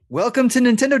Welcome to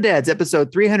Nintendo Dads,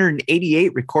 episode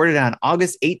 388, recorded on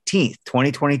August 18th,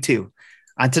 2022.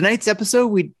 On tonight's episode,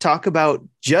 we talk about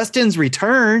Justin's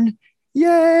return.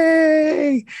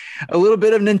 Yay! A little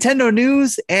bit of Nintendo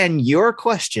news and your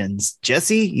questions.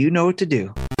 Jesse, you know what to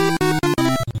do.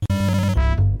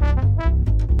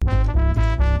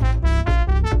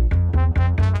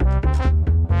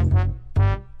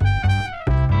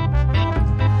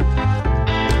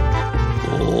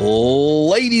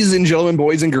 Ladies and gentlemen,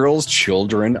 boys and girls,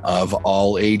 children of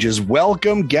all ages,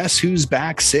 welcome. Guess who's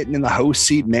back sitting in the host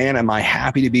seat? Man, am I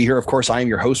happy to be here. Of course, I am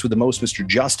your host with the most, Mr.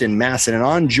 Justin Masson. And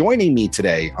on joining me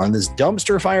today on this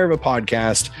dumpster fire of a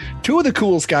podcast, two of the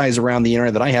coolest guys around the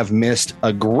internet that I have missed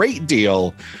a great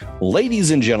deal.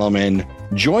 Ladies and gentlemen,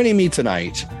 joining me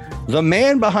tonight, the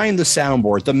man behind the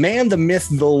soundboard, the man, the myth,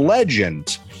 the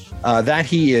legend, that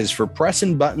he is for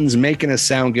pressing buttons, making us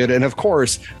sound good. And of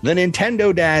course, the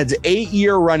Nintendo Dad's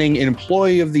 8-year running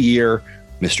Employee of the Year,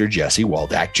 Mr. Jesse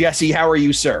Waldack. Jesse, how are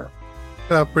you, sir?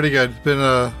 Pretty good. It's been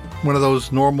one of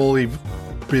those normally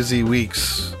busy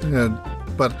weeks,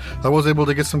 but I was able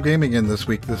to get some gaming in this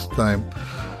time.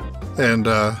 And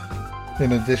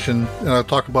in addition, and I'll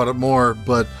talk about it more,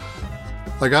 but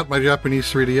I got my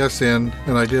Japanese 3DS in,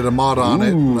 and I did a mod on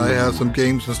it. And I have some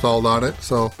games installed on it,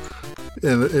 so...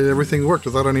 And everything worked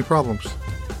without any problems.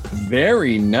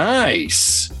 Very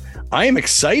nice. I am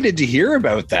excited to hear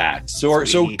about that. So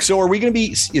are we going to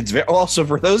be? It's also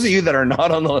for those of you that are not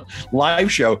on the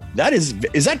live show.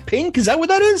 Is that pink? Is that what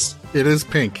that is? It is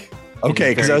pink.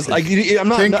 Okay, because I was like, I'm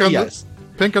not.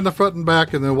 Pink on the front and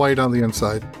back, and then white on the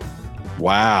inside.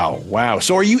 Wow.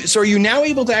 So are you now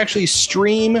able to actually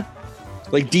stream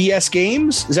like DS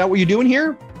games? Is that what you're doing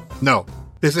here? No.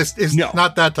 It's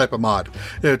not that type of mod.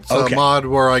 It's a mod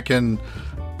where I can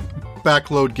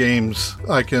backload games.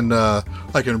 I can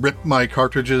rip my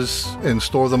cartridges and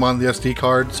store them on the SD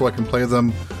card so I can play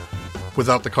them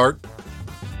without the cart.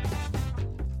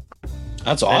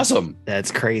 That's awesome.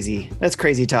 That's crazy. That's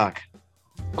crazy talk.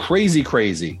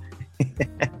 Crazy.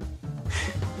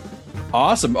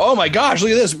 Awesome. Oh my gosh,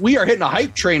 look at this. We are hitting a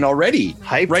hype train already.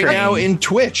 Now in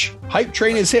Twitch. Hype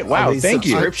train is hit. Wow, thank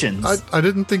you. I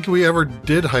didn't think we ever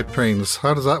did hype trains.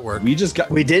 How does that work? We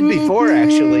did before,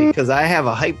 actually, because I have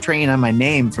a hype train on my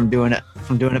name from doing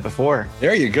it before.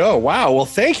 There you go. Wow. Well,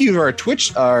 thank you to our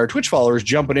Twitch followers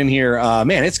jumping in here.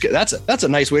 Man, that's a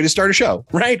nice way to start a show,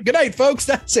 right? Good night, folks.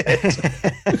 That's it.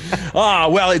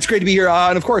 Well, it's great to be here.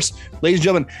 And of course, ladies and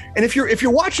gentlemen, and if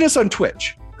you're watching us on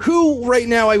Twitch, who right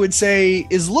now I would say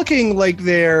is looking like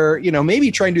they're, maybe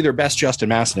trying to do their best Justin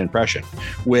Masson impression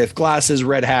with glasses,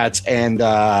 red hats, and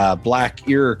black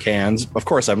ear cans. Of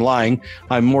course, I'm lying.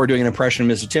 I'm more doing an impression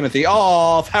of Mr. Timothy.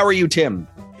 Oh, how are you, Tim?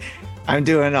 I'm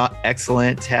doing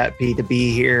excellent. Happy to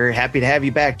be here. Happy to have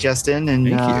you back, Justin. And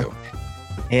thank you.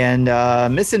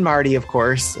 And missing Marty, of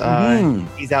course.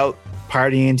 He's out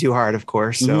partying too hard, of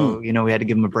course. So, we had to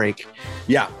give him a break.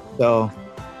 Yeah. So,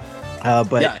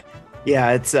 but... Yeah.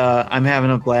 Yeah, it's I'm having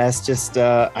a blast. Just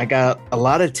I got a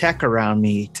lot of tech around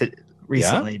me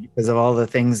recently because of all the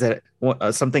things that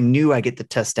something new I get to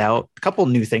test out. A couple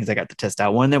new things I got to test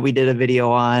out. One that we did a video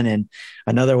on, and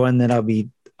another one that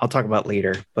I'll talk about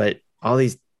later. But all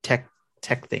these tech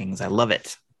things, I love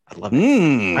it. How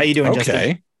you doing,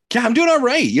 Justin? Yeah, I'm doing all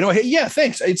right. Hey, yeah,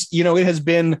 thanks. It's it has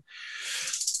been.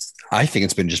 I think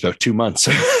it's been just about 2 months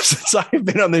since I've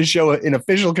been on this show in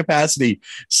official capacity,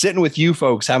 sitting with you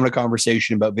folks, having a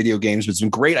conversation about video games. It's been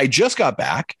great. I just got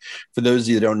back. For those of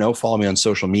you that don't know, follow me on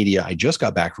social media. I just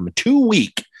got back from a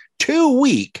 2-week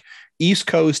East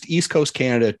Coast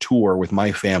Canada tour with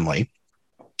my family,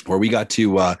 where we got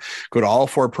to go to all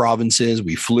 4 provinces.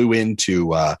 We flew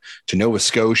into to Nova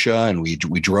Scotia, and we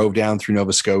drove down through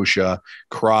Nova Scotia,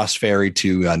 cross ferry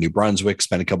to New Brunswick,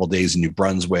 spent a couple of days in New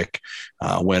Brunswick,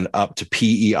 went up to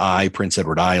PEI, Prince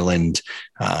Edward Island,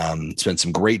 spent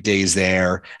some great days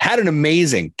there. Had an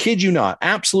amazing, kid you not,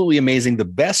 absolutely amazing, the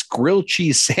best grilled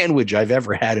cheese sandwich I've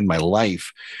ever had in my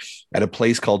life at a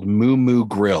place called Moo Moo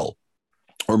Grill.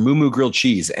 Or Moo Moo Grilled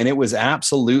Cheese, and it was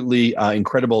absolutely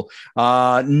incredible.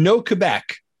 No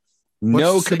Quebec.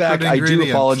 I do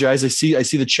apologize. I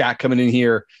see the chat coming in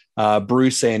here.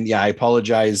 Bruce saying, "Yeah, I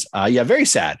apologize." Very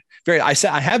sad. I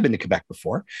have been to Quebec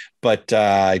before, but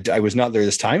I was not there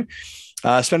this time.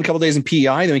 Spent a couple of days in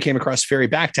PEI, then we came across the ferry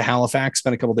back to Halifax,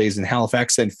 spent a couple of days in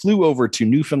Halifax, then flew over to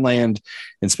Newfoundland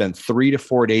and spent 3 to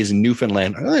 4 days in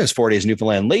Newfoundland. I think it was 4 days in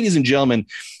Newfoundland. Ladies and gentlemen,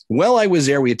 while I was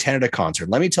there, we attended a concert.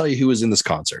 Let me tell you who was in this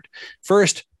concert.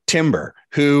 First, Timber,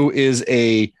 who is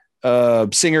a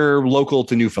singer local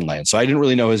to Newfoundland. So I didn't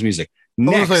really know his music.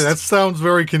 Next, that sounds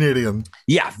very Canadian.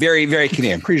 Yeah, very, very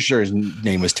Canadian. Pretty sure his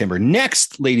name was Timber.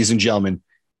 Next, ladies and gentlemen,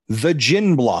 the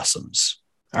Gin Blossoms.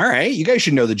 All right, you guys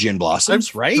should know the Gin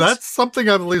Blossoms, right? That's something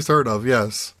I've at least heard of.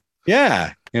 Yes.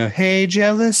 Yeah. Hey,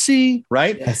 jealousy,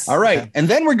 right? Yes. All right, and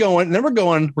then we're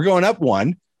going up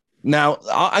one. Now,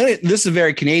 this is a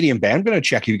very Canadian band. I'm going to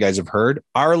check if you guys have heard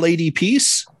Our Lady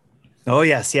Peace. Oh,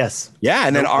 yes. Yeah,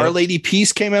 and then Our Lady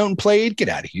Peace came out and played. Get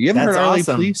out of here. You haven't heard Our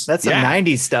Lady Peace? That's some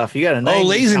 90s stuff. You got a 90s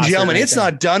ladies and gentlemen, it's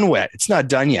not done yet. It's not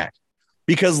done yet.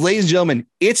 Because, ladies and gentlemen,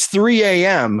 it's 3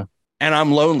 a.m. and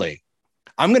I'm lonely.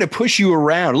 I'm going to push you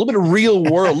around. A little bit of Real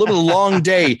World, a little bit of Long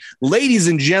Day. Ladies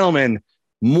and gentlemen,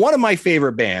 one of my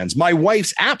favorite bands, my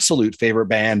wife's absolute favorite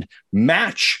band,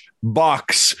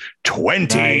 Matchbox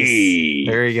 20. Nice.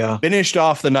 There you go. Finished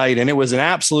off the night, and it was an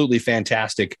absolutely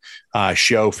fantastic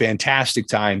show, fantastic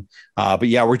time. But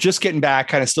yeah, we're just getting back,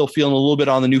 kind of still feeling a little bit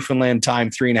on the Newfoundland time,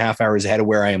 3.5 hours ahead of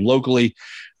where I am locally.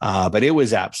 But it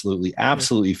was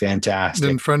absolutely fantastic.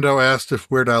 Then Friendo asked if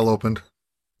Weird Al opened.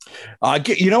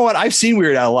 You know what? I've seen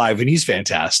Weird Al live, and he's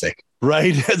fantastic.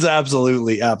 Right? It's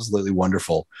absolutely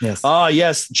wonderful. Yes.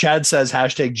 Yes. Chad says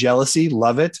 #jealousy.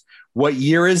 Love it. What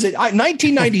year is it?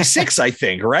 1996, I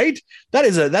think, right? That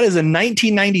is a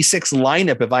 1996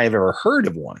 lineup if I have ever heard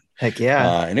of one. Heck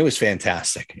yeah. And it was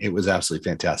fantastic. It was absolutely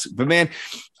fantastic. But man,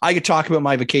 I could talk about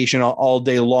my vacation all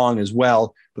day long as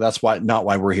well, but that's not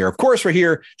why we're here. Of course, we're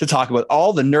here to talk about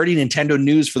all the nerdy Nintendo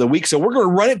news for the week. So we're going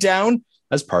to run it down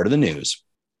as part of the news.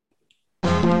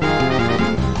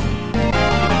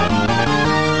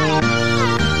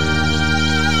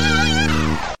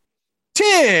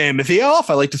 Timothy off.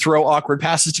 I like to throw awkward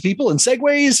passes to people and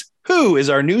segues. Who is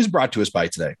our news brought to us by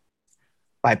today?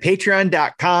 By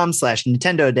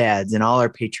patreon.com/Nintendo Dads and all our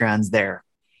Patreons there.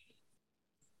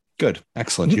 Good.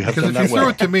 Excellent. You have because done if you that well.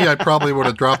 threw it to me, I probably would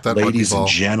have dropped that. Ladies and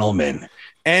gentlemen,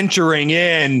 entering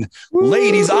in. Woo!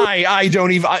 Ladies, I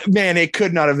don't even, man, it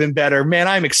could not have been better. Man,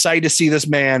 I'm excited to see this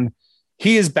man.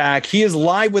 He is back. He is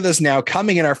live with us now,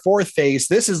 coming in our fourth phase.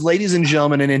 This is, ladies and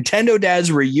gentlemen, a Nintendo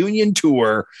Dads reunion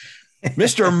tour.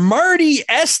 Mr. Marty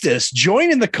Estes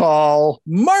joining the call.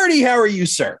 Marty, how are you,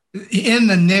 sir? In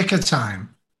the nick of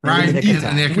time, right? In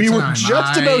the nick of we time. were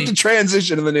just about to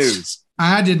transition to the news.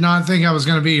 I did not think I was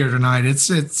going to be here tonight. It's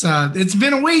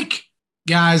been a week,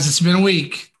 guys. It's been a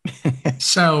week.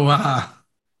 So, well,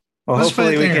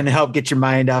 hopefully we can help get your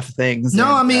mind off of things.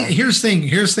 No, I mean, here's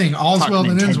the thing. All's well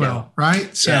that ends well,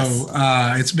 right? So,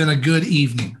 yes. It's been a good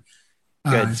evening.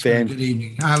 Good good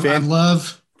evening. I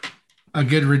love a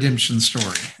good redemption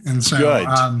story. And so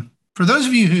for those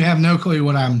of you who have no clue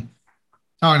what I'm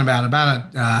talking about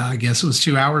I guess it was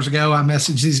 2 hours ago, I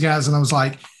messaged these guys and I was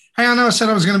like, hey, I know I said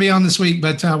I was going to be on this week,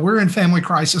 but we're in family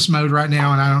crisis mode right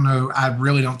now. And I don't know. I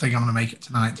really don't think I'm going to make it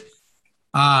tonight.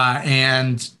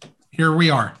 And here we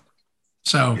are.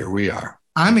 So here we are.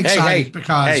 I'm excited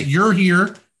because you're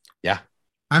here. Yeah.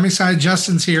 I'm excited.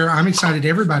 Justin's here. I'm excited.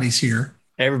 Everybody's here.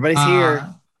 Everybody's here.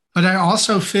 But I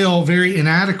also feel very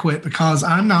inadequate because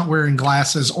I'm not wearing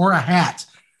glasses or a hat.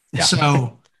 Yeah.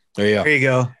 So there you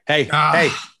go. Hey,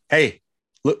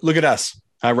 look at us.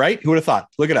 Right? Who would have thought?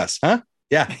 Look at us. Huh?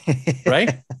 Yeah.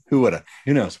 Right? Who would have?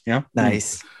 Who knows? Yeah.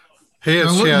 Nice. Hey,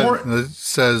 it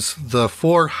says the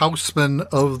 4 housemen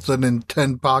of the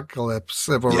Nintendopocalypse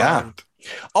have arrived.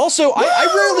 Yeah. Also,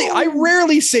 I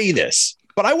rarely say this,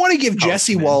 but I want to give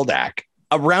Jesse Waldak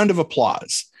a round of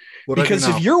applause. Because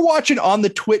if you're watching on the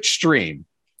Twitch stream,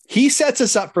 he sets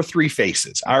us up for 3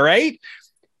 faces. All right.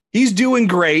 He's doing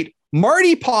great.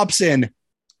 Marty pops in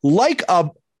like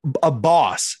a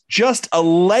boss, just a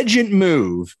legend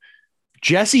move.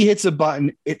 Jesse hits a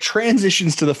button. It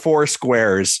transitions to the 4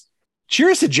 squares.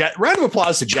 Cheers to round of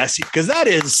applause to Jesse, because that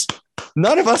is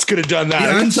none of us could have done that.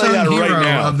 The I can tell you that hero right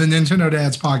now. Of the Nintendo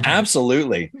Dads podcast.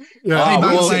 Absolutely. Yeah.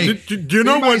 Do you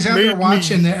know what's out there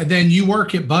watching? Then you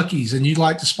work at Buc-ee's and you'd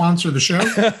like to sponsor the show.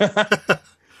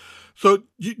 So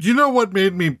you know what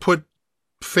made me put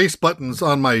face buttons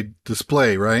on my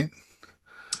display, right?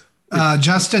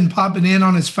 Justin popping in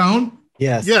on his phone.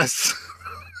 Yes.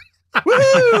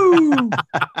 Woo!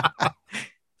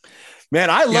 Man,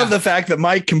 I love the fact that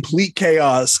my complete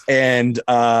chaos and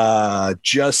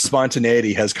just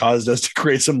spontaneity has caused us to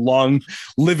create some long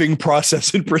living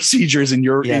process and procedures in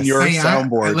your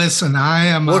soundboard. Listen, I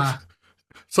am.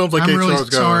 Sounds like I'm really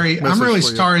sorry. I'm really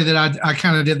sorry that I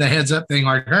kind of did the heads up thing.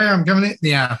 Like, hey, I'm coming in.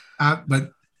 Yeah,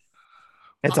 but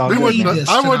it's all. I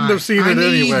wouldn't have seen it anyway.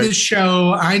 I need this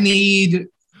show. I need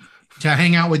to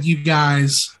hang out with you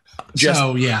guys.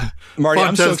 So yeah, Marty,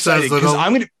 I'm so excited because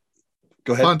I'm going to.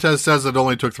 Go ahead. Fontez says it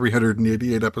only took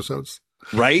 388 episodes.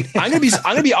 Right. I'm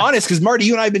gonna be honest, because Marty,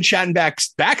 you and I have been chatting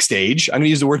backstage. I'm gonna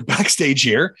use the word backstage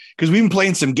here because we've been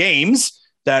playing some games.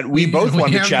 that we both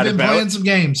wanted to chat about. Playing some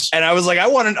games, and I was like, I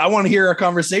want to hear a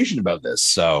conversation about this.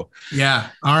 So yeah,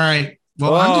 all right.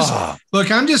 Well,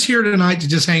 I'm just here tonight to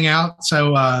just hang out.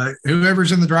 So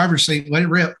whoever's in the driver's seat, let it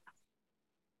rip.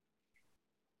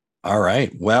 All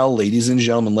right. Well, ladies and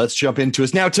gentlemen, let's jump into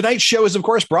it. Now, tonight's show is, of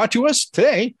course, brought to us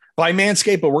today by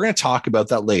Manscaped, but we're going to talk about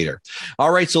that later.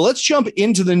 All right. So let's jump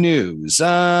into the news.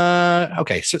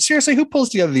 Okay. So seriously, who pulls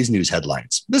together these news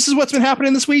headlines? This is what's been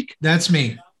happening this week. That's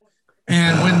me.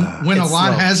 And when a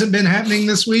lot hasn't been happening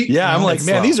this week, I'm like,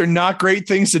 man, these are not great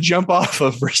things to jump off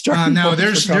of. No,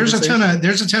 there's a ton of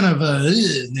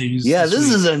news. Yeah,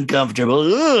 this is uncomfortable.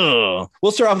 Ugh.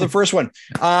 We'll start off with the first one.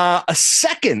 A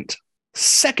second,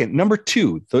 number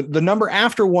 2, the number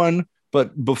after 1,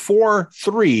 but before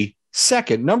 3.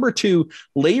 Second, number 2,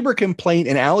 labor complaint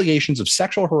and allegations of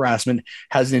sexual harassment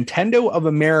has Nintendo of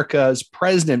America's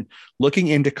president looking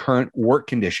into current work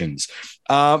conditions.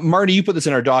 Marty, you put this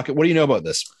in our docket. What do you know about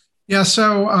this? Yeah,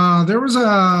 so there was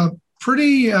a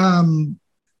pretty,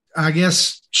 I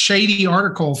guess, shady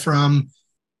article from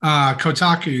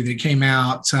Kotaku that came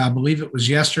out, I believe it was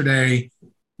yesterday,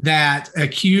 that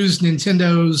accused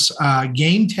Nintendo's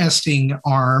game testing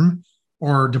arm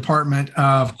or department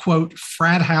of, quote,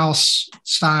 frat house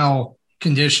style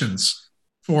conditions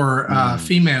for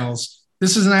females.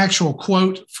 This is an actual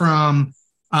quote from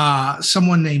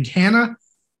someone named Hannah.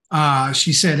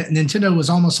 She said, Nintendo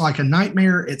was almost like a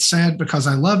nightmare. It's sad because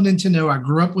I love Nintendo. I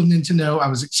grew up with Nintendo. I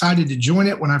was excited to join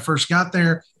it when I first got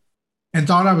there and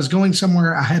thought I was going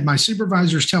somewhere. I had my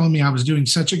supervisors telling me I was doing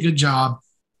such a good job.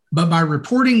 But by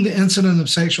reporting the incident of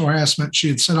sexual harassment, she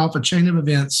had set off a chain of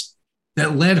events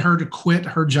that led her to quit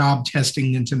her job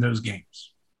testing Nintendo's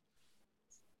games.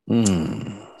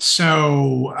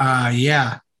 So,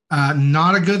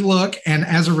 not a good look. And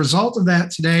as a result of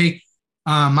that, today,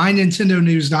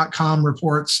 MyNintendoNews.com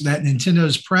reports that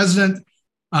Nintendo's president,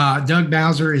 Doug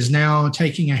Bowser, is now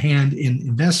taking a hand in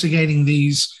investigating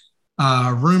these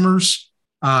rumors.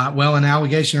 An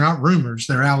allegation. They're not rumors;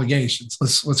 they're allegations.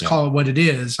 Let's call it what it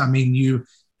is. I mean,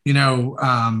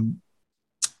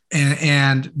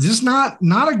 and this is not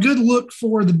a good look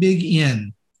for the Big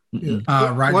N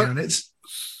right now.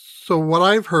 So what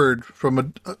I've heard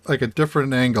from a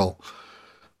different angle,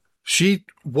 she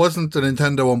wasn't a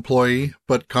Nintendo employee,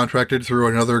 but contracted through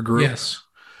another group. Yes,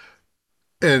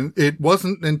 and it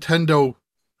wasn't Nintendo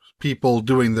people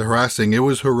doing the harassing; it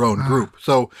was her own group.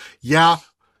 So yeah.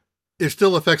 It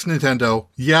still affects Nintendo.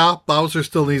 Yeah, Bowser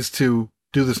still needs to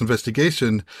do this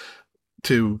investigation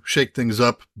to shake things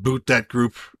up, boot that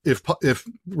group if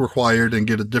required, and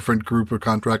get a different group of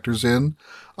contractors in.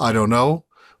 I don't know.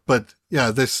 But yeah,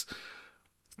 this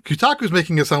Kotaku's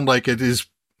making it sound like it is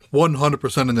 100%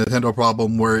 a Nintendo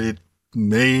problem where it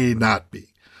may not be.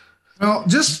 Well,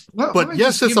 but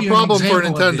yes, it's a problem for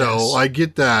Nintendo. I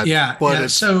get that. Yeah, but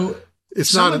so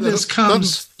it's some not. Of this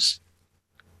comes.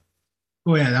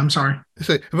 Go ahead. I'm sorry.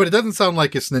 But it doesn't sound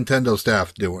like it's Nintendo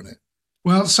staff doing it.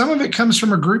 Well, some of it comes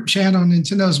from a group chat on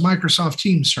Nintendo's Microsoft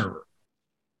Teams server,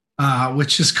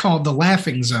 which is called the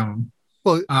Laughing Zone.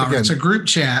 Well, again, it's a group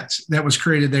chat that was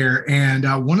created there. And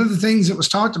one of the things that was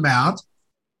talked about,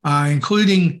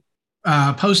 including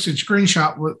posted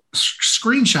screenshots,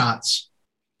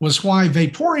 was why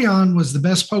Vaporeon was the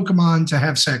best Pokemon to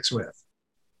have sex with.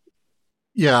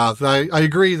 Yeah, I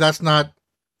agree. That's not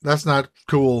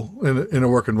cool in a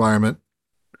work environment.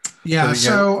 Yeah,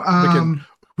 again,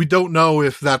 we don't know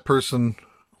if that person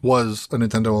was a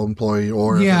Nintendo employee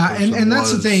or and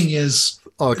that's the thing is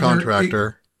a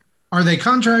contractor. Are they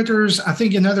contractors? I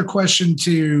think another question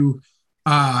to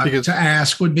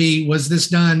ask would be: was this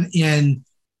done in?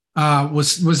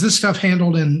 Was this stuff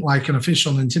handled in like an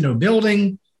official Nintendo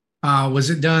building? Was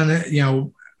it done?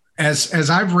 As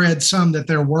I've read some that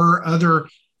there were other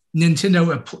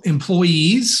Nintendo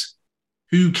employees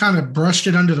who kind of brushed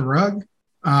it under the rug,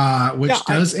 which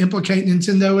does implicate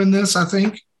Nintendo in this, I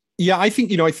think. Yeah, I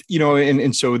think,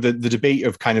 and so the debate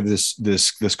of kind of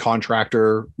this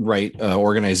contractor, right,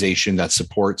 organization that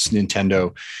supports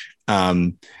Nintendo.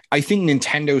 I think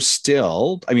Nintendo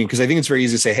still, because I think it's very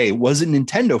easy to say, hey, it wasn't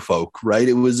Nintendo folk, right?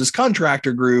 It was this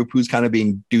contractor group who's kind of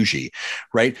being douchey,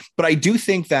 right? But I do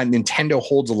think that Nintendo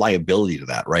holds a liability to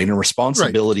that, right? And a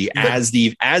responsibility as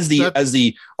the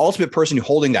ultimate person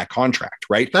holding that contract,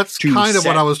 right? That's kind of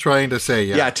what I was trying to say.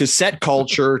 Yeah, to set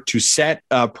culture, to set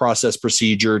a process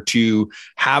procedure, to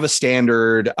have a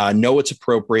standard, know what's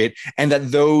appropriate, and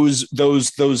that those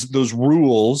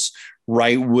rules,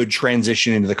 right, would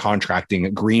transition into the contracting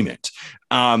agreement.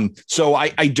 So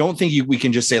I don't think we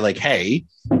can just say like, hey,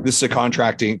 this is a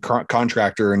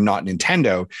contractor and not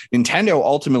Nintendo. Nintendo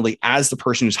ultimately, as the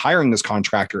person who's hiring this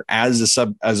contractor as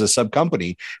a sub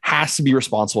company, has to be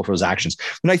responsible for those actions.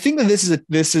 And I think that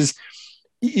this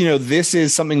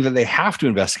is something that they have to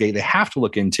investigate. They have to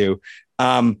look into.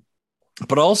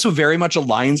 But also very much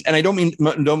aligns. And I don't mean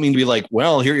to be like,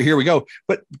 well, here we go,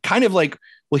 but kind of like,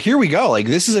 well, here we go. Like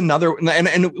this is another,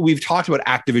 and we've talked about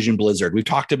Activision Blizzard. We've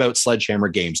talked about Sledgehammer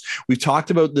Games. We've talked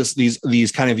about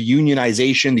these kind of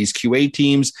unionization, these QA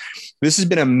teams. This has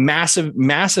been a massive,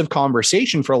 massive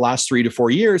conversation for the last 3 to 4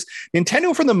 years.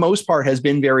 Nintendo, for the most part, has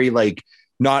been very like,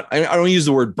 I don't use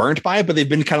the word burnt by it, but they've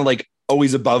been kind of like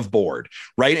always above board.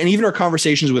 Right. And even our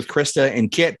conversations with Krista and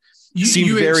Kit,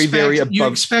 very above. You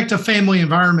expect a family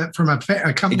environment from a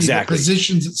company that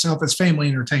positions itself as family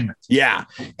entertainment. Yeah,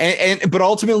 but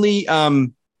ultimately,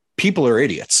 people are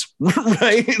idiots,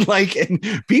 right? Like, and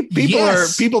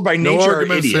people by nature are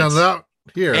idiots.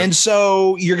 Here. And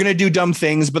so you're going to do dumb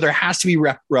things, but there has to be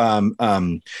there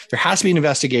has to be an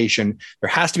investigation. There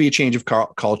has to be a change of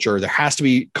culture. There has to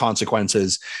be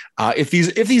consequences. If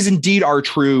these indeed are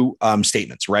true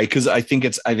statements, right? Because I think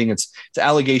it's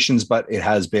allegations, but it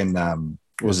has been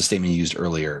what was the statement you used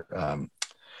earlier,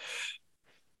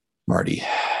 Marty?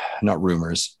 Not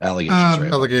rumors, allegations.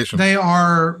 Right? Allegations. They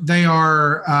are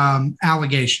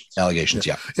allegations. Allegations,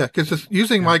 yeah. Yeah, because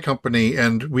using my company,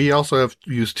 and we also have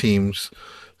used Teams.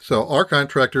 So our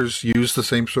contractors use the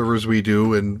same servers we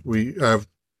do, and we have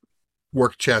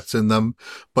work chats in them.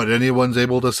 But anyone's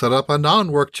able to set up a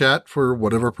non-work chat for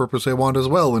whatever purpose they want as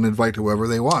well, and invite whoever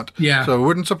they want. Yeah. So it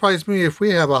wouldn't surprise me if we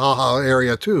have a haha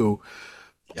area too.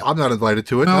 Yep. I'm not invited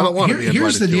to it. I don't want to be invited to it.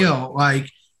 Here's the deal,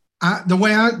 like. The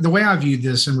way I viewed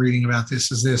this and reading about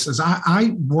this is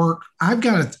I've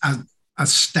got a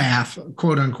staff,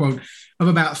 quote unquote, of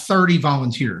about 30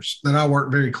 volunteers that I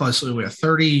work very closely with,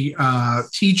 30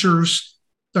 teachers,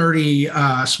 30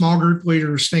 small group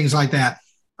leaders, things like that.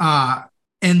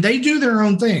 And they do their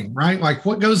own thing, right? Like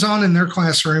what goes on in their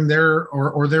classroom,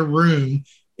 or their room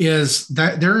is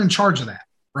that they're in charge of that,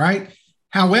 right?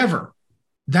 However,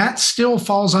 that still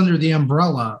falls under the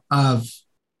umbrella of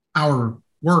our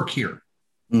work here.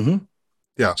 Mm-hmm.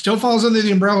 Yeah. Still falls under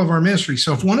the umbrella of our ministry.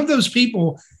 So if one of those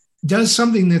people does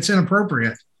something that's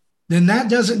inappropriate, then that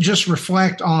doesn't just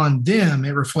reflect on them,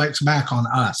 it reflects back on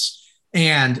us.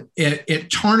 And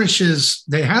it tarnishes,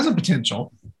 it has a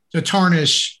potential to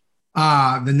tarnish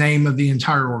the name of the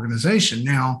entire organization.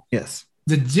 Now, yes,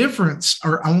 the difference,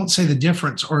 or I won't say the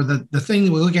difference, or the thing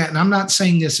that we look at, and I'm not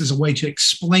saying this as a way to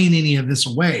explain any of this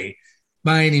away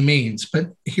by any means,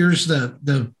 but here's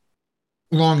the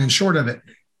long and short of it.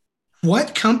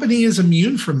 What company is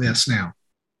immune from this now?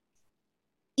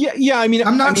 Yeah. I mean,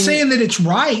 I'm not saying that it's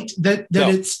right that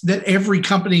it's that every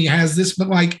company has this, but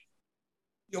like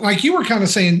you were kind of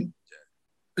saying,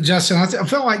 Justin, I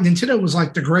felt like Nintendo was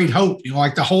like the great hope,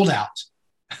 like the holdout.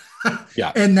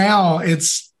 Yeah. And now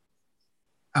it's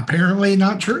apparently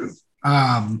not true.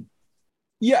 Yeah.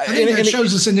 I think that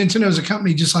shows us that Nintendo is a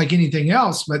company just like anything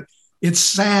else, but it's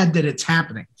sad that it's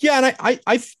happening. Yeah. And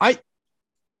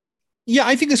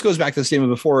I think this goes back to the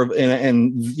statement before,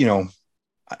 and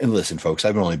listen, folks,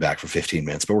 I've been only back for 15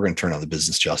 minutes, but we're going to turn on the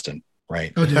business, Justin,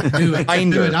 right? Oh, do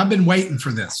it. I've been waiting for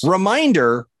this.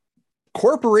 Reminder,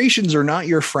 corporations are not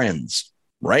your friends,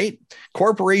 right?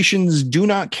 Corporations do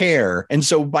not care. And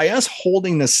so by us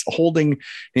holding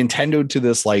Nintendo to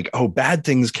this, like, oh, bad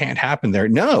things can't happen there.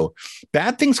 No,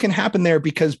 bad things can happen there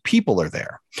because people are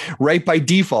there, right? By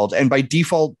default. And by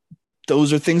default,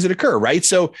 those are things that occur, right?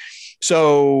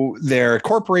 So they're a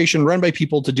corporation run by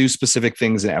people to do specific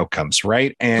things and outcomes,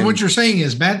 right? And what you're saying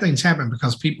is bad things happen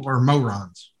because people are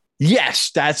morons.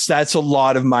 Yes, that's a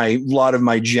lot of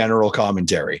my general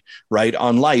commentary, right,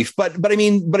 on life. But I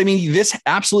mean, this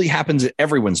absolutely happens at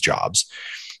everyone's jobs,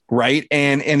 right?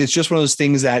 And it's just one of those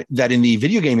things that in the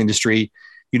video game industry,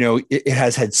 it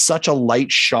has had such a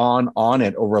light shone on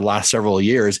it over the last several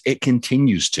years. It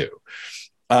continues to.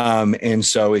 And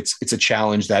so it's a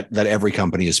challenge that every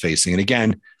company is facing. And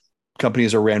again,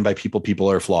 companies are ran by people. People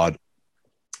are flawed.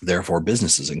 Therefore,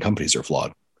 businesses and companies are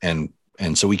flawed. And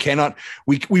so we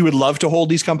would love to hold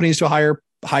these companies to a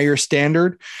higher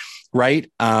standard,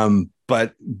 right?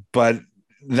 But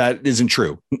that isn't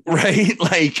true, right?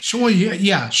 Like, sure,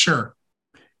 yeah, sure.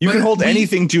 You can hold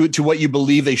anything to what you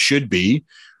believe they should be.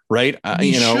 Right.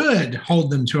 We should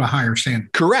hold them to a higher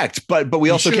standard. Correct. But we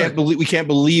also can't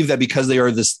believe that because they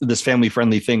are this family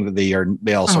friendly thing that they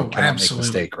also cannot make a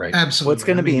mistake. Right. Absolutely. What's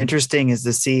going to be interesting is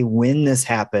to see when this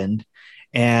happened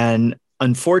and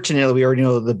unfortunately, we already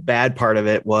know the bad part of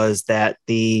it was that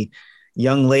the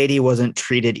young lady wasn't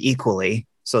treated equally.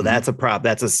 So that's a problem.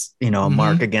 That's a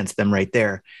mark against them right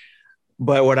there.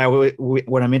 But what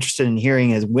I'm interested in hearing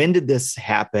is, when did this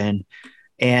happen?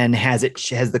 And has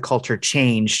the culture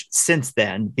changed since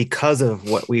then because of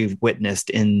what we've witnessed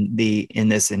in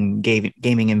this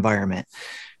gaming environment?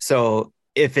 So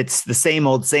if it's the same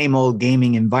old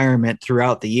gaming environment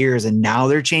throughout the years and now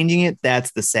they're changing it,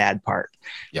 that's the sad part.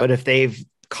 Yep. But if they've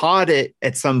caught it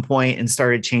at some point and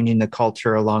started changing the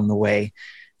culture along the way,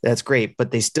 that's great. But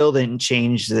they still didn't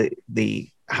change the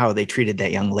how they treated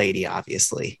that young lady,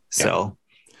 obviously. Yep. So.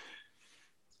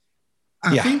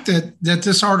 I think that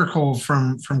this article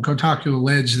from Kotaku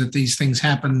alleged that these things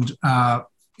happened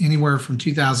anywhere from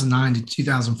 2009 to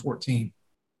 2014.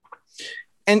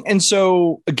 And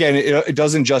so, again, it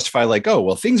doesn't justify like, oh,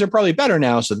 well, things are probably better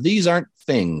now, so these aren't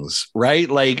things, right?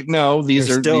 Like, no, these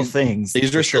are still things.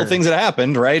 These are still things that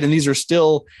happened, right? And these are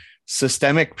still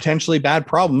systemic, potentially bad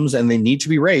problems, and they need to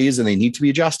be raised and they need to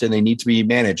be adjusted and they need to be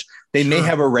managed. They may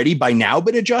have already by now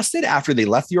been adjusted after they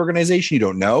left the organization. You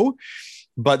don't know.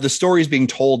 But the story is being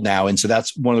told now. And so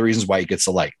that's one of the reasons why it gets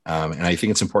the light. And I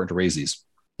think it's important to raise these.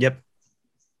 Yep.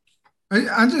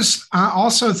 I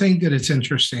also think that it's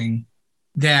interesting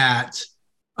that,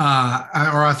 or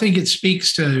I think it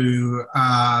speaks to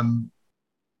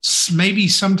maybe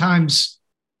sometimes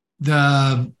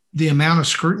the amount of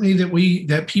scrutiny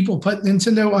that people put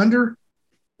Nintendo under.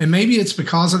 And maybe it's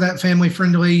because of that family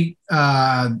friendly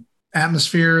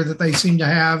atmosphere that they seem to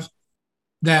have,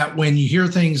 that when you hear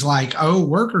things like, oh,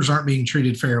 workers aren't being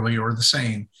treated fairly or the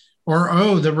same, or,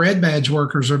 oh, the red badge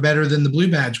workers are better than the blue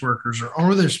badge workers, or,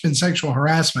 oh, there's been sexual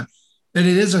harassment, that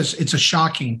it's a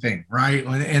shocking thing. Right.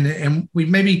 And we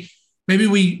maybe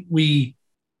we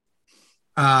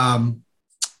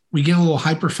get a little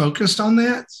hyper focused on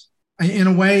that in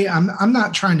a way. I'm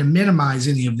not trying to minimize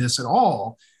any of this at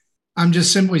all. I'm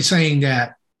just simply saying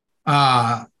that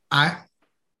Nintendo,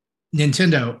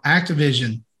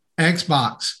 Activision,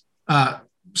 Xbox,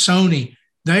 Sony,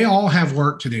 they all have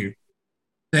work to do.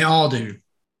 They all do.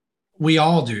 We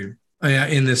all do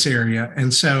in this area.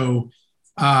 And so,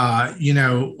 why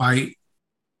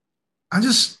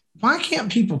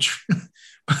can't people,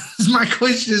 my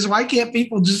question is, why can't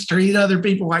people just treat other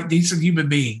people like decent human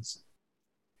beings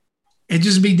and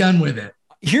just be done with it?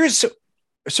 Here's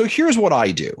what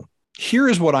I do.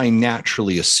 Here's what I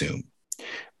naturally assume.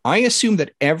 I assume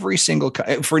that every single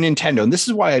for Nintendo, and this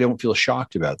is why I don't feel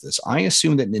shocked about this. I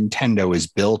assume that Nintendo is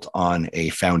built on a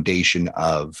foundation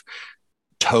of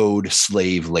Toad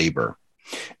slave labor.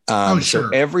 So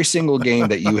every single game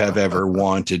that you have ever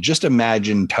wanted, just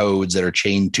imagine Toads that are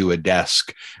chained to a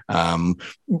desk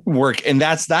work. And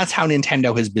that's how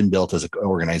Nintendo has been built as an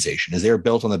organization, is they're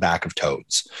built on the back of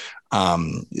Toads.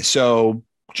 So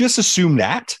just assume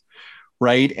that,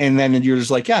 right? And then you're just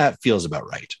like, yeah, that feels about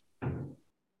right.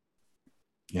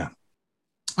 Yeah.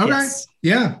 Okay. Yes.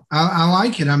 Yeah. I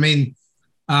like it. I mean,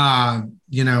 them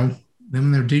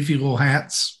their doofy little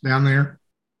hats down there.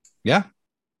 Yeah.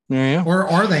 Yeah. Or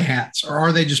are they hats, or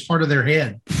are they just part of their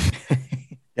head?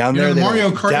 Down there,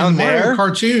 Mario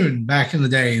cartoon back in the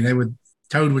day,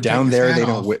 Toad would down there.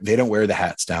 They don't wear the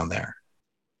hats down there.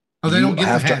 Oh, they don't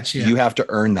get the hats yet. You have to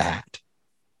earn the hat.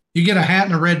 You get a hat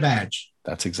and a red badge.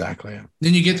 That's exactly it.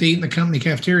 Then you get to eat in the company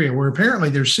cafeteria, where apparently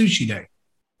there's sushi day.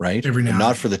 Right. Every now,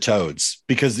 not for the Toads,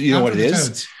 because you know what it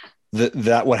is.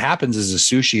 That what happens is the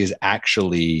sushi is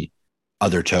actually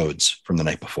other Toads from the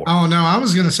night before. Oh no, I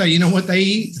was going to say, you know what they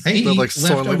eat? They eat like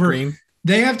leftover. Green.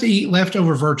 They have to eat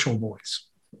leftover Virtual Boys.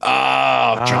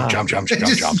 Oh, jump.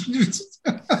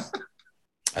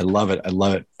 I love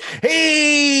it.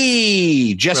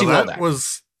 Hey, Jesse Waldeck. That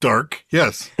was dark.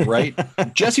 Yes. Right.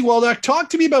 Jesse Waldeck, talk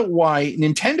to me about why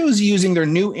Nintendo is using their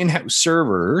new in-house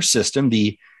server system,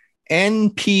 the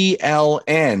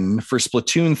NPLN, for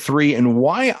Splatoon 3, and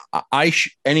why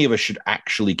any of us should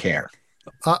actually care.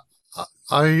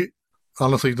 I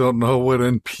honestly don't know what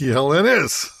NPLN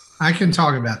is. I can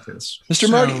talk about this. Mr.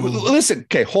 Marty, listen.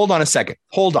 Okay, hold on a second.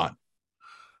 Hold on.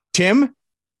 Tim,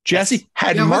 Jesse,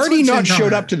 had Marty not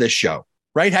showed up to this show,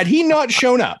 right? Had he not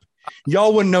shown up,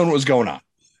 y'all wouldn't know what was going on.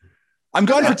 I'm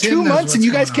gone for 2 months and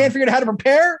you guys can't figure out how to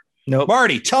prepare? Nope.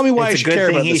 Marty, tell me why I should care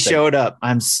about this. He showed up.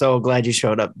 I'm so glad you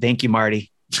showed up. Thank you,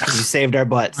 Marty. You saved our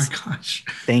butts. My gosh.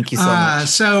 Thank you so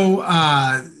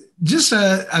much. Just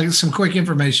some quick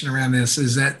information around this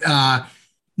is that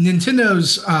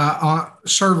Nintendo's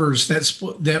servers that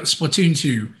Splatoon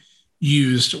 2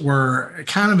 used were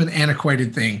kind of an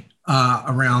antiquated thing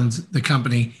around the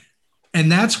company.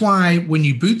 And that's why when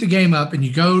you boot the game up and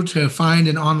you go to find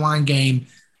an online game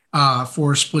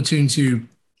for Splatoon 2,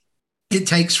 it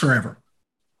takes forever.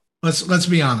 Let's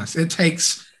be honest. It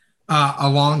takes a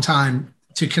long time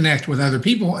to connect with other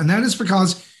people, and that is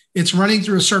because it's running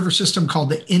through a server system called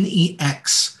the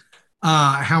NEX.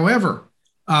 However,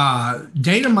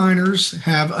 data miners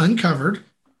have uncovered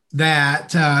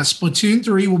that Splatoon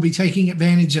 3 will be taking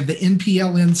advantage of the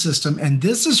NPLN system, and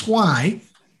this is why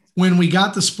when we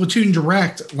got the Splatoon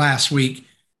Direct last week,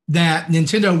 that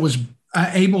Nintendo was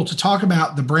able to talk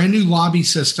about the brand new lobby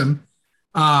system,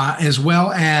 as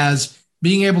well as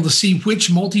being able to see which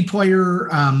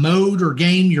multiplayer mode or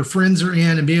game your friends are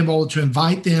in and be able to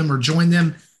invite them or join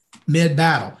them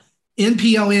mid-battle.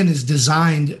 NPLN is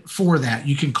designed for that.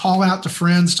 You can call out to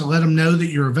friends to let them know that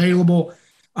you're available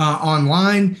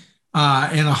online,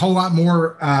 and a whole lot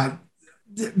more.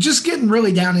 Just getting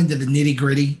really down into the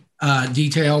nitty-gritty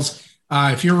details.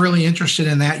 If you're really interested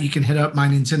in that, you can hit up My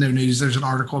Nintendo News. There's an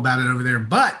article about it over there.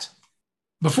 But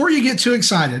before you get too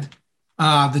excited,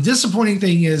 the disappointing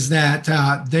thing is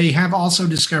that they have also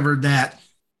discovered that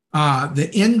the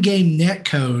in-game net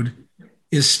code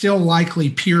is still likely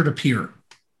peer-to-peer.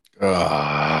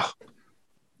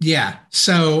 Yeah.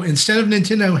 So instead of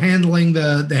Nintendo handling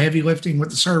the heavy lifting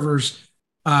with the servers,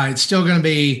 it's still going to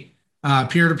be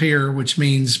peer-to-peer, which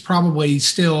means probably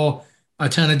still a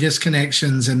ton of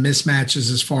disconnections and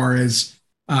mismatches as far as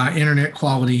internet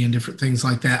quality and different things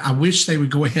like that. I wish they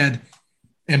would go ahead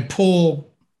and pull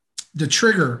the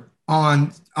trigger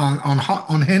on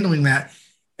handling that.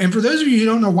 And for those of you who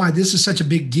don't know why this is such a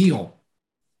big deal,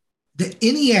 the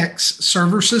NEX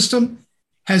server system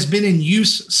has been in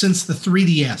use since the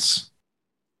 3DS.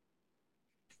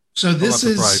 So this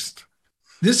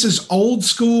is old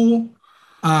school.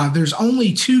 There's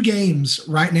only 2 games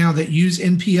right now that use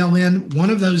NPLN. One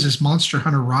of those is Monster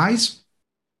Hunter Rise.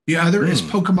 The other is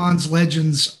Pokemon's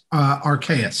Legends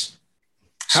Arceus.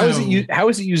 How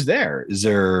is it used there? Is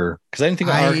there, because I didn't think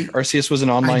Arceus was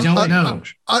an online. I don't know.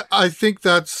 I think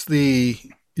that's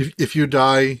if you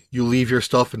die, you leave your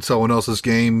stuff in someone else's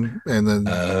game, and then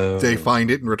they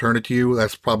find it and return it to you.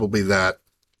 That's probably that.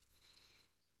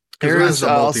 There was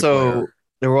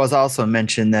also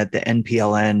mention that the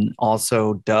NPLN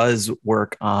also does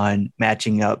work on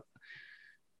matching up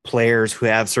players who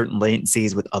have certain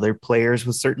latencies with other players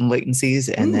with certain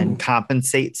latencies, and then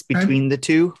compensates between the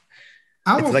two.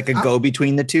 It's like a go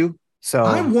between the two. So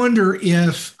I wonder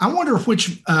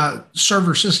which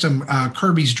server system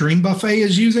Kirby's Dream Buffet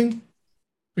is using,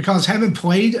 because having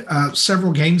played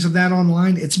several games of that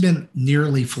online, it's been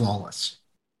nearly flawless.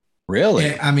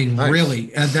 Really? I mean, nice. Really,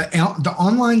 the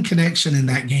online connection in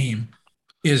that game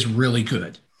is really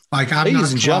good. Like,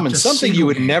 ladies and gentlemen, something you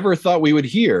would never thought we would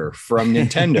hear from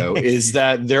Nintendo is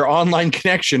that their online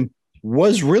connection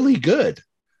was really good.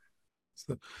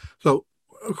 So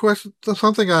of course,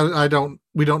 something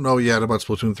we don't know yet about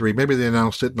Splatoon 3. Maybe they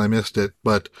announced it and I missed it,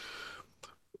 but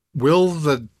will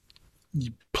the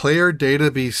player data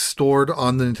be stored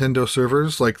on the Nintendo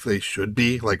servers like they should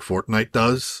be, like Fortnite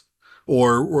does?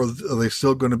 Or are they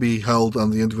still going to be held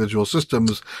on the individual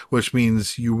systems, which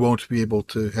means you won't be able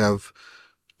to have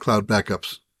cloud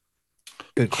backups?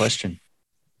 Good question.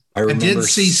 I did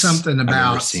see something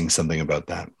about seeing something about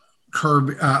that.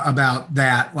 Kirby, about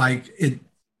that, like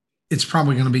it's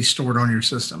probably going to be stored on your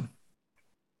system.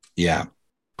 Yeah,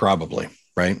 probably.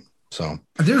 Right. So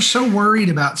they're so worried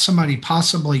about somebody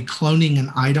possibly cloning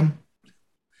an item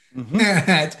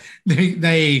that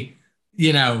they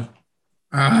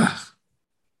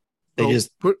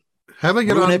just having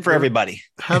it on it for everybody.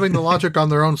 Having the logic on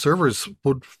their own servers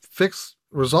would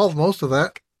resolve most of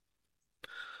that.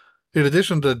 In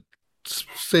addition to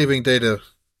saving data,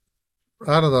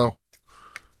 I don't know.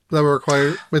 That would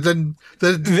require, but then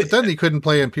he couldn't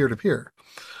play in peer-to-peer.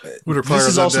 Would require this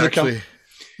is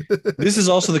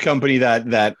also the company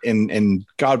that and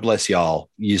God bless y'all.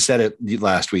 You said it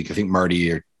last week. I think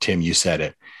Marty or Tim, you said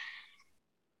it.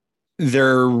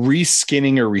 They're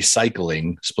reskinning or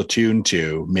recycling Splatoon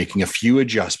 2, making a few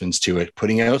adjustments to it,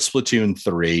 putting out Splatoon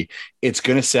 3. It's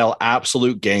going to sell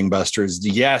absolute gangbusters.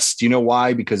 Yes. Do you know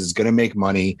why? Because it's going to make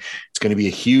money. It's going to be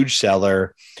a huge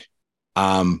seller.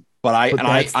 But I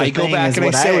go back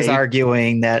and I was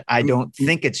arguing that I don't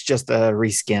think it's just a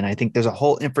reskin. I think there's a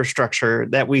whole infrastructure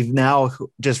that we've now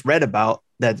just read about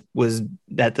that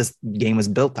this game was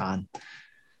built on.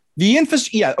 The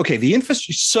infrastructure. Yeah. Okay. The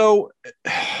infrastructure. So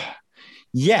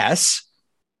yes,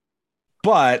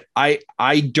 but I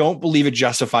don't believe it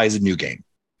justifies a new game.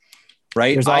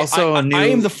 Right. There's also I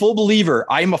am the full believer.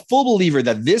 I am a full believer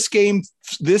that this game,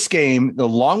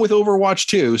 along with Overwatch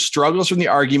 2, struggles from the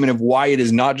argument of why it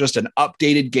is not just an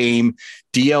updated game,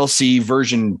 DLC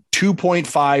version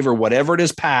 2.5 or whatever it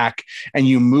is pack, and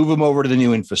you move them over to the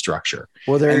new infrastructure.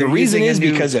 Well, and the reason is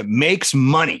because it makes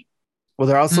money. Well,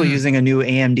 they're also using a new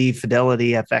AMD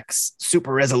Fidelity FX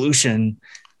super resolution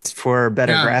for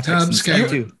better graphics and stuff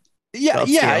too.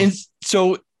 Yeah. And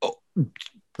so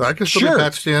that can still be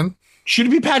patched in. Should it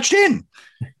be patched in?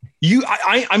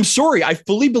 I'm sorry. I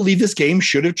fully believe this game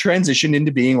should have transitioned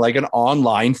into being like an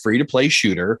online free-to-play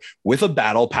shooter with a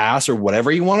battle pass or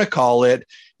whatever you want to call it.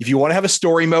 If you want to have a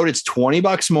story mode, it's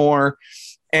 $20 more,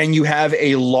 and you have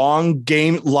a long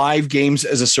game, live games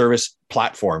as a service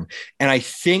platform. And I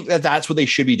think that that's what they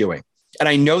should be doing. And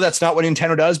I know that's not what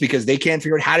Nintendo does because they can't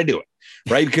figure out how to do it,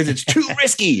 right? Because it's too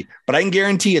risky. But I can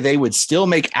guarantee you they would still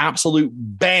make absolute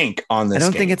bank on this. I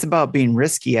don't think it's about being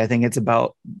risky. I think it's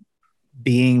about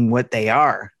being what they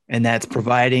are, and that's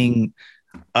providing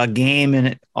a game.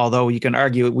 And although you can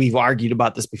argue, we've argued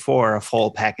about this before, a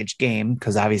full package game,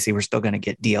 because obviously we're still going to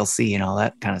get DLC and all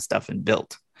that kind of stuff and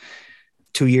built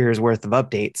 2 years worth of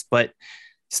updates, but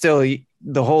still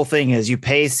the whole thing is you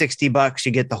pay $60,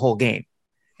 you get the whole game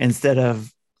instead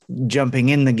of jumping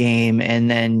in the game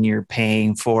and then you're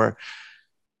paying for,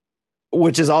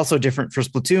 which is also different for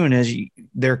Splatoon, is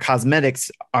their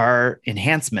cosmetics are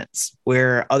enhancements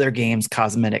where other games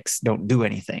cosmetics don't do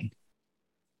anything.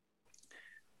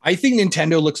 I think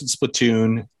Nintendo looks at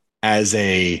Splatoon as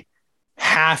a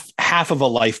half of a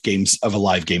live game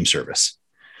service,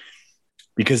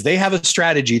 because they have a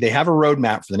strategy, they have a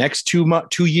roadmap for the next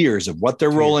 2 years of what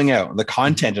they're rolling out, the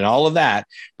content and all of that.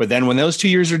 But then when those 2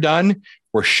 years are done,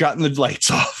 we're shutting the lights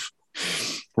off,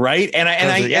 right? And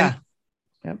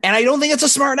I don't think it's a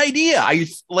smart idea.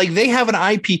 They have an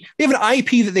IP. They have an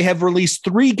IP that they have released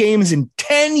 3 games in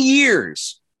 10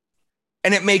 years,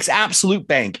 and it makes absolute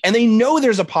bank. And they know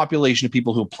there's a population of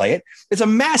people who play it. It's a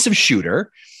massive shooter,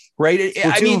 right?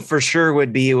 Splatoon for sure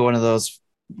would be one of those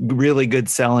really good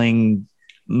selling,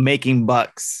 making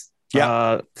bucks,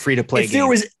 free to play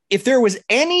games. If there was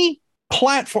any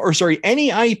platform, any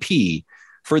IP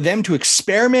for them to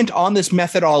experiment on this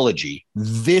methodology,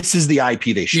 this is the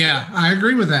IP they should. Yeah, I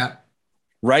agree with that.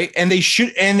 Right. And they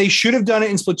should have done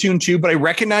it in Splatoon 2, but I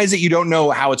recognize that you don't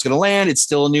know how it's going to land. It's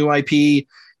still a new IP.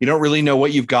 You don't really know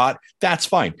what you've got. That's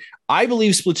fine. I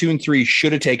believe Splatoon 3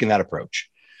 should have taken that approach.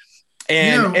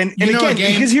 And again,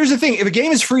 because here's the thing, if a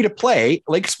game is free to play,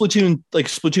 like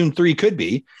Splatoon 3 could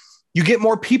be, you get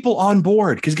more people on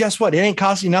board, because guess what? It ain't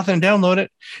costing you nothing to download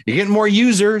it. You're getting more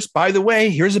users. By the way,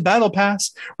 here's a battle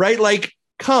pass, right? Like,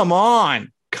 come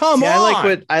on.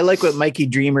 I like what Mikey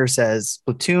Dreamer says.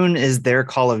 Splatoon is their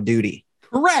Call of Duty.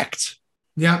 Correct.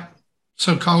 Yeah.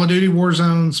 So Call of Duty,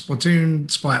 Warzone, Splatoon,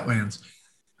 Splatlands.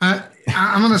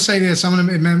 I'm going to say this.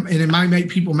 And it might make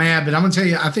people mad, but I'm going to tell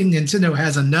you, I think Nintendo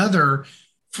has another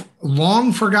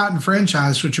long forgotten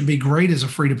franchise, which would be great as a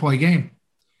free to play game,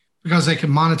 because they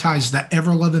can monetize the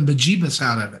ever-loving bejeebus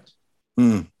out of it.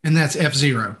 And that's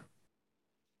F-Zero.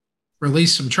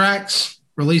 Release some tracks,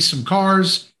 release some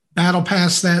cars, battle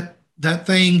pass that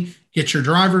thing, get your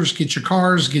drivers, get your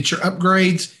cars, get your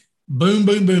upgrades. Boom,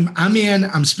 boom, boom. I'm in.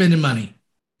 I'm spending money.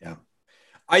 Yeah.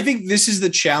 I think this is the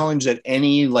challenge that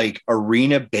any like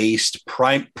arena-based,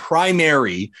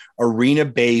 primary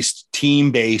arena-based,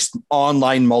 team-based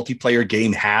online multiplayer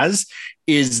game has,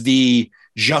 is the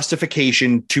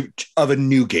justification of a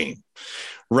new game.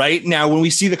 Right now, when we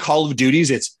see the Call of Duties,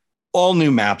 it's all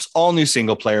new maps, all new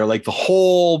single player, like the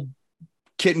whole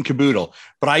kit and caboodle.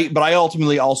 But I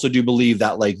ultimately also do believe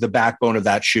that like the backbone of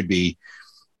that should be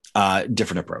a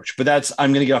different approach. But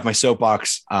I'm going to get off my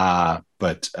soapbox.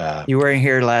 But you weren't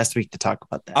here last week to talk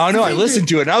about that. Oh no, I listened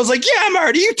to it and I was like, yeah,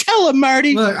 Marty, you tell him,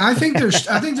 Marty. Look, I think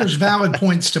there's valid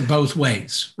points to both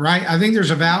ways, right? I think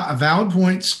there's a valid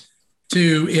points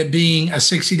to it being a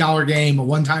 $60 game, a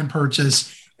one-time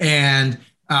purchase, and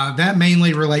that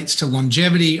mainly relates to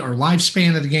longevity or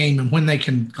lifespan of the game and when they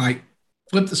can like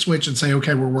flip the switch and say,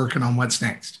 okay, we're working on what's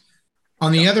next.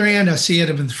 On the other hand, I see it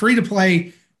as free to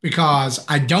play because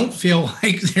I don't feel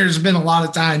like there's been a lot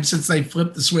of time since they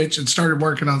flipped the switch and started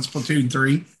working on Splatoon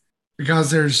 3,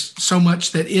 because there's so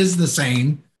much that is the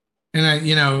same.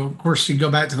 And, of course, you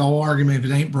go back to the whole argument, if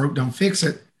it ain't broke, don't fix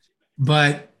it.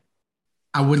 But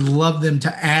I would love them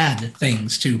to add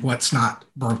things to what's not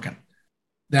broken.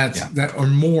 That or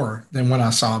more than what I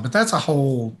saw, but that's a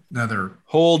whole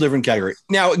different category.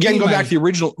 Now, again, go back to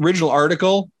the original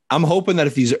article. I'm hoping that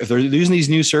if they're using these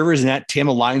new servers and that Tim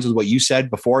aligns with what you said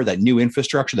before, that new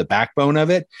infrastructure, the backbone of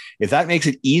it, if that makes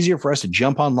it easier for us to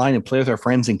jump online and play with our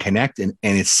friends and connect, and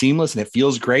it's seamless and it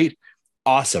feels great,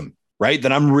 awesome, right?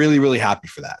 Then I'm really, really happy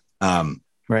for that.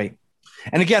 Right.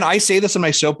 And again, I say this in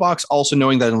my soapbox, also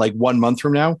knowing that in like 1 month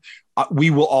from now, we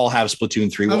will all have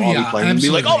Splatoon 3. We'll all be playing and be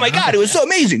like, oh my God, it was so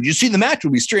amazing. Did you see the match?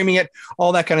 We'll be streaming it,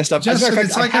 all that kind of stuff. Just,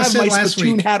 I have my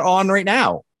Splatoon hat on right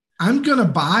now. I'm going to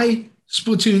buy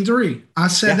Splatoon 3. I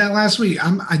said that last week.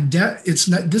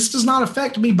 This does not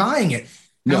affect me buying it.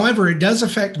 No. However, it does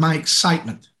affect my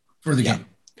excitement for the game.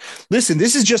 Listen,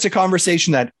 this is just a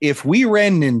conversation that if we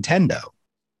ran Nintendo,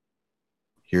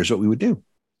 here's what we would do.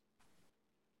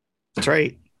 That's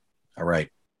right. All right.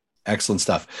 Excellent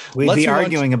stuff. We'd be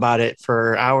arguing about it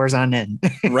for hours on end.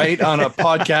 Right, on a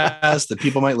podcast that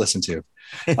people might listen to.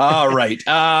 All right.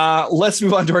 Let's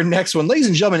move on to our next one. Ladies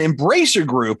and gentlemen, Embracer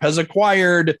Group has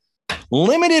acquired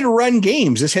Limited Run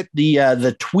Games. This hit the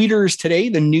tweeters today,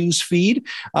 the news feed.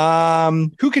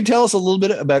 Who can tell us a little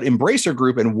bit about Embracer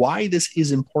Group and why this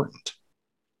is important?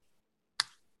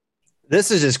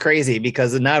 This is just crazy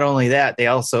because not only that, they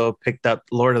also picked up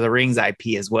Lord of the Rings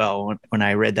IP as well when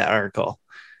I read that article.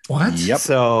 What? Yep.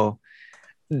 So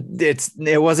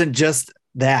it wasn't just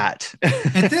that.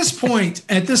 At this point,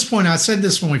 I said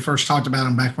this when we first talked about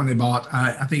them back when they bought.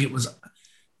 I think it was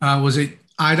it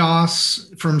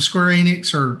Eidos from Square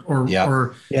Enix or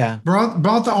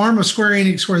brought the arm of Square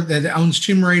Enix that owns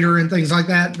Tomb Raider and things like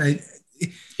that.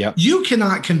 You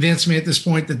cannot convince me at this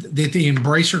point that the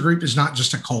Embracer Group is not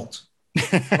just a cult.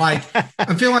 Like,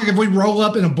 I feel like if we roll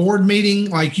up in a board meeting,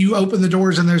 like you open the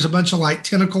doors and there's a bunch of like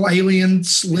tentacle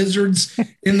aliens, lizards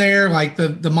in there, like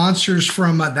the monsters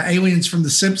from the aliens from The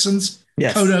Simpsons,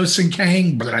 Kodos and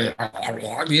Kang, what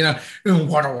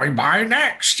do we buy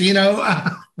next?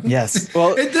 Yes.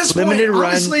 Well, at this point,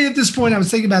 honestly, at this point, I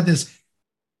was thinking about this.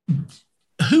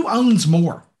 Who owns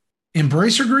more,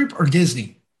 Embracer Group or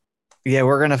Disney? Yeah,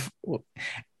 we're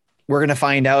gonna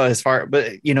find out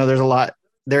but there's a lot.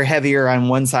 They're heavier on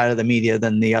one side of the media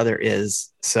than the other is.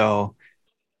 So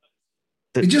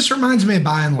it just reminds me of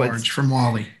By and Large from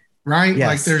WALL-E, right? Yes.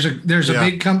 Like there's a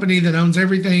big company that owns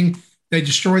everything. They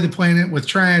destroy the planet with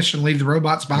trash and leave the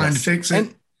robots behind to fix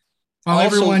it. While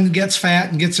everyone gets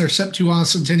fat and gets their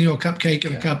septuacentennial cupcake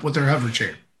in a cup with their hover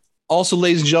chair. Also,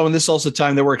 ladies and gentlemen, this is also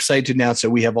time that we're excited to announce that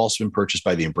we have also been purchased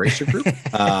by the Embracer Group.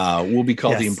 We'll be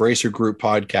called the Embracer Group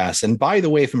Podcast. And by the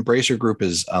way, if Embracer Group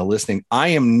is listening, I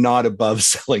am not above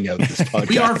selling out this podcast.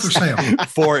 We are for sale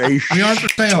for a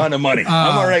ton of money.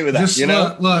 I'm all right with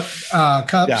that. Look,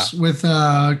 cups with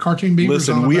cartoon beavers.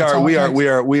 Listen, we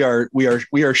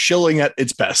are shilling at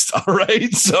its best. All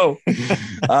right. So,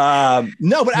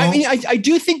 no, but I mean, I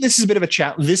do think this is a bit of a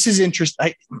challenge. This is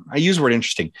interesting. I use the word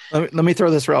interesting. Let me throw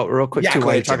this out real quick too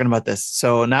while you're talking about this.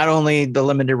 So not only the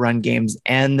limited run games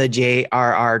and the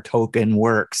JRR token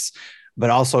works, but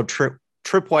also Tripwire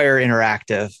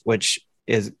Interactive, which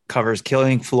covers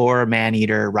Killing Floor,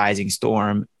 Maneater, Rising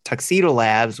Storm, Tuxedo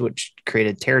Labs, which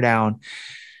created Teardown,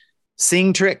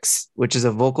 Singtrix, which is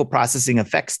a vocal processing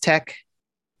effects tech,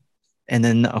 and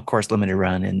then of course limited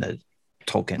run in the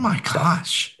token. Oh my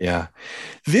gosh! Yeah,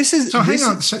 this is so. Hang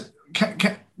on. So,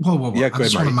 whoa! Yeah, I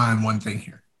just want to mind one thing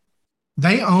here.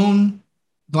 They own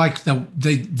like the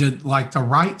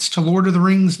rights to Lord of the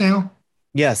Rings now.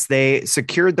 Yes, they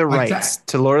secured the rights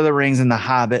to Lord of the Rings and the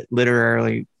Hobbit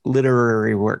literary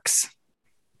works,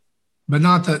 but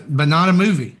not a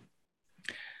movie.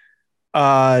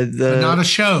 But not a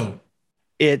show.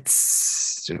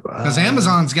 It's because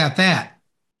Amazon's got that.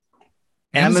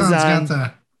 Amazon's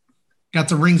got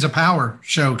the Rings of Power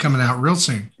show coming out real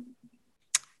soon.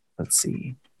 Let's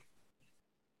see.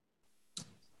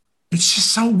 It's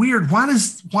just so weird. Why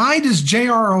does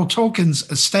J.R.R. Tolkien's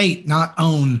estate not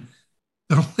own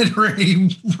the literary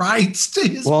rights to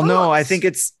his books? No, I think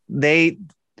they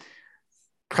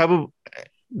probably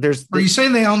Are you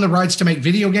saying they own the rights to make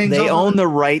video games? They own the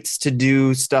rights to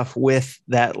do stuff with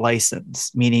that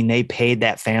license, meaning they paid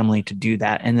that family to do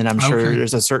that. And then I'm sure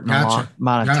there's a certain amount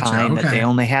of time that they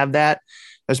only have that.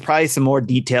 There's probably some more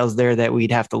details there that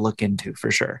we'd have to look into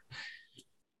for sure.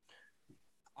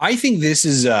 I think this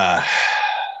is. I'm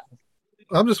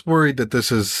just worried that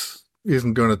this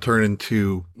isn't going to turn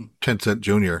into Tencent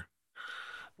Junior.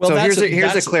 Well, so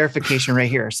here's a clarification right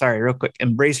here. Sorry, real quick.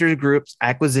 Embracer Group's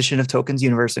acquisition of Tokens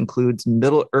Universe includes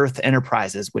Middle Earth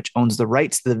Enterprises, which owns the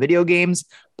rights to the video games,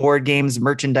 board games,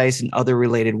 merchandise, and other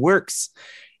related works.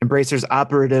 Embracer's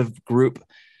operative group,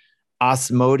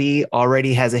 Asmodee,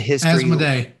 already has a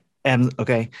history.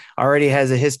 Already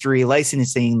has a history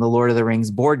licensing the Lord of the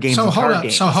Rings board games. Hold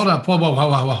up.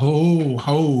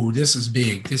 Whoa. This is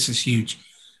big. This is huge.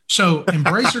 So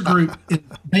Embracer Group,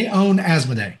 they own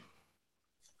Asmodee.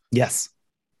 Yes.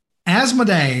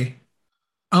 Asmodee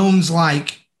owns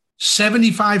like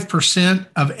 75%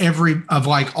 of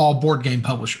all board game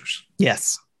publishers.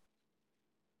 Yes.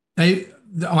 They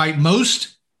like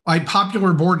most like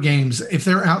popular board games, if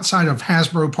they're outside of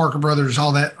Hasbro, Parker Brothers,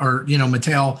 all that, or,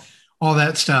 Mattel, all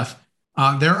that stuff,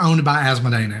 they're owned by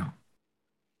Asmodee now.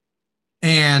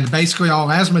 And basically all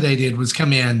Asmodee did was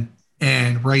come in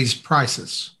and raise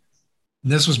prices.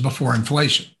 And this was before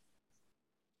inflation.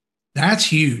 That's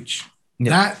huge.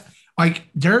 Yeah.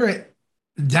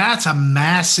 That's a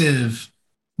massive,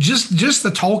 just the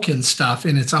Tolkien stuff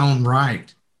in its own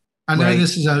right. I know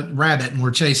this is a rabbit and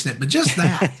we're chasing it, but just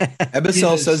that.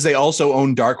 Ebicel says they also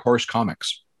own Dark Horse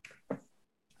Comics.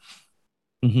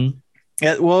 Mm-hmm.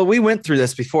 Yeah, well, we went through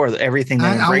this before. Everything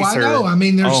that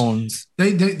Embracer owns.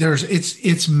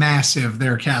 It's massive,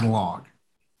 their catalog.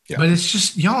 Yeah. But it's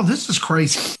just, y'all, this is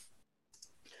crazy.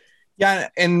 Yeah,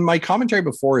 and my commentary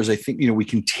before is I think, we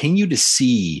continue to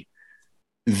see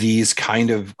these kind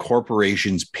of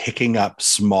corporations picking up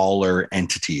smaller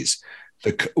entities.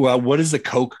 What is the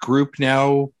Coke group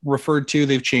now referred to?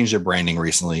 They've changed their branding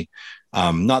recently.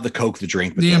 Not the Coke, the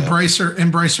drink, but the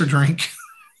Embracer drink.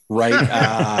 Right.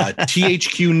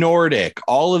 THQ Nordic,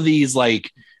 all of these, you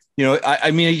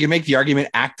can make the argument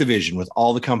Activision with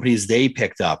all the companies they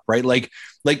picked up, right?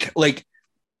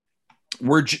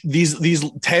 We're these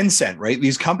Tencent, right?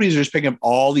 These companies are just picking up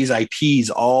all these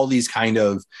IPs, all these kind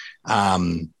of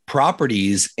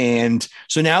properties. And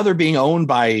so now they're being owned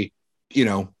by,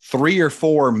 3 or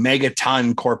 4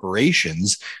 megaton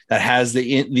corporations that has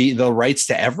the rights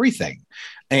to everything.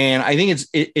 And I think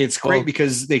it's great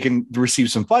because they can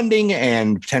receive some funding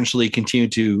and potentially continue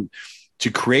to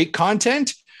create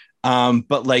content.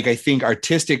 But I think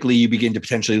artistically, you begin to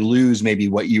potentially lose maybe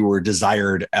what your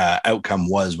desired outcome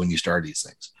was when you started these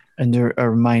things. And a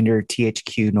reminder,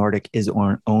 THQ Nordic is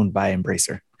owned by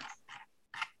Embracer.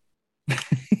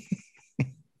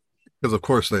 Because of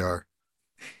course they are.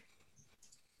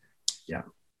 Yeah.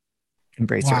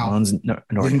 Embracer owns Nordic.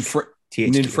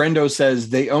 Ninfrendo says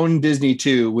they own Disney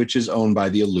too, which is owned by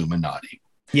the Illuminati.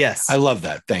 Yes. I love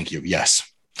that. Thank you.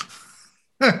 Yes.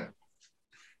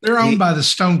 They're owned by the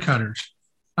Stonecutters.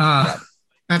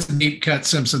 That's a deep cut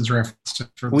Simpsons reference.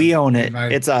 We own it.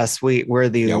 It's us. We're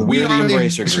the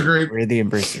Embracer group. We're the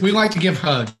Embracer. We like to give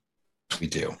hugs. We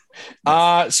do.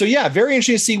 So yeah, very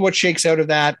interesting to see what shakes out of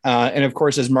that. And of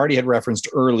course, as Marty had referenced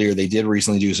earlier, they did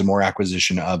recently do some more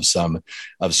acquisition of some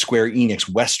of Square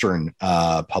Enix Western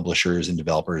publishers and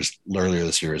developers earlier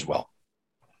this year as well.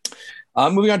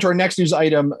 Moving on to our next news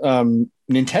item,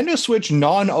 Nintendo Switch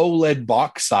non-OLED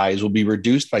box size will be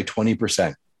reduced by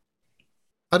 20%.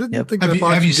 I didn't think.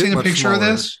 Have you seen a picture of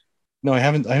this? No, I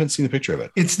haven't seen the picture of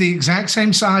it. It's the exact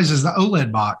same size as the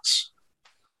OLED box,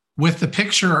 with the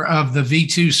picture of the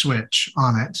V2 Switch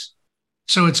on it.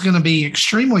 So it's going to be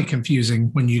extremely confusing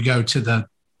when you go to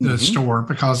the store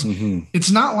because it's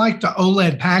not like the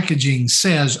OLED packaging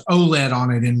says OLED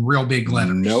on it in real big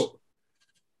letters. Nope.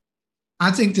 I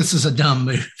think this is a dumb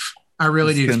move. I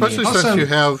really do. Especially since you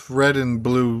have red and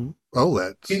blue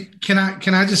OLEDs. Can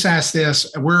I just ask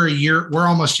this? We're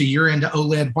almost a year into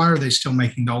OLED. Why are they still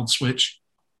making the old Switch?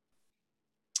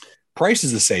 Price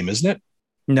is the same, isn't it?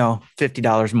 No,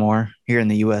 $50 more here in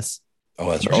the US.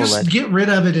 Oh, that's right. Just get rid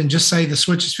of it and just say the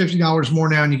Switch is $50 more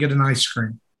now and you get an ice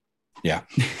cream. Yeah.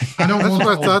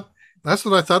 That's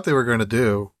what I thought they were going to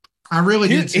do. I really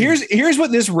did. Here's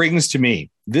what this rings to me.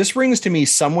 This rings to me.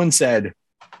 Someone said,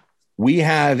 we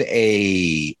have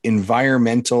a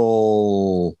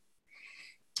environmental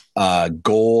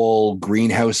goal,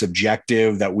 greenhouse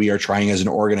objective that we are trying as an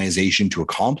organization to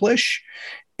accomplish.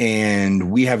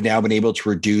 And we have now been able to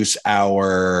reduce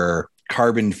our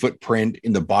carbon footprint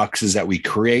in the boxes that we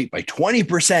create by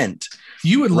 20%.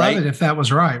 You would love it if that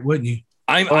was right, wouldn't you?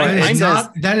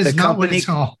 That is not what it's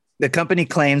called. The company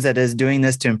claims that it is doing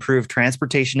this to improve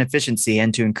transportation efficiency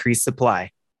and to increase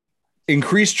supply.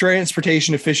 Increased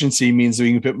transportation efficiency means that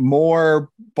we can put more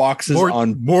boxes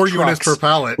on more trucks, units per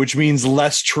pallet, which means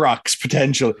less trucks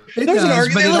potentially. There's an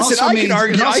argument.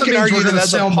 I can argue that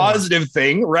that's a positive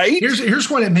thing, right?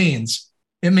 Here's what it means.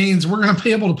 It means we're going to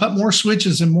be able to put more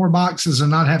switches in more boxes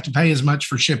and not have to pay as much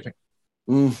for shipping.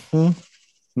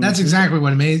 That's exactly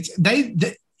what it means.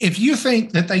 If you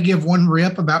think that they give one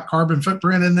rip about carbon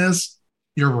footprint in this,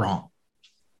 you're wrong.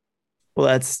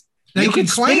 Well, you can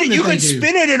spin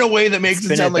it in a way that makes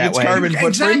it sound like it's carbon footprint.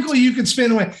 Exactly, you can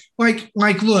spin away. Like,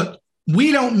 look,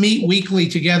 we don't meet weekly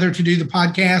together to do the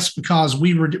podcast because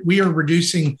we are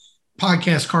reducing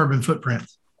podcast carbon footprint.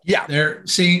 Yeah, they're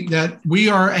seeing that we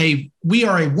are a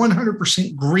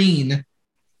 100% green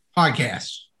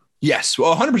podcast. Yes,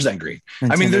 well, 100% green.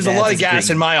 I mean, there's a lot of gas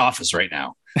in my office right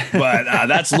now, but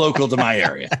that's local to my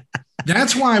area.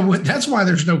 That's why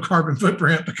there's no carbon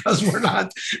footprint, because we're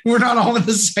not all in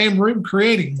the same room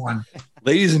creating one.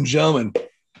 Ladies and gentlemen,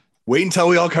 Wait until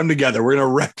we all come together. We're gonna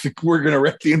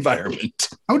wreck the environment.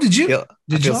 Oh, did you?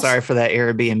 I feel sorry for that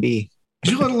Airbnb.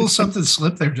 Did you let a little something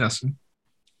slip there, Justin?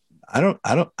 I don't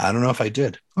know if I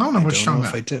did. I don't know what you're talking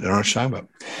about. I did. I don't know what you're talking about.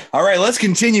 All right, let's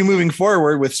continue moving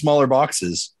forward with smaller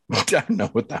boxes. I don't know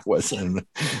what that was.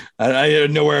 I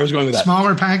didn't know where I was going with that.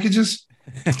 Smaller packages.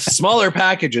 Smaller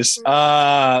packages.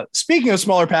 Speaking of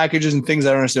smaller packages and things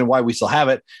I don't understand why we still have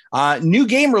it. New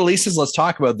game releases. Let's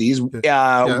talk about these.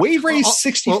 Wave Race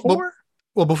 64.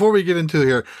 Well, before we get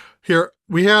into here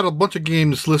we had a bunch of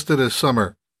games listed as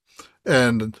summer,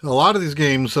 and a lot of these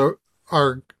games are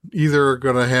either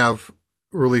going to have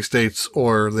release dates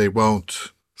or they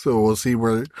won't. So we'll see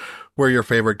where your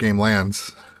favorite game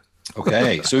lands.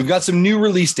 Okay, so we've got some new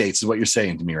release dates, is what you're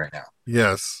saying to me right now.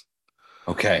 Yes.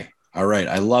 Okay. All right.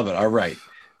 I love it. All right.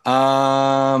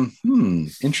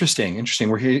 Interesting.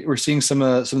 We're seeing some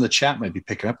of the chat might be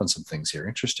picking up on some things here.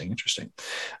 Interesting.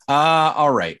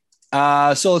 All right.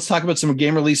 So let's talk about some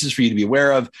game releases for you to be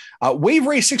aware of. Wave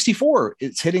Race 64.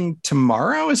 It's hitting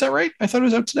tomorrow. Is that right? I thought it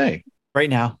was out today. Right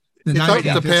now. It's out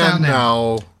in Japan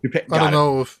now. I don't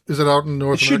know is it out in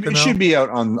North America now? It should be out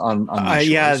on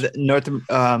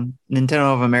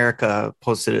Nintendo of America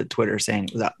posted a Twitter saying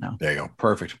it was out now. There you go.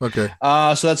 Perfect. Okay.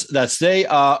 So that's today.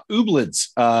 Ooblets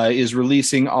is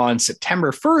releasing on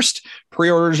September 1st.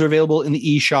 Pre-orders are available in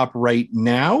the eShop right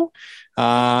now.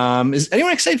 Is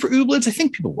anyone excited for Ooblets? I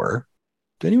think people were.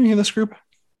 Did anyone hear this group?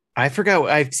 I forgot.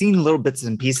 I've seen little bits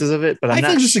and pieces of it, but I'm not sure.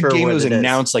 I think this is a game that was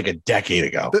announced like a decade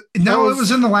ago. No, it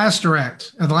was in the last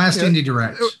Direct, the last Indie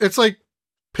Direct. It's like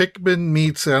Pikmin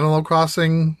meets Animal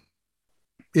Crossing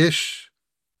ish.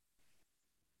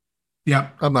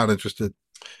 Yep. I'm not interested.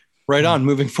 Right on.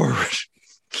 Moving forward.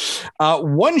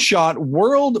 One Shot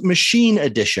World Machine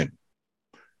Edition.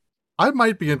 I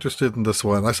might be interested in this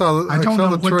one. I saw the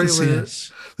trailer. What this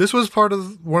is. This was part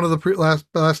of one of the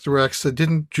last Directs that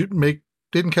didn't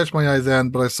catch my eye then,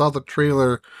 but I saw the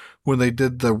trailer when they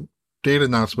did the date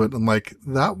announcement. I'm like,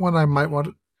 that one I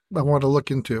want to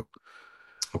look into.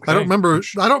 Okay. I don't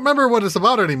remember what it's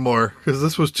about anymore because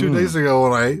this was 2 days ago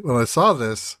when I saw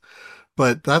this,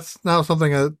 but that's now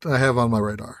something I have on my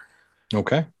radar.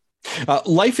 Okay.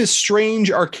 Life is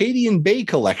Strange Arcadian Bay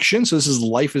collection. So this is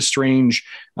Life is Strange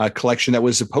collection that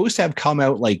was supposed to have come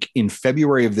out like in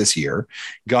February of this year,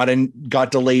 got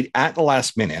delayed at the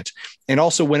last minute. And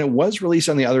also when it was released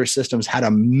on the other systems had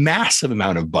a massive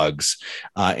amount of bugs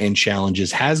and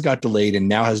challenges, has got delayed and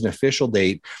now has an official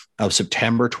date of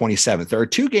September 27th. There are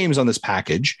 2 games on this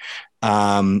package.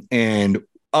 And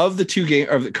of the 2 game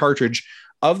of the cartridge,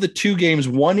 of the 2 games,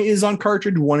 one is on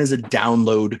cartridge, one is a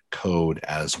download code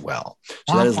as well.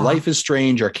 So that is Life is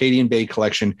Strange Arcadian Bay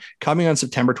collection coming on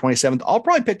September 27th. I'll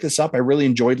probably pick this up. I really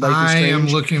enjoyed Life is Strange. I am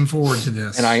looking forward to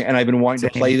this. And I've been wanting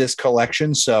to play this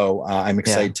collection, so I'm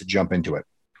excited to jump into it.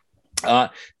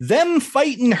 Them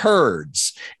Fighting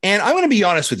Herds. And I'm going to be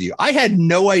honest with you. I had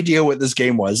no idea what this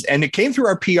game was, and it came through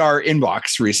our PR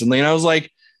inbox recently, and I was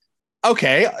like,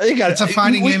 okay, it's a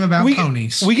fighting game about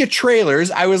ponies. We get trailers.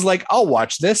 I was like, I'll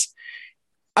watch this.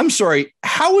 I'm sorry.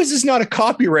 How is this not a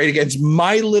copyright against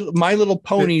My Little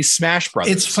Pony Smash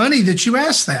Brothers? It's funny that you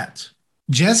asked that.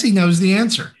 Jesse knows the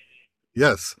answer.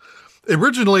 Yes.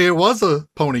 Originally, it was a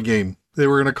pony game. They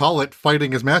were going to call it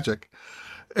Fighting is Magic.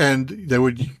 And they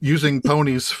were using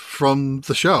ponies from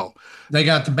the show. They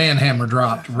got the band hammer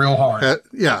dropped real hard.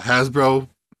 Hasbro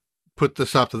put the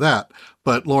stop to that.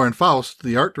 But Lauren Faust,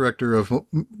 the art director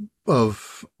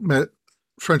of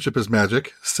Friendship is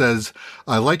Magic, says,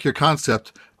 I like your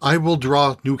concept. I will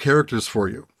draw new characters for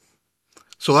you.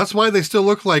 So that's why they still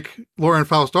look like Lauren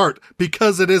Faust art,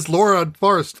 because it is Lauren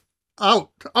Faust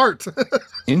art.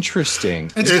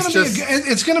 Interesting.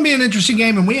 It's going to be an interesting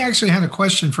game. And we actually had a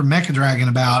question from Mecha Dragon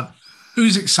about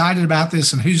who's excited about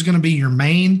this and who's going to be your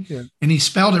main. Yeah. And he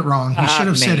spelled it wrong. He should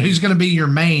have said who's going to be your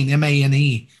main,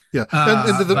 MANE. Yeah,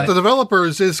 and the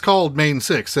developers is called Mane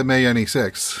 6, MANE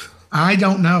 6. I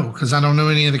don't know because I don't know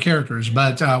any of the characters,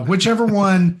 but whichever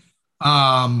one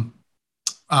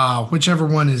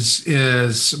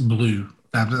is blue.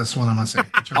 That's what I'm gonna say.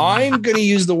 I'm gonna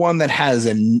use the one that has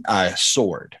a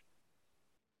sword.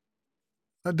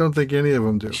 I don't think any of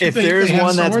them do. If there's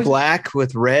one that's black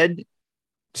with red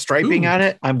striping on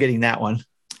it, I'm getting that one.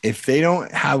 If they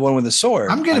don't have one with a sword,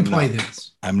 I'm going to play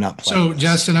this. I'm not playing. So,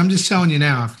 Justin, I'm just telling you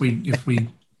now. If we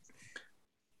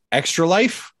Extra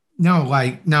Life? No.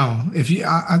 If you,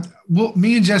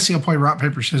 me and Jesse will play rock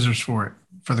paper scissors for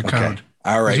the code.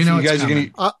 All right. You know you guys are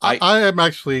going to. I am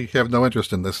actually have no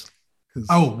interest in this.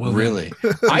 Oh, well, really?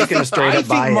 I think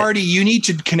Marty, you need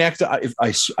to connect. I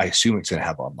assume it's going to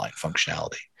have online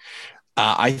functionality.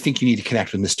 I think you need to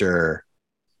connect with Mr.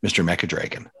 Mecha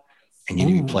Dragon. and you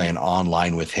need to be playing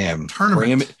online with him.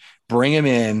 Tournament. Bring him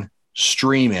in,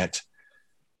 stream it.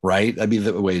 Right? That'd be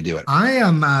the way to do it. I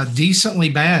am decently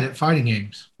bad at fighting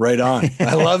games. Right on.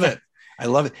 I love it. I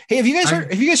love it. Hey, have you guys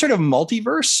heard of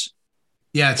Multiverse?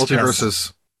 Yeah, it's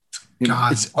Multiverses.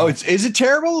 God. Is it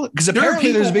terrible? Because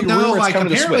apparently there's a big rumor it's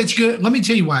coming to Switch. It's good. Let me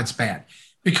tell you why it's bad.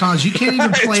 Because you can't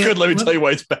even play it's good. Let me tell you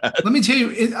why it's bad. Let me tell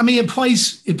you. It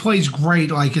plays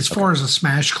great. Like as far as a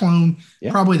Smash clone,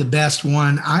 probably the best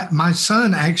one. My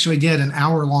son actually did an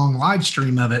hour-long live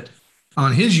stream of it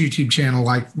on his YouTube channel,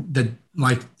 like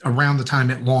around the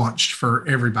time it launched for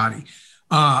everybody.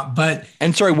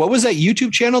 And sorry, what was that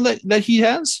YouTube channel that he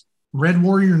has? Red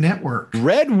Warrior Network.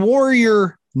 Red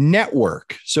Warrior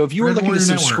Network. So if you were looking to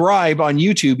subscribe on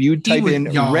YouTube, you would type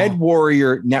in Red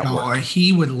Warrior Network.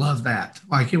 He would love that.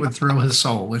 Like it would thrill his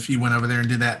soul if you went over there and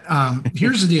did that.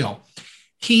 Here's the deal.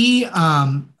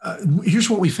 Here's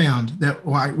what we found that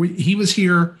he was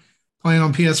here playing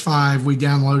on PS5. We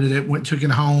downloaded it, took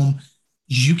it home.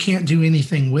 You can't do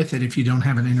anything with it if you don't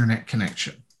have an internet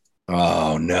connection.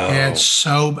 Oh no. And it's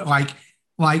so like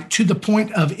to the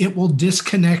point of it will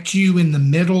disconnect you in the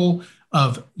middle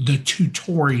of the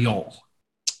tutorial.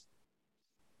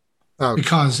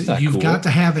 Because you've got to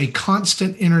have a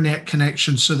constant internet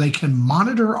connection so they can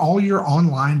monitor all your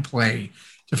online play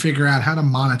to figure out how to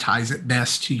monetize it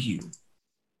best to you.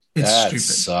 It's stupid. That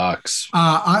sucks.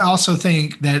 I also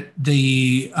think that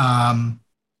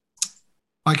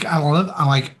I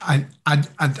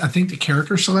think the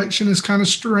character selection is kind of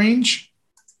strange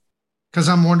because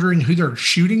I'm wondering who they're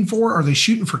shooting for. Are they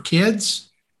shooting for kids,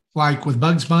 like with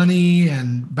Bugs Bunny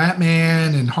and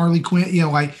Batman and Harley Quinn?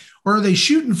 Or are they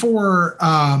shooting for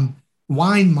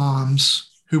wine moms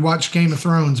who watch Game of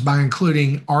Thrones by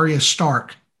including Arya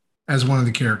Stark as one of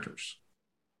the characters?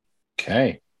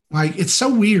 Okay, it's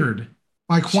so weird.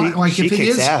 She if it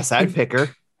is ass, I'd pick her.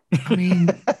 I mean.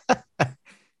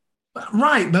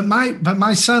 Right, but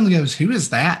my son goes, who is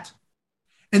that?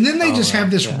 And then they just have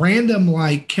this random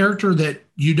character that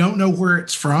you don't know where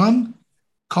it's from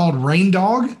called Rain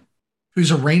Dog,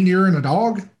 who's a reindeer and a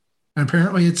dog. And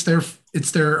apparently it's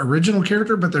their original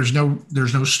character, but there's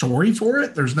no story for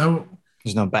it. There's no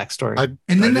backstory.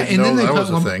 Then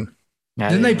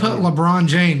they put LeBron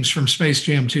James from Space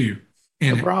Jam 2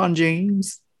 in LeBron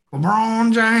James.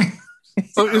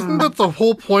 So isn't that the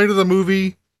whole point of the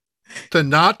movie? To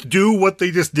not do what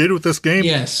they just did with this game?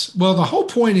 Yes. Well, the whole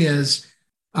point is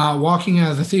walking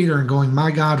out of the theater and going,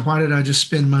 my God, why did I just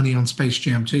spend money on Space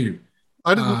Jam 2?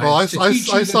 I didn't. I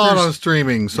saw it on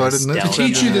streaming, so I didn't. To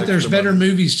teach you that there's better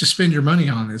movies to spend your money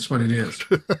on. Is what it is.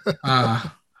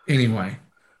 Anyway,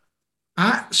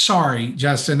 sorry,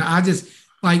 Justin. I just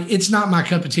it's not my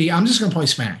cup of tea. I'm just going to play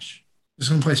Smash.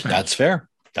 That's fair.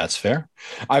 That's fair.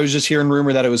 I was just hearing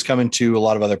rumor that it was coming to a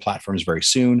lot of other platforms very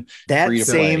soon. That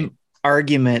same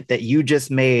argument that you just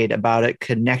made about it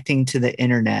connecting to the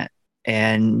internet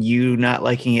and you not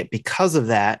liking it because of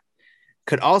that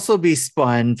could also be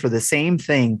spun for the same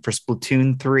thing for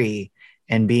Splatoon 3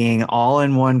 and being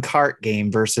all-in-one cart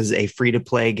game versus a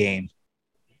free-to-play game.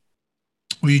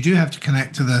 Well, you do have to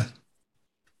connect to the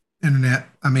internet.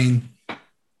 I mean,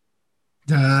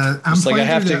 I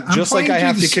have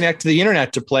to connect to the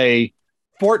internet to play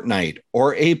Fortnite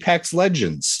or Apex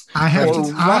Legends. I have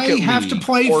to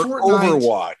play or Fortnite.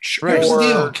 Overwatch. Here's the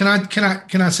deal.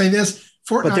 Can I say this?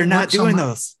 Fortnite, but they're not doing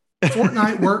those.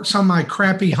 Fortnite works on my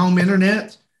crappy home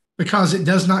internet because it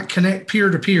does not connect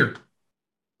peer to peer.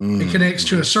 It connects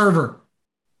to a server.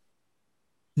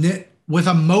 With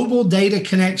a mobile data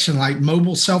connection, like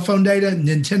mobile cell phone data,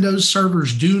 Nintendo's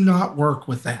servers do not work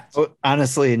with that. Well,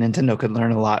 honestly, Nintendo could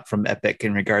learn a lot from Epic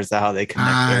in regards to how they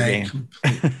connect their game.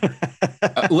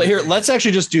 Here, let's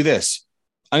actually just do this.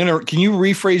 Can you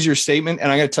rephrase your statement?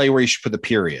 And I'm going to tell you where you should put the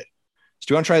period. So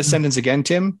do you want to try the sentence again,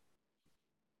 Tim?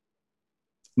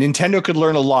 Nintendo could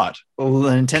learn a lot. Well,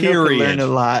 Nintendo could learn a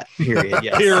lot. Period.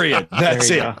 Yes. Period. That's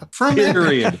it. From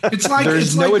period. Epic. It's like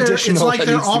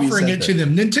they're offering it to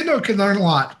them. Nintendo could learn a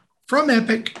lot from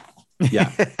Epic. Yeah.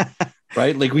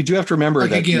 Right. We do have to remember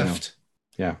that a gift.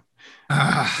 Yeah.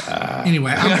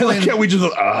 Anyway, I'm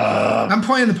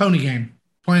playing the pony game.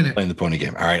 Playing the pony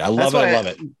game. All right. I love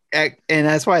it. And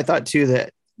that's why I thought too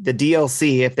that the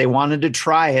DLC, if they wanted to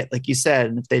try it, like you said,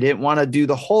 and if they didn't want to do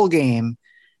the whole game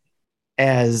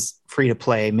as free to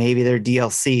play, maybe their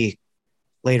DLC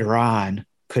later on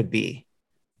could be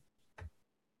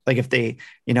if they,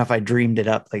 if I dreamed it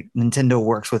up, like Nintendo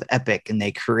works with Epic and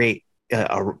they create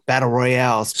a battle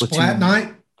royale Splat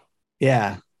Night.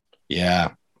 Yeah.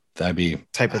 That'd be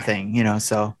type of thing,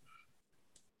 so.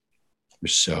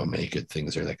 There's so many good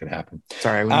things there that could happen.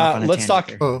 Sorry, let's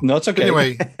talk. No, it's okay.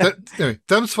 Anyway,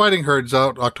 Them's Fighting Herds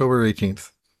out October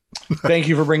 18th. Thank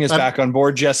you for bringing us back on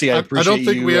board, Jesse. I appreciate it. I don't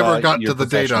think we ever got to the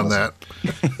date on that.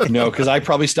 No, because I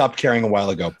probably stopped caring a while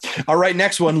ago. All right,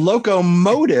 next one.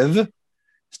 Locomotive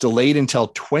is delayed until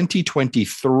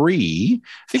 2023.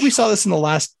 I think we saw this in the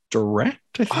last Direct.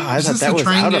 I thought that was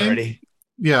out already.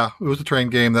 Yeah, it was a train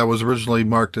game that was originally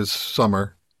marked as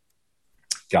summer.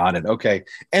 Got it. Okay.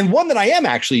 And one that I am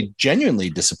actually genuinely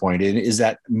disappointed in is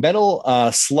that Metal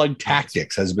Slug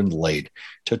Tactics has been delayed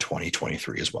to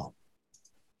 2023 as well.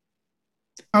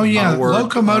 Oh yeah,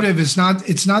 Locomotive is not.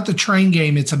 It's not the train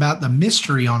game. It's about the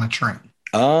mystery on a train.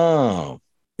 Oh,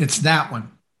 it's that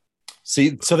one.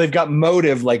 See, so they've got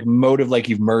motive like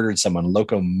you've murdered someone.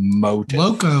 Locomotive.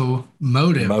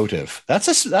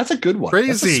 That's a good one.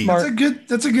 Crazy.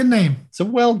 That's a good name. So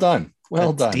well done.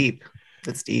 Well done. Deep.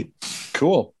 That's deep.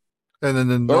 Cool. And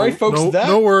then all right, folks.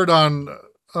 No word on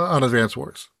Advance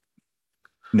Wars.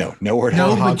 No word.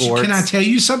 No, but can I tell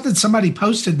you something? Somebody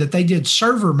posted that they did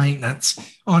server maintenance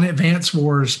on Advance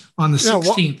Wars on the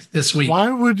 16th this week. Why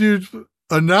would you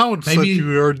announce that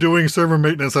you are doing server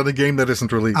maintenance on a game that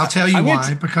isn't released? I'll tell you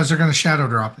why. Because they're going to shadow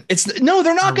drop it.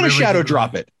 They're not going to shadow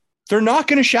drop it. They're not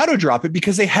going to shadow drop it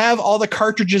because they have all the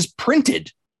cartridges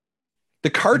printed. The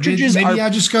cartridges maybe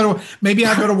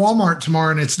I go to Walmart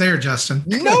tomorrow and it's there, Justin.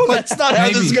 No, that's not how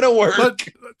this is going to work. But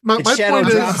my shadow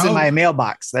point drops in my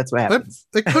mailbox. That's what happens.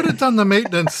 They could have done the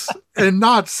maintenance and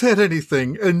not said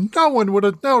anything, and no one would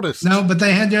have noticed. No, but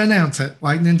they had to announce it,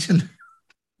 like Nintendo.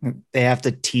 They have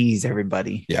to tease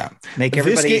everybody. Yeah, make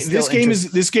everybody. This game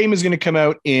is going to come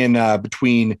out in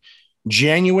between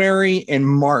January and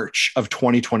March of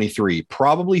 2023.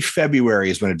 Probably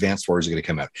February is when Advanced Wars are going to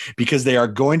come out because they are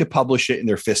going to publish it in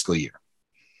their fiscal year.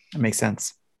 That makes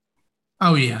sense.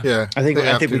 Oh yeah. Yeah. I think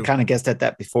we kind of guessed at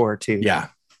that before too. Yeah.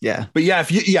 Yeah. But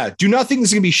yeah, do not think this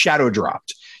is going to be shadow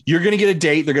dropped. You're going to get a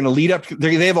date. They're going to lead up.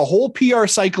 They have a whole PR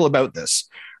cycle about this,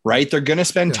 right? They're going to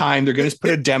spend time. They're going to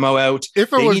put a demo out.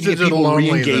 If it was digital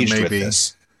only, then maybe. With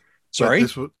this. Sorry?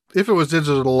 If it was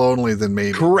digital only, then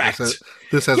maybe. Correct.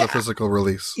 This has a physical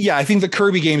release. Yeah, I think the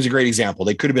Kirby game is a great example.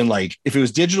 They could have been like, if it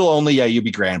was digital only, yeah, you'd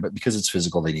be grand. But because it's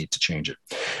physical, they need to change it.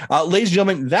 Ladies and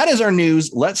gentlemen, that is our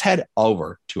news. Let's head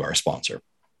over to our sponsor.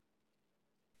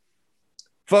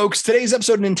 Folks, today's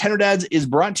episode of Nintendo Dads is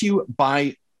brought to you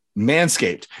by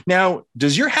Manscaped. Now,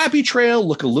 does your happy trail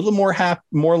look a little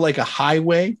more like a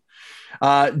highway?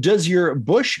 Does your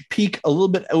bush peek a little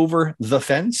bit over the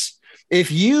fence? If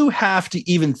you have to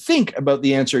even think about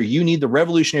the answer, you need the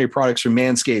revolutionary products from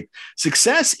Manscaped.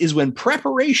 Success is when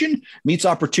preparation meets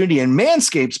opportunity, and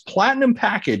Manscaped's Platinum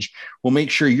Package will make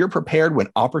sure you're prepared when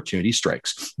opportunity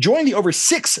strikes. Join the over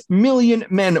 6 million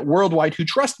men worldwide who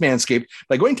trust Manscaped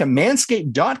by going to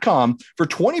manscaped.com for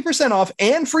 20% off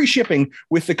and free shipping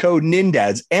with the code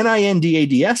NINDADS,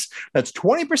 NINDADS. That's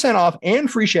 20% off and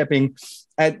free shipping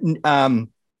at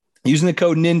using the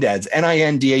code NINDADS,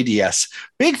 NINDADS.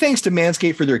 Big thanks to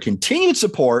Manscaped for their continued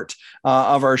support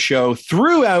of our show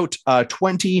throughout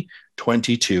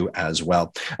 2022 as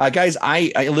well. Guys,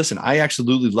 I listen, I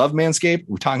absolutely love Manscaped.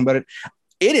 We're talking about it.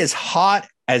 It is hot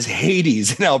as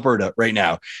Hades in Alberta right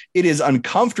now. It is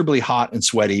uncomfortably hot and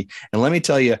sweaty. And let me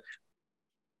tell you,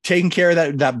 taking care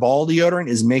of that ball deodorant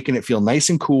is making it feel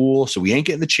nice and cool. So we ain't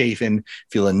getting the chafing,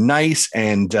 feeling nice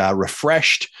and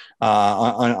refreshed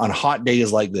on hot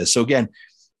days like this. So again,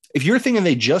 if you're thinking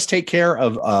they just take care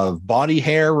of body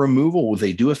hair removal,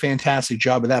 they do a fantastic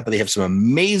job of that, but they have some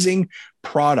amazing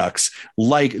products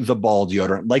like the ball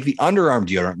deodorant, like the underarm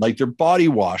deodorant, like their body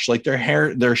wash, like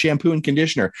their shampoo and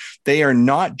conditioner. They are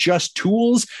not just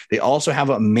tools. They also have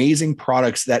amazing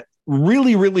products that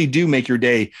really, really do make your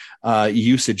day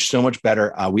usage so much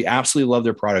better. We absolutely love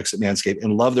their products at Manscaped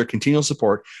and love their continual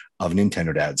support of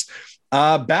Nintendo Dads.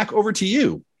 Back over to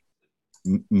you.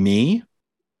 Me?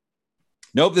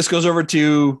 Nope, this goes over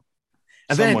to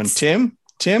someone. Tim,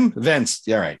 Vince.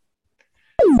 Yeah, all right.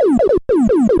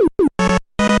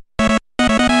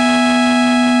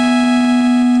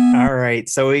 All right,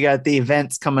 so we got the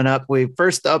events coming up. We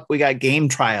got Game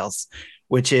Trials,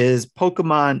 which is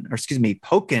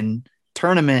Pokken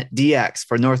Tournament DX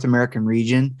for North American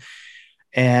region.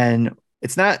 And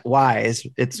it's not Y's,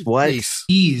 it's what?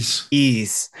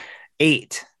 Ease.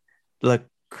 8. La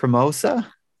Cremosa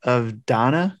of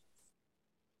Dana,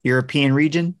 European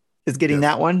region, is getting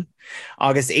that one.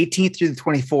 August 18th through the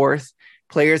 24th.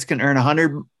 Players can earn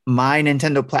 100 My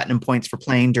Nintendo Platinum points for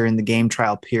playing during the game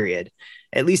trial period,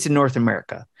 at least in North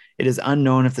America. It is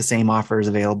unknown if the same offer is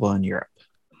available in Europe.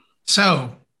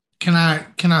 So can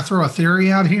I throw a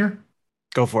theory out here?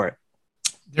 Go for it.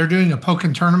 They're doing a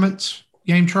Pokken tournaments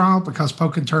game trial because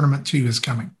Pokken Tournament 2 is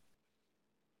coming.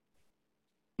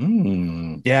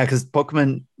 Yeah, because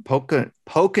Pokken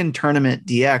Tournament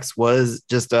DX was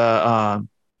just a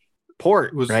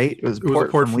port, right? It was a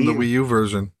port from the Wii U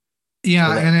version.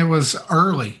 Yeah, and it was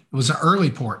early. It was an early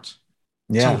port.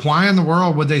 Yeah. So why in the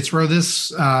world would they throw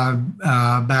this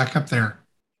back up there?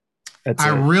 I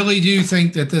really do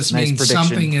think that this means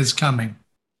something is coming.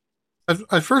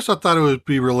 At first, I thought it would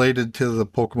be related to the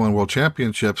Pokemon World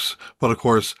Championships, but of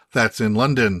course, that's in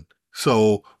London.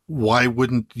 So why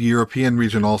wouldn't the European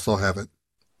region also have it?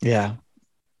 Yeah.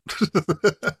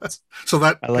 So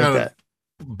that I like that.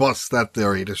 Busts that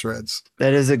theory to shreds.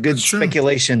 That is a good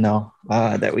speculation, though,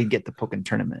 that we get the Pokken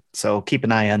Tournament. So keep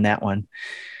an eye on that one.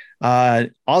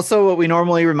 Also, what we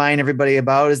normally remind everybody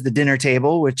about is the dinner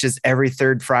table, which is every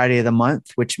third Friday of the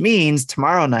month, which means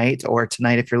tomorrow night or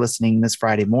tonight, if you're listening this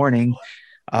Friday morning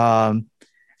on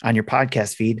your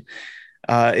podcast feed,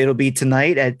 it'll be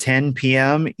tonight at 10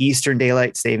 p.m. Eastern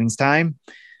Daylight Savings Time,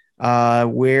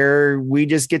 where we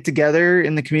just get together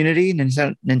in the community,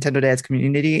 Nintendo Dads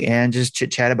community, and just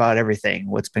chit chat about everything,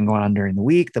 what's been going on during the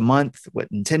week, the month, what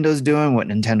Nintendo's doing, what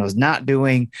Nintendo's not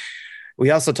doing. We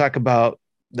also talk about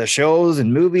the shows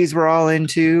and movies we're all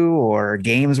into or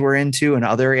games we're into in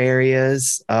other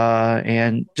areas.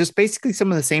 And just basically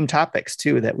some of the same topics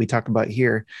too, that we talk about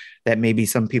here that maybe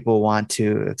some people want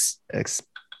to,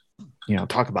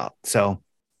 talk about. So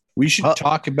we should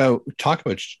talk about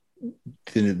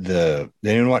did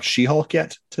anyone watch She-Hulk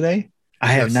yet today?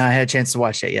 I have not had a chance to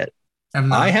watch that yet.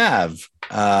 I have.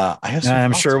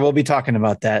 I'm sure we'll be talking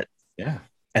about that. Yeah.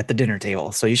 At the dinner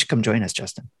table. So you should come join us,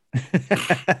 Justin.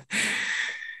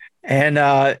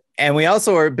 And we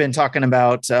also have been talking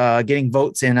about getting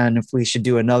votes in on if we should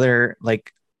do another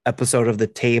episode of the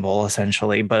table,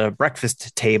 essentially, but a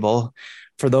breakfast table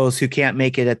for those who can't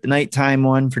make it at the nighttime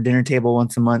one for dinner table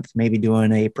once a month, maybe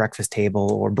doing a breakfast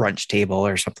table or brunch table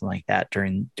or something like that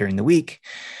during the week.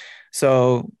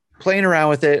 So playing around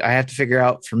with it, I have to figure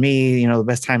out for me, the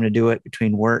best time to do it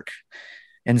between work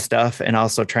and stuff, and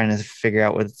also trying to figure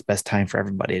out what's the best time for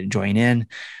everybody to join in.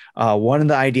 One of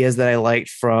the ideas that I liked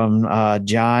from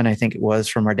John, I think it was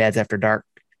from our Dads After Dark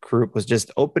group, was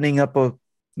just opening up a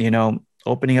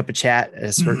chat at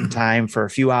a certain time for a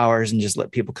few hours and just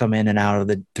let people come in and out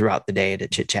of throughout the day to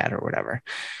chit chat or whatever,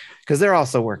 because they're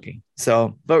also working.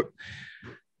 So, but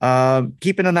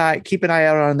keep an eye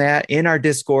out on that in our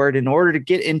Discord. In order to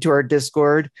get into our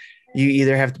Discord, you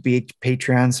either have to be a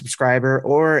Patreon subscriber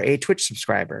or a Twitch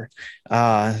subscriber.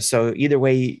 So either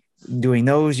way, doing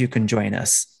those, you can join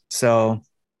us. So,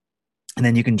 and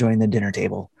then you can join the dinner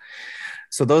table.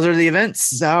 So those are the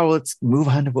events. Now let's move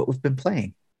on to what we've been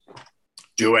playing.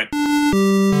 Do it.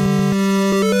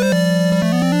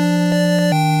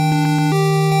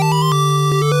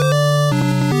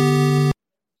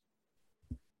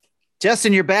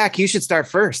 Justin, you're back. You should start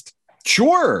first.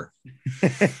 Sure.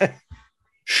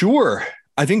 Sure.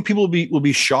 I think people will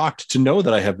be shocked to know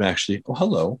that I have actually. Oh,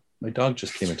 hello. My dog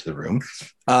just came into the room.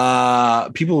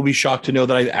 People will be shocked to know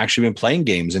that I've actually been playing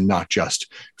games and not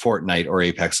just Fortnite or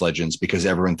Apex Legends, because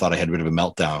everyone thought I had a bit of a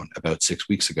meltdown about 6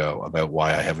 weeks ago about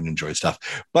why I haven't enjoyed stuff.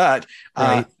 But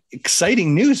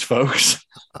exciting news, folks.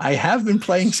 I have been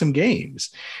playing some games,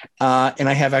 and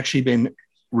I have actually been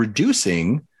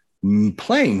reducing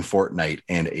playing Fortnite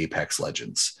and Apex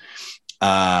Legends.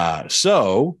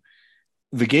 So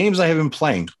the games I have been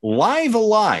playing, Live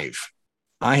Alive,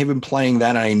 I have been playing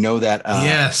that. And I know that,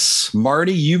 yes,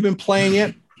 Marty, you've been playing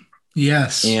it.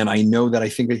 Yes. And I know that I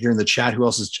think that here in the chat, who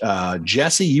else is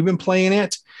Jesse, you've been playing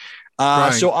it.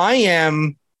 Right. So I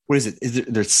am, what is it?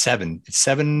 There's 7. It's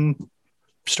 7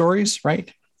 stories,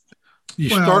 right? You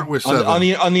start with 7 on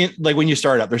the, like when you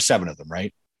start up, there's 7 of them,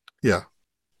 right? Yeah.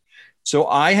 So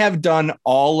I have done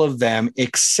all of them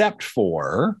except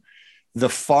for the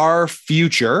Far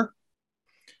Future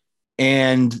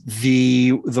and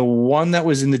the one that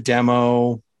was in the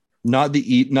demo, not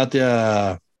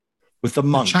the with the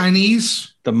monk,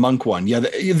 the monk one. Yeah.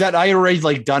 That I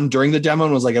already done during the demo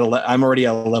and was I'm already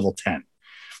at level 10.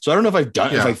 So I don't know if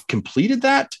if I've completed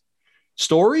that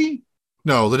story.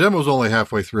 No, the demo's only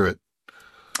halfway through it.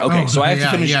 Okay. So I have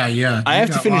to finish. Yeah. I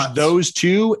have to finish those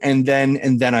 2 and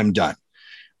then I'm done.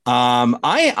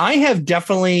 I have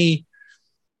definitely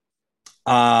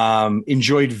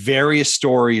enjoyed various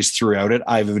stories throughout it.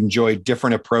 I've enjoyed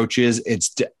different approaches.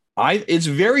 It's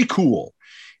very cool.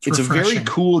 It's a very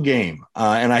cool game.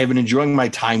 And I have been enjoying my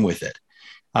time with it.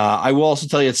 I will also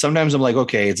tell you, sometimes I'm like,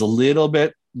 okay, it's a little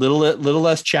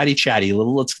less chatty.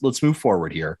 Let's move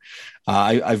forward here.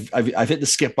 I've hit the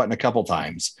skip button a couple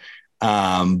times.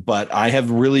 But I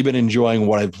have really been enjoying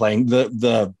what I'm playing.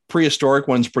 The prehistoric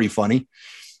one's pretty funny.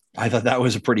 I thought that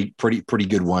was a pretty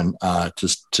good one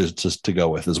to go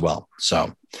with as well.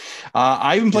 So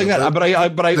I've been playing that,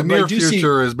 but the Near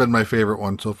Future has been my favorite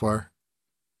one so far.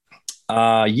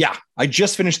 Yeah, I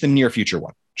just finished the Near Future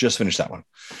one. Just finished that one.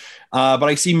 But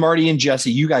I see Marty and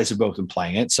Jesse, you guys have both been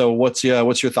playing it. So what's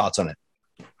your thoughts on it?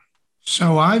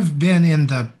 So I've been in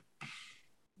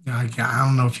I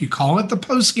don't know if you call it the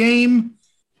post game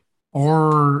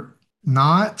or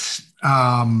not.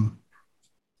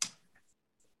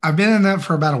 I've been in that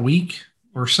for about a week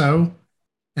or so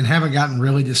and haven't gotten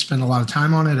really to spend a lot of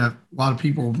time on it. A lot of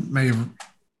people may have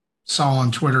saw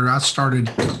on Twitter, I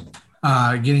started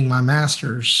getting my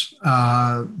master's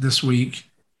this week,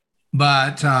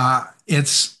 but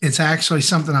it's actually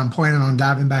something I'm planning on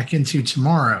diving back into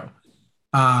tomorrow.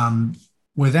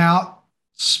 Without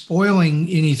spoiling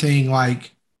anything,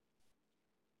 like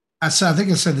I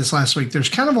think I said this last week, there's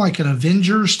kind of like an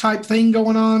Avengers type thing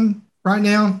going on right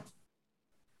now.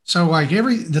 So like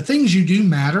the things you do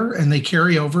matter and they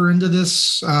carry over into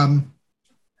this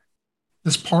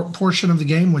portion of the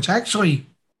game, which actually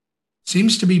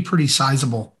seems to be pretty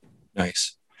sizable.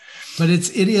 Nice. But it's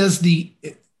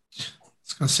going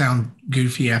to sound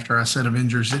goofy after I said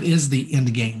Avengers. It is the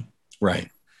end game. Right.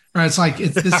 It's like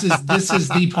this is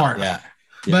the part. Yeah.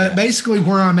 But basically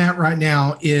where I'm at right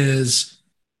now is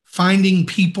finding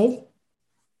people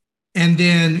and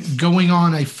then going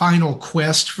on a final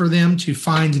quest for them to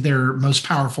find their most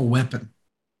powerful weapon.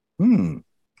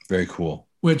 Very cool.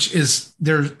 Which is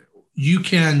you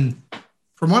can,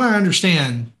 from what I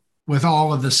understand, with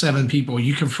all of the 7 people,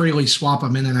 you can freely swap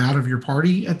them in and out of your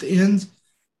party at the end.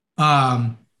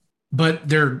 But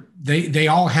they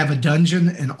all have a dungeon,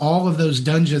 and all of those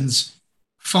dungeons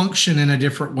function in a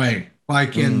different way.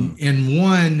 Like in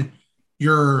one,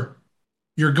 you're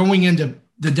going into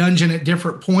the dungeon at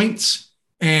different points,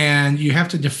 and you have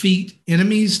to defeat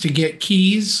enemies to get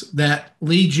keys that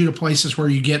lead you to places where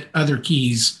you get other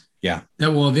keys. Yeah,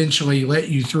 that will eventually let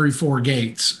you through 4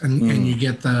 gates, and you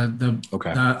get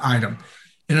the item.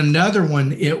 In another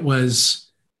one, it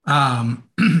was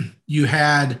you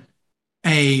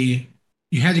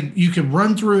could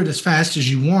run through it as fast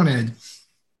as you wanted,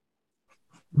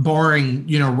 barring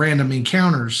random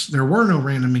encounters. There were no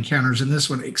random encounters in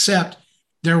this one, except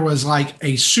there was like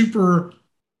a supercharged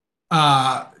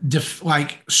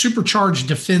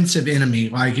defensive enemy.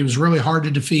 Like it was really hard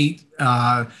to defeat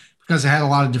because it had a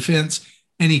lot of defense,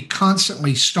 and he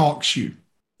constantly stalks you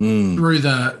through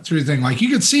the thing. Like you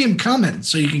could see him coming,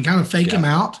 so you can kind of fake him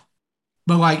out,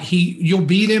 but like you'll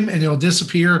beat him and he'll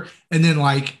disappear, and then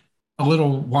like a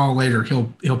little while later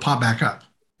he'll pop back up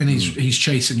and he's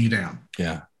chasing you down.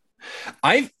 Yeah.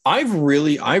 I've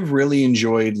really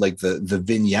enjoyed like the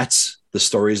vignettes, the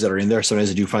stories that are in there.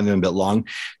 Sometimes I do find them a bit long.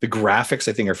 The graphics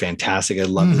I think are fantastic. I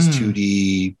love this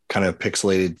 2D kind of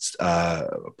pixelated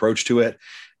approach to it.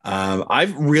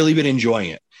 I've really been enjoying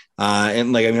it.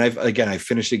 And like, I mean, I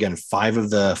finished 5 of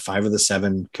the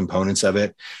 7 components of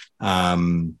it.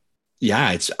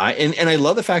 Yeah, I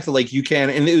love the fact that like you can,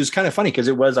 and it was kind of funny because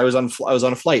I was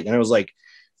on a flight and I was like,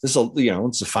 it's a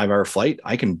 5-hour flight.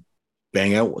 I can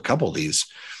bang out a couple of these.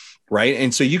 Right.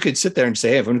 And so you could sit there and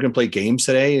say, hey, if I'm going to play games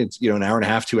today, it's, an hour and a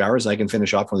half, 2 hours, and I can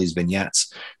finish off one of these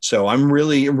vignettes. So I'm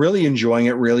really, really enjoying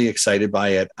it, really excited by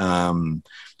it. So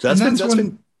that's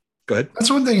been, go ahead. That's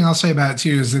one thing I'll say about it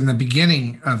too, is in the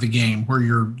beginning of the game where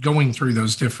you're going through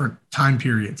those different time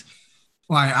periods.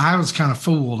 Like I was kind of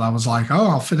fooled. I was like, oh,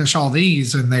 I'll finish all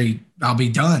these and I'll be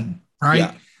done.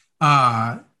 Right.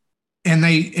 Yeah.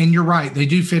 And you're right. They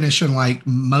do finish in like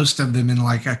most of them in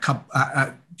like a couple,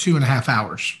 2.5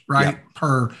 hours, right?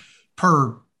 Yeah.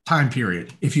 Per time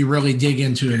period. If you really dig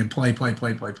into it and play. But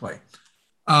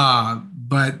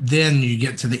then you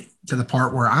get to the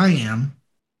part where I am,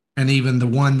 and even the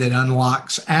one that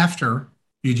unlocks after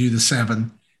you do the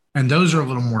 7, and those are a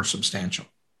little more substantial.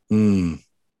 All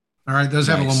right. Those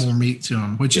have a little more meat to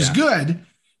them, which is good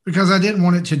because I didn't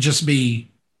want it to just be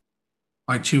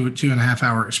like 2.5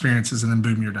 hour experiences and then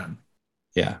boom, you're done.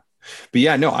 Yeah. But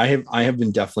yeah, no, I have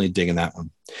been definitely digging that one.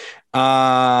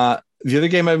 The other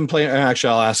game I've been playing,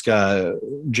 actually, I'll ask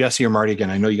Jesse or Marty again.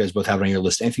 I know you guys both have it on your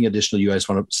list. Anything additional you guys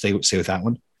want to stay with that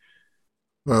one?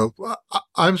 Well,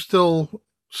 I'm still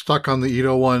stuck on the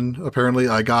Ito one. Apparently,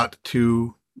 I got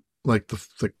to like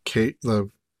the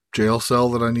jail cell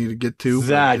that I need to get to.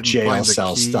 That jail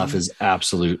cell stuff is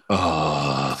absolute.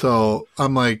 So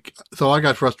I'm like, I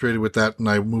got frustrated with that, and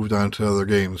I moved on to other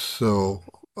games. So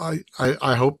I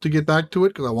hope to get back to it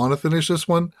because I want to finish this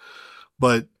one,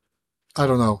 but I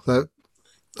don't know that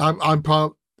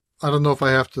I don't know if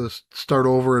I have to start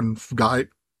over and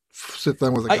sit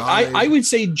down with a guide. I would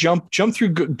say jump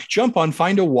on,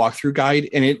 find a walkthrough guide,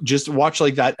 and it just watch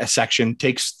like that a section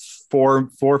takes 4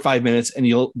 or 5 minutes, and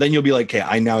you'll be like, okay,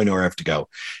 I know where I have to go,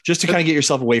 just to kind of get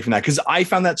yourself away from that. Because I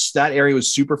found that area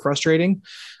was super frustrating.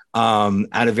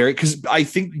 Because I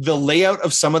think the layout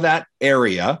of some of that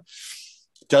area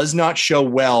does not show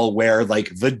well where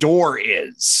like the door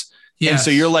is. Yes. And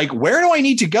so you're like, where do I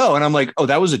need to go? And I'm like, oh,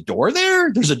 that was a door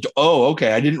there? Oh,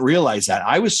 okay. I didn't realize that.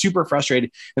 I was super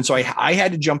frustrated. And so I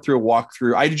had to jump through a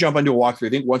walkthrough. I had to jump into a walkthrough, I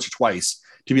think once or twice,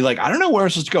 to be like, I don't know where I'm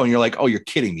supposed to go. And you're like, oh, you're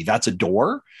kidding me. That's a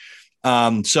door.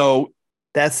 So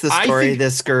that's the story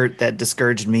that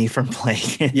discouraged me from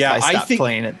playing it. Yeah, I stopped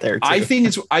playing it there too. I think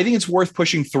it's worth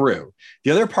pushing through.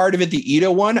 The other part of it, the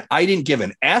Ito one, I didn't give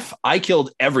an F. I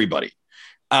killed everybody.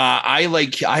 I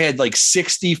had like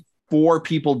 64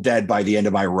 people dead by the end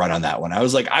of my run on that one. I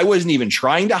was like, I wasn't even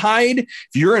trying to hide. If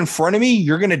you're in front of me,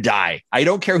 you're gonna die. I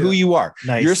don't care who you are.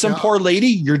 Nice. You're some poor lady,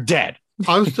 you're dead.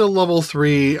 I'm still level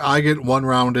 3. I get one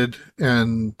rounded,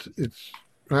 and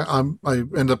I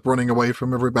end up running away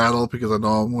from every battle because I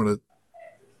know I'm going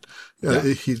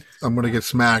to get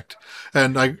smacked.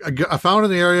 And I found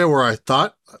an area where I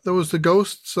thought there was the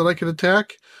ghosts that I could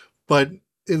attack, but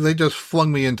they just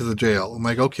flung me into the jail. I'm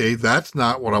like, okay, that's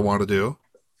not what I want to do.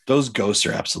 Those ghosts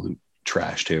are absolute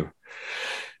trash too.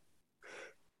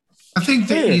 I think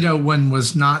the Ito one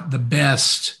was not the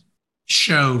best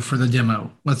show for the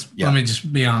demo. Let me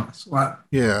just be honest. I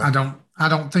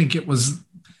don't think it was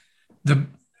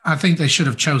I think they should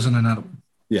have chosen another one.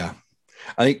 Yeah.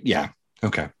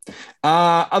 Okay.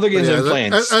 Other games I'm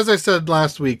playing. As I said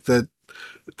last week, that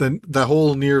the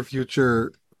whole near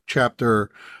future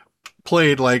chapter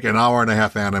played like an hour and a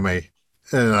half anime,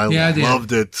 and I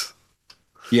loved it.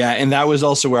 Yeah, and that was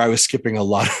also where I was skipping a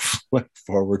lot of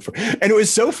forward. And it was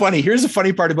so funny. Here's the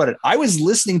funny part about it. I was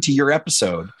listening to your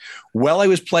episode while I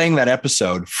was playing that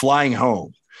episode, flying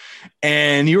home.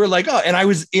 And you were like, oh, and I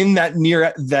was in that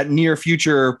near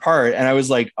future part. And I was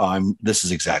like, oh, this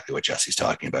is exactly what Jesse's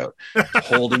talking about.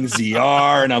 Holding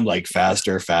ZR. And I'm like,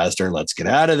 faster. Let's get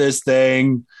out of this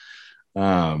thing.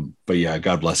 But yeah,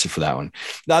 God bless you for that one.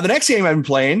 Now, the next game I've been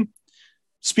playing,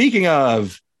 speaking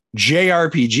of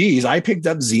JRPGs, I picked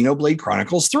up Xenoblade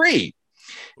Chronicles 3.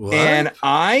 What? And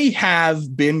I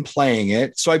have been playing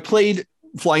it. So I played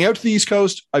flying out to the East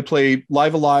Coast. I played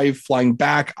Live Alive. Flying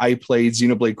back, I played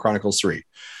Xenoblade Chronicles 3.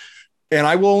 And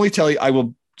I will only tell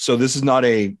you, so this is not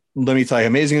let me tell you how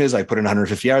amazing it is. I put in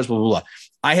 150 hours, blah, blah, blah.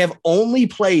 I have only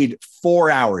played 4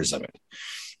 hours of it.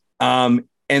 And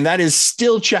that is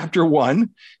still chapter 1.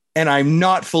 And I'm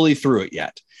not fully through it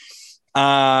yet.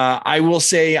 I will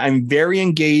say I'm very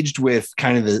engaged with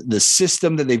kind of the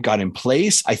system that they've got in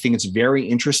place. I think it's very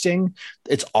interesting.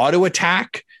 It's auto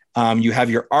attack. You have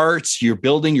your arts, you're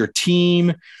building your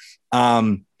team.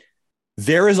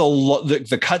 There is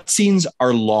the cutscenes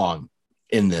are long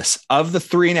in this. Of the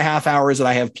 3.5 hours that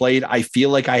I have played, I feel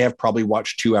like I have probably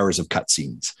watched 2 hours of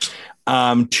cutscenes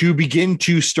to begin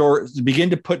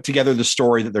to put together the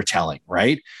story that they're telling,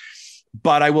 right?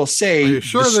 But I will say, the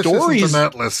story is an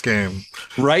Atlas game,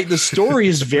 right? The story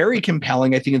is very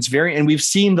compelling. I think it's and we've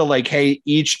seen hey,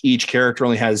 each character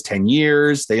only has 10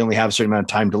 years. They only have a certain amount of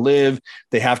time to live.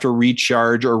 They have to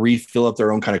recharge or refill up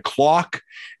their own kind of clock.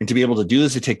 And to be able to do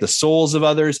this, they take the souls of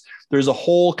others. There's a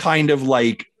whole kind of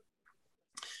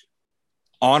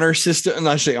honor system, and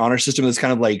I should say honor system that's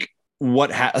kind of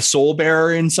a soul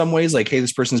bearer in some ways, hey,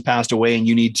 this person's passed away and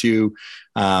you need to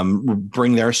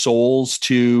bring their souls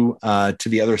to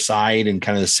the other side, and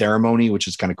kind of the ceremony, which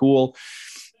is kind of cool.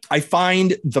 I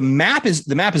find the map is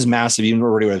massive, even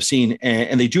already what I've seen.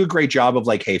 And they do a great job of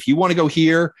hey, if you want to go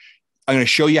here, I'm going to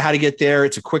show you how to get there.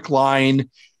 It's a quick line.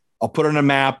 I'll put it on a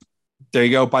map. There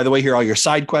you go. By the way, here are all your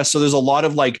side quests. So there's a lot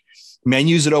of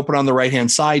menus that open on the right-hand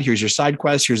side. Here's your side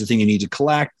quest. Here's the thing you need to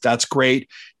collect. That's great.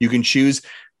 You can choose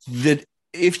that.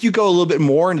 If you go a little bit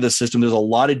more into the system, there's a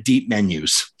lot of deep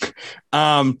menus,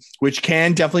 which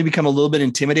can definitely become a little bit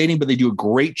intimidating, but they do a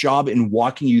great job in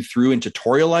walking you through and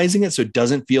tutorializing it so it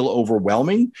doesn't feel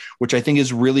overwhelming, which I think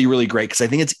is really, really great, because I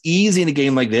think it's easy in a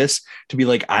game like this to be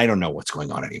I don't know what's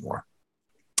going on anymore.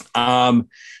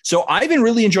 So I've been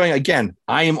really enjoying, again,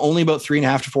 I am only about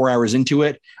 3.5 to 4 hours into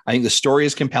it. I think the story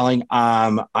is compelling.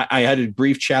 I had a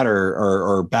brief chat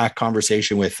or back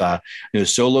conversation with,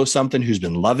 Solo something, who's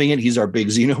been loving it. He's our big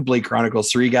Xenoblade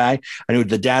Chronicles 3 guy. I know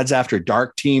the Dads After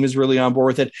Dark team is really on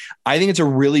board with it. I think it's a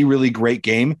really, really great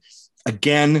game.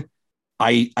 Again,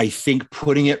 I think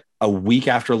putting it a week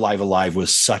after Live Alive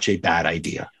was such a bad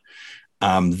idea.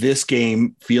 This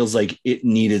game feels like it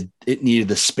needed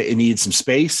some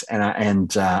space, and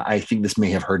I think this may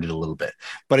have hurt it a little bit,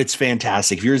 but it's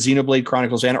fantastic. If you're a Xenoblade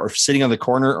Chronicles fan or sitting on the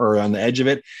corner or on the edge of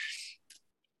it,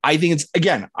 I think it's,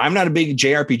 again, I'm not a big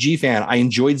JRPG fan. I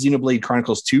enjoyed Xenoblade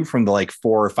Chronicles 2 from the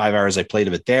 4 or 5 hours I played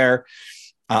of it there.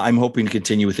 I'm hoping to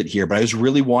continue with it here, but I was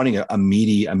really wanting a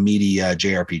meaty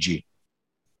JRPG.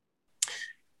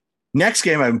 Next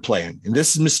game I'm playing, and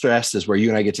this is Mr. Estes, where you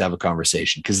and I get to have a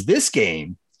conversation, because this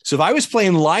game, so if I was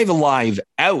playing Live Alive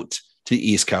out to the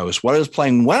East Coast, what I was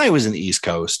playing when I was in the East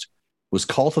Coast was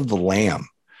Cult of the Lamb.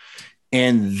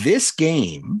 And this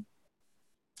game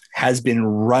has been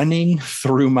running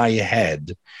through my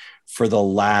head for the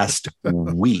last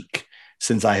week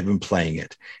since I have been playing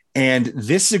it. And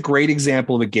this is a great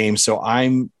example of a game. So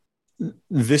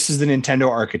this is the Nintendo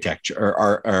architecture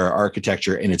or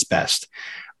architecture in its best.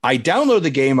 I downloaded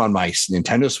the game on my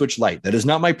Nintendo Switch Lite. That is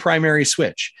not my primary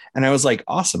Switch. And I was like,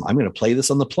 awesome, I'm going to play this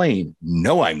on the plane.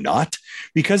 No, I'm not,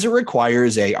 because it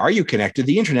requires are you connected to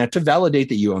the internet to validate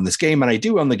that you own this game? And I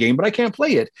do own the game, but I can't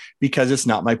play it because it's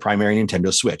not my primary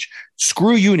Nintendo Switch.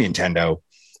 Screw you, Nintendo.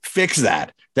 Fix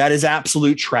that. That is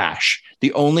absolute trash.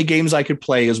 The only games I could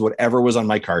play is whatever was on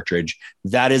my cartridge.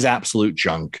 That is absolute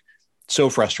junk.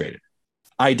 So frustrated.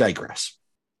 I digress.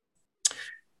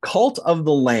 Cult of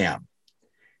the Lamb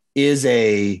is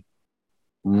a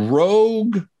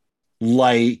rogue-like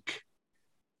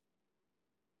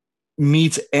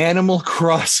meets Animal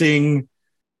Crossing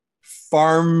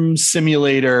farm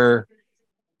simulator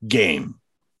game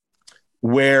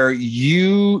where it's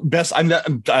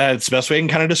the best way I can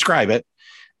kind of describe it,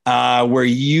 where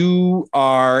you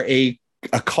are a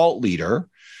cult leader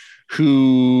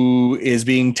who is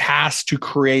being tasked to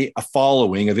create a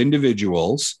following of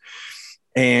individuals.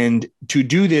 And to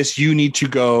do this, you need to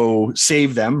go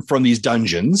save them from these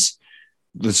dungeons.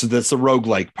 That's the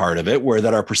roguelike part of it,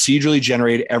 that are procedurally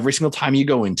generated every single time you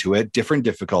go into it, different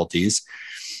difficulties.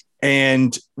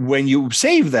 And when you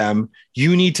save them,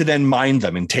 you need to then mind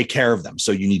them and take care of them.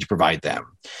 So you need to provide them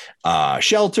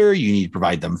shelter, you need to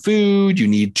provide them food, you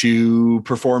need to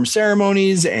perform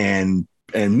ceremonies and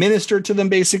minister to them,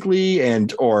 basically,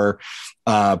 or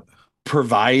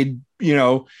provide,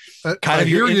 you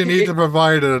need to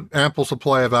provide an ample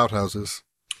supply of outhouses.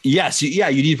 Yes. Yeah.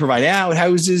 You need to provide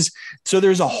outhouses. So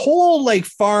there's a whole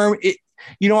farm.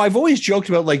 I've always joked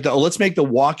about let's make the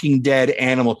Walking Dead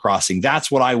Animal Crossing.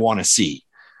 That's what I want to see.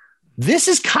 This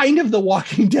is kind of the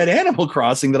Walking Dead Animal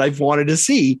Crossing that I've wanted to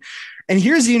see. And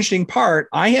here's the interesting part.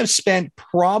 I have spent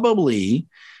probably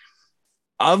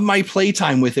of my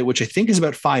playtime with it, which I think is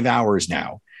about 5 hours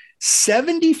now,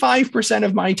 75%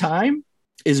 of my time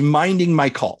is minding my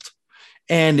cult.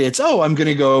 And it's, I'm going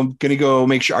to go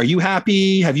make sure. Are you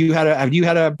happy? Have you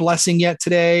had a blessing yet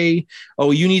today?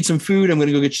 Oh, you need some food. I'm going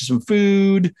to go get you some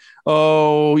food.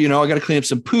 Oh, I got to clean up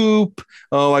some poop.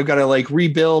 Oh, I've got to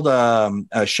rebuild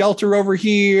a shelter over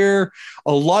here.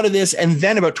 A lot of this. And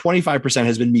then about 25%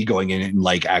 has been me going in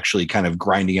and actually kind of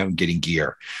grinding out and getting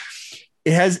gear.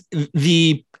 It has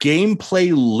the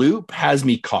gameplay loop has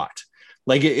me caught.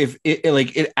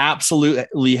 It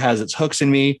absolutely has its hooks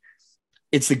in me.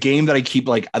 It's the game that I keep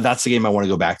that's the game I want to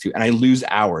go back to. And I lose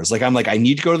hours. I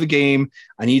need to go to the game.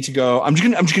 I need to go. I'm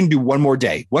just going to do one more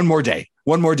day.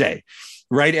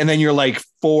 Right. And then you're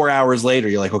 4 hours later,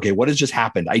 you're okay, what has just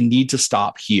happened? I need to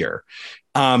stop here.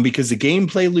 Because the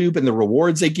gameplay loop and the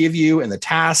rewards they give you and the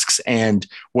tasks and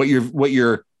what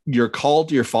your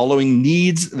cult, your following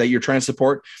needs that you're trying to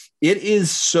support. It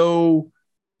is so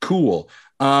cool.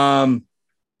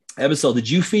 Ebicel, did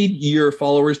you feed your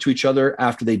followers to each other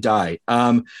after they die?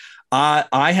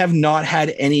 I have not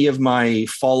had any of my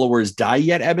followers die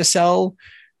yet, Ebicel,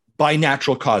 by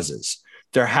natural causes.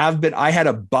 I had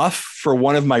a buff for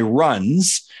one of my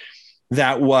runs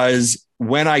that was,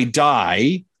 when I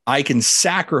die, I can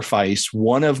sacrifice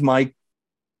one of my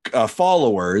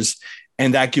followers,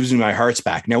 and that gives me my hearts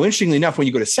back. Now, interestingly enough, when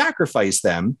you go to sacrifice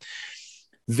them,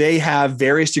 they have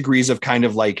various degrees of kind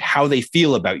of how they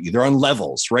feel about you. They're on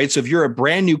levels, right? So if you're a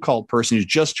brand new cult person who's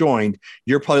just joined,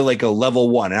 you're probably a level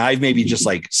 1. And I've maybe just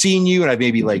seen you, and I've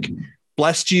maybe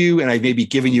blessed you, and I've maybe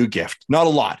given you a gift. Not a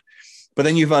lot. But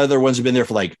then you've other ones who've been there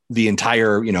for the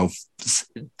entire,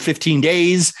 15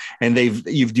 days, and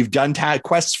you've done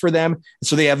quests for them.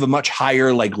 So they have a much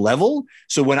higher level.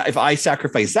 So if I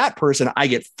sacrifice that person, I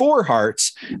get 4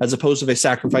 hearts, as opposed to if I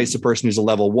sacrifice the person who's a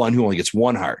level 1 who only gets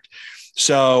 1 heart.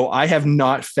 So I have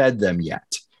not fed them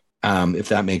yet, if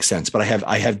that makes sense, but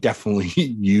I have definitely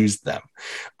used them.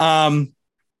 I'm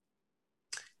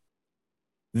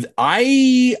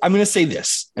going to say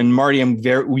this, and Marty,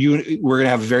 we're going to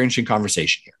have a very interesting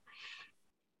conversation here.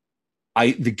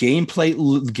 the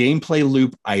gameplay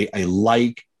loop.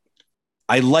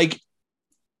 I like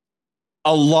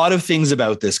a lot of things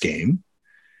about this game.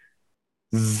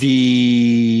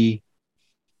 The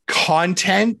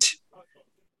content,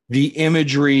 the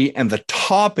imagery, and the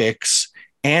topics,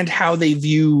 and how they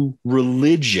view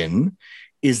religion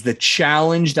is the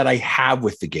challenge that I have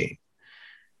with the game.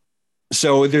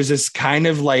 So there's this kind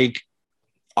of like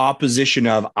opposition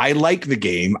of, I like the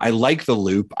game, I like the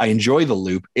loop, I enjoy the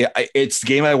loop. It's the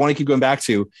game I want to keep going back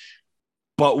to.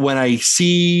 But when I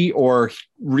see or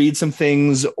read some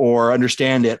things or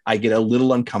understand it, I get a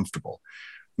little uncomfortable.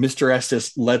 Mr.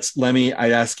 Estes,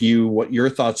 I'd ask you what your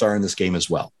thoughts are in this game as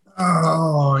well.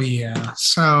 Oh, yeah.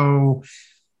 So,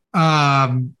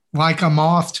 like a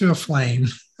moth to a flame,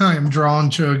 I am drawn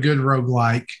to a good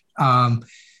roguelike.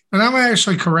 And I'm going to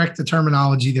actually correct the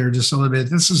terminology there just a little bit.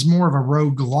 This is more of a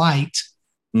roguelite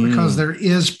because there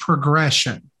is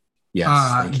progression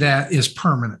that is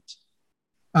permanent.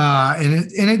 And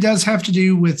it does have to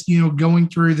do with, going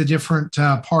through the different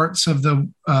parts of the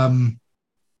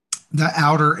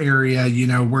outer area,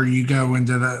 where you go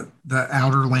into the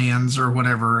outer lands or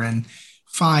whatever and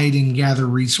fight and gather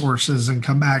resources and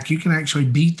come back. You can actually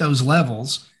beat those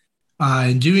levels.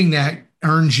 And doing that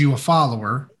earns you a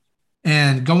follower.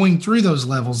 And going through those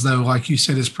levels, though, like you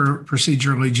said, is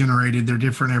procedurally generated. They're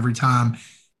different every time.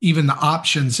 Even the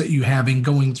options that you have in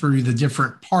going through the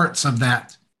different parts of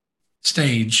that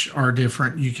stage are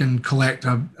different. You can collect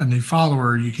a new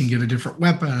follower, you can get a different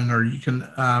weapon, or you can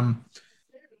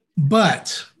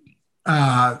but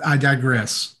I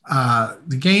digress.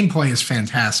 The gameplay is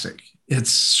fantastic.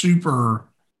 It's super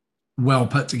well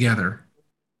put together.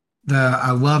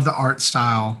 I love the art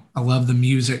style. I love the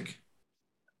music.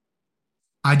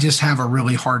 I just have a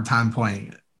really hard time playing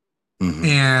it. Mm-hmm.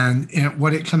 And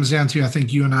what it comes down to, I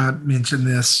think you and I mentioned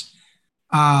this,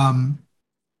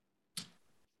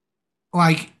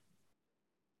 like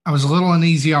I was a little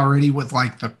uneasy already with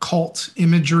like the cult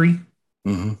imagery.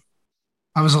 Mm-hmm.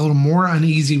 I was a little more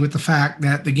uneasy with the fact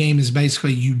that the game is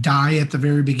basically you die at the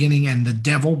very beginning and the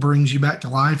devil brings you back to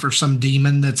life, or some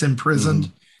demon that's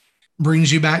imprisoned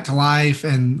brings you back to life.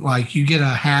 And like you get a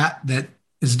hat that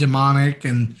is demonic,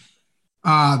 and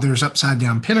there's upside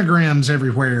down pentagrams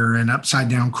everywhere and upside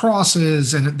down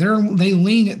crosses. And they're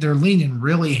leaning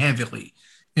really heavily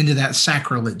into that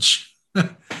sacrilege,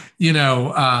 kind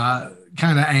of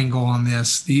angle on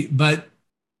this. But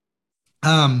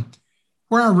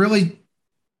where I really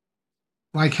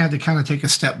had to kind of take a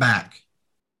step back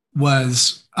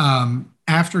was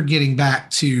after getting back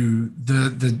to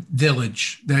the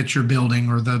village that you're building,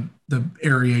 or the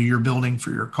area you're building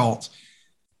for your cult.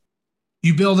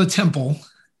 You build a temple,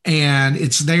 and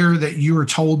it's there that you are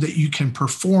told that you can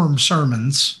perform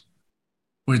sermons,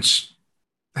 which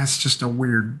that's just a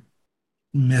weird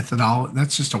methodology.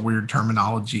 That's just a weird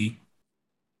terminology.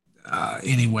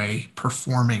 Anyway,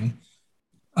 performing.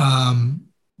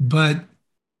 But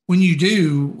when you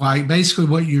do, like, basically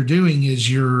what you're doing is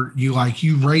you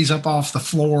raise up off the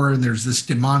floor, and there's this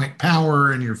demonic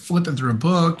power, and you're flipping through a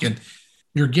book, and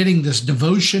you're getting this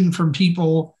devotion from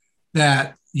people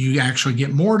that you actually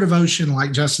get more devotion,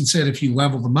 like Justin said, if you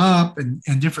level them up and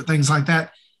different things like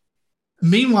that.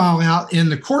 Meanwhile, out in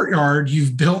the courtyard,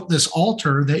 you've built this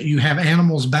altar that you have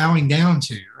animals bowing down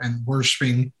to and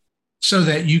worshiping so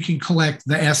that you can collect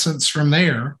the essence from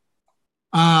there.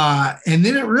 And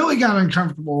then it really got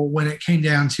uncomfortable when it came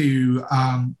down to,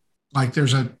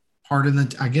 there's a part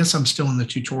I guess I'm still in the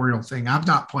tutorial thing. I've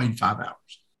not played 5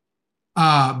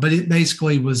 hours. But it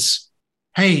basically was,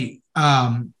 hey,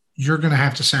 you're going to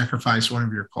have to sacrifice one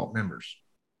of your cult members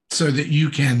so that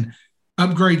you can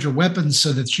upgrade your weapons,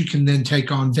 so that you can then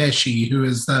take on Veshi, who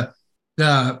is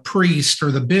the priest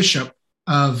or the bishop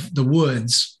of the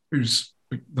woods, who's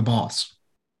the boss.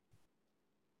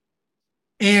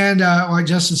 And like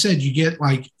Justin said, you get,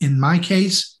 like, in my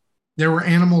case, there were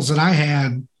animals that I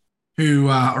had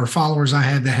or followers I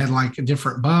had that had like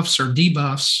different buffs or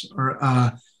debuffs,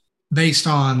 or based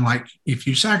on like if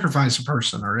you sacrifice a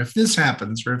person, or if this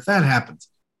happens, or if that happens.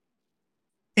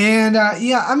 And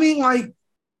like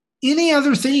any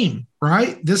other theme,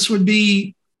 right? This would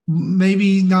be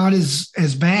maybe not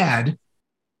as bad,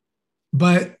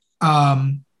 but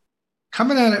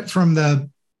coming at it from the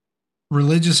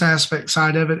religious aspect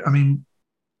side of it, I mean,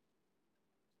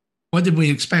 what did we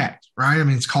expect, right? I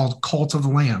mean, it's called Cult of the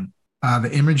Lamb.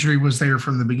 The imagery was there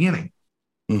from the beginning.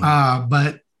 Mm-hmm.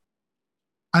 But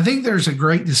I think there's a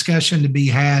great discussion to be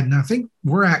had, and I think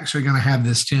we're actually going to have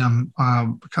this, Tim,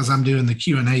 because I'm doing the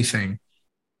Q&A thing,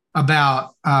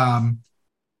 about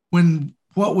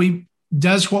what we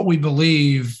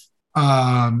believe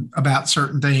about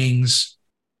certain things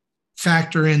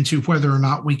factor into whether or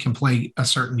not we can play a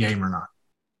certain game or not.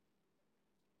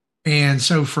 And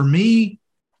so for me,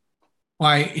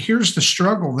 here's the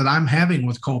struggle that I'm having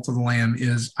with Cult of the Lamb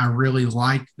is I really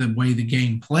like the way the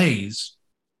game plays,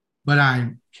 but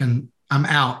I'm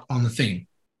out on the theme.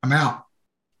 I'm out.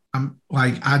 I'm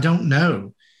like, I don't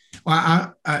know.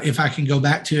 Well, if I can go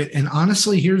back to it. And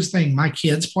honestly, here's the thing. My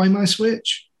kids play my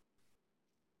Switch,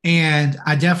 and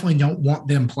I definitely don't want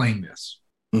them playing this.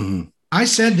 Mm-hmm. I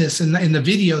said this in the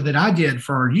video that I did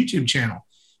for our YouTube channel,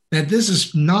 that this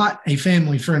is not a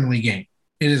family-friendly game.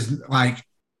 It is like,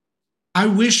 I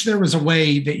wish there was a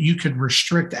way that you could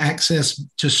restrict access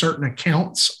to certain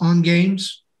accounts on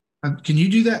games. Can you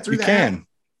do that through the app?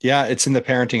 Yeah, it's in the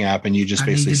parenting app, and you just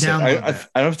basically say, I don't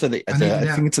have to I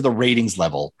think it's at the ratings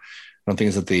level. I don't think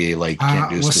it's at the can't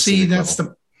do specific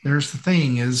level. There's the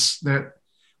thing is that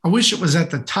I wish it was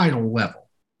at the title level.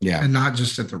 Yeah. And not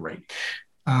just at the rate.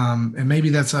 And maybe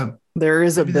there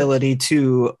is ability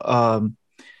to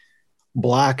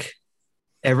block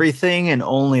everything and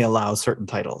only allow certain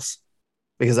titles,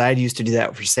 because I used to do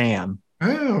that for Sam.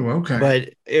 Oh, okay.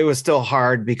 But it was still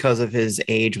hard because of his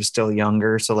age was still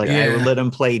younger. So I would let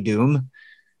him play Doom,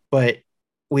 but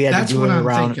we had to do it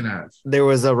around. There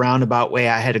was a roundabout way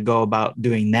I had to go about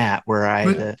doing that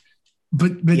where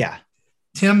but yeah,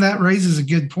 Tim, that raises a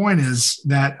good point is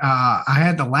that I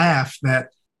had to laugh that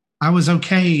I was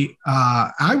okay.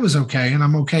 And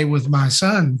I'm okay with my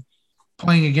son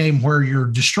playing a game where you're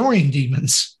destroying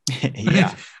demons.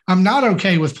 Yeah. I'm not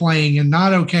okay with playing and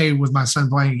not okay with my son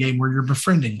playing a game where you're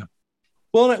befriending them.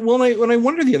 When I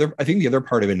wonder I think the other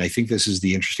part of it, and I think this is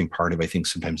the interesting part of, I think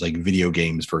sometimes video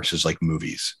games versus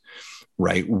movies,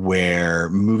 right? Where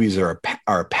movies are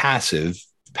passive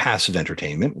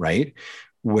entertainment, right?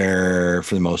 Where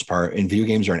for the most part, and video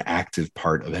games are an active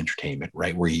part of entertainment,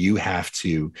 right? Where you have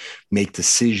to make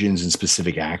decisions and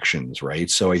specific actions, right?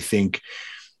 So I think,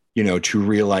 to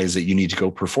realize that you need to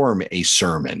go perform a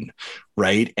sermon,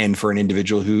 right? And for an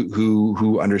individual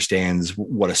who understands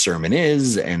what a sermon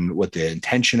is and what the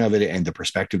intention of it and the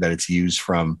perspective that it's used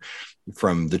from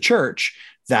the church,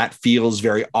 that feels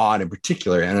very odd in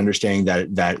particular. And understanding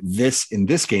that in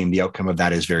this game, the outcome of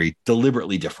that is very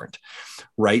deliberately different,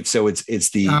 right? So it's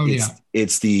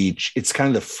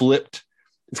kind of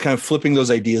flipping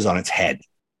those ideas on its head.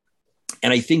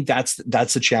 And I think that's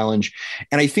the challenge.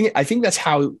 And I think that's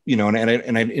how, and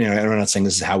I'm not saying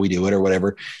this is how we do it or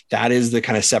whatever. That is the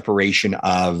kind of separation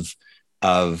of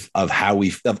art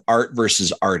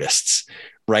versus artists,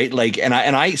 right?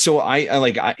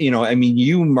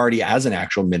 You, Marty, as an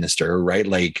actual minister, right?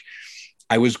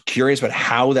 I was curious about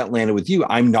how that landed with you.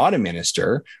 I'm not a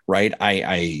minister, right?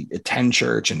 I attend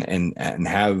church and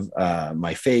have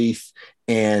my faith,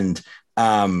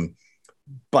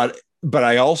 but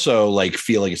I also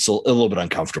feel like it's a little bit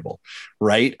uncomfortable.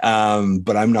 Right.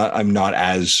 But I'm not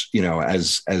as,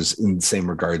 as in the same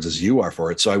regards as you are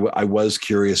for it. So I was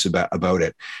curious about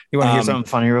it. You want to hear something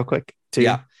funny real quick too?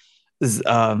 Yeah.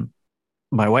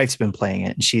 My wife's been playing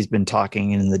it and she's been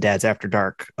talking in the Dad's After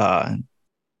Dark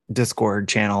Discord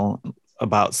channel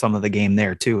about some of the game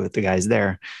there too, with the guys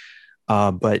there.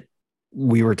 But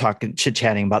we were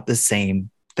chit-chatting about the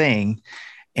same thing.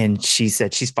 And she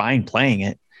said she's fine playing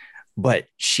it, but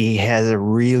she has a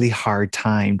really hard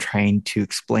time trying to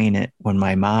explain it when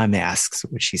my mom asks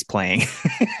what she's playing.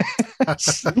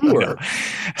 Sure.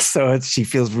 So she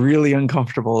feels really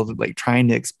uncomfortable trying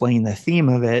to explain the theme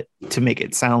of it to make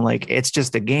it sound like it's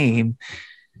just a game,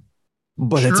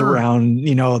 but it's around,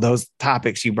 those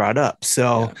topics you brought up.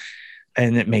 So,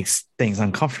 and it makes things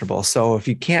uncomfortable. So if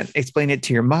you can't explain it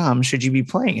to your mom, should you be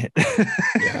playing it?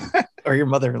 Or your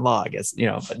mother-in-law, I guess,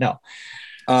 but no.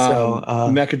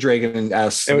 Mecha Dragon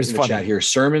asks in the chat here,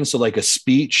 sermon. So a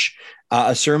speech,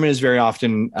 a sermon is very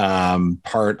often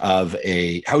part of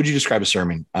how would you describe a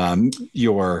sermon?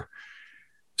 You're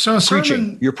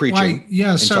preaching.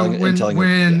 So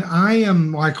when I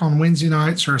am on Wednesday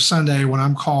nights or Sunday, when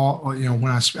I'm called, when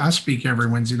I speak every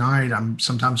Wednesday night, I'm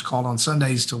sometimes called on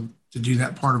Sundays to do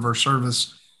that part of our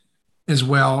service as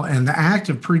well. And the act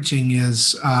of preaching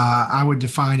is, I would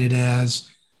define it as,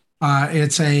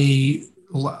 it's a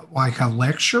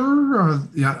lecture or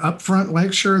upfront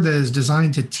lecture that is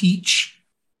designed to teach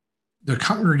the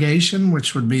congregation,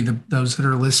 which would be those that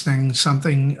are listening,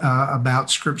 something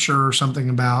about scripture or something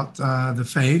about the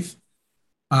faith.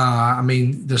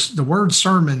 The word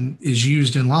sermon is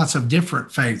used in lots of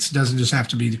different faiths. It doesn't just have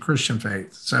to be the Christian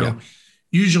faith. So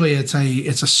usually it's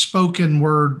a spoken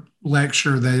word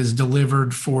lecture that is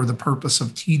delivered for the purpose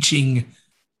of teaching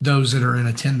those that are in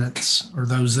attendance or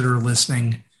those that are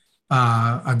listening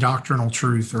a doctrinal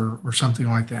truth or something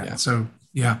like that. So,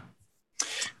 yeah.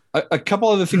 A couple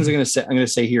other things I'm going to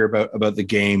say here about the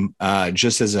game,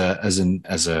 just as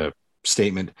a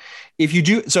statement. If you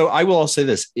do, so I will also say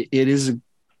this: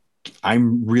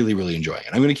 I'm really, really enjoying it.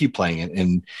 I'm going to keep playing it,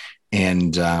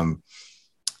 and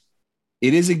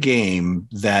it is a game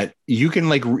that you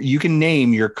can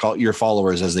name your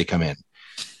followers as they come in.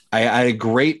 I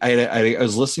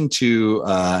was listening to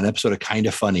an episode of Kind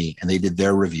of Funny, and they did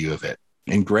their review of it.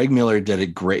 And Greg Miller said a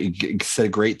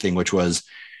great thing, which was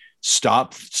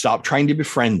stop trying to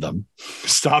befriend them,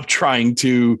 stop trying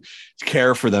to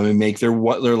care for them and make their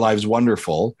lives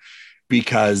wonderful,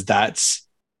 because that's,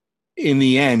 in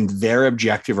the end, their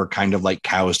objective are kind of like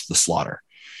cows to the slaughter,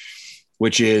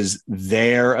 which is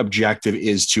their objective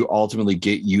is to ultimately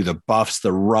get you the buffs,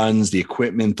 the runs, the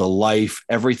equipment, the life,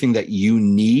 everything that you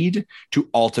need to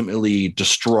ultimately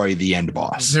destroy the end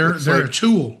boss. They're a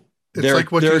tool. It's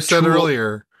like what you said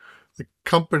earlier. The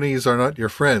companies are not your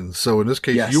friends. So in this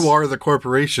case, yes, you are the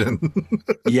corporation.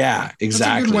 Yeah,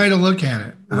 exactly. That's a good way to look at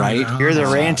it. Right? You're the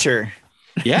rancher.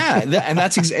 Yeah, and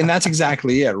that's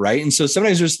exactly it, right? And so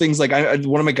sometimes there's things like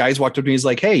one of my guys walked up to me, he's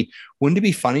like, "Hey, wouldn't it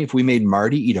be funny if we made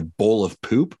Marty eat a bowl of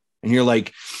poop?" And you're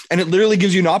like, and it literally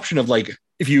gives you an option of like,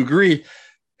 if you agree,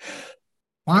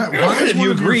 why if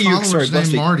you agree, you start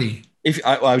named Marty. If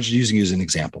I was using you as an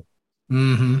example.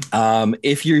 Mm-hmm.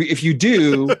 If you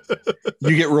do,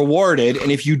 you get rewarded,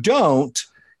 and if you don't,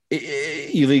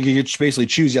 you basically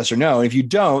choose yes or no. And if you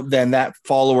don't, then that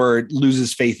follower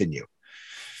loses faith in you.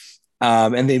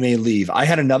 And they may leave. I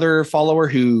had another follower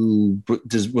who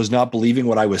was not believing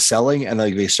what I was selling. And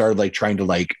like, they started like trying to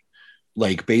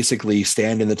like basically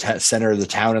stand in the center of the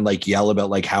town and like yell about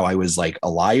like how I was like a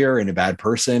liar and a bad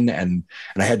person. And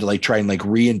I had to like try and like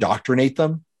re-indoctrinate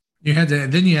them. You had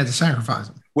to sacrifice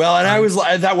them. Well,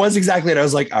 and that was exactly it. I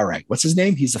was like, all right, what's his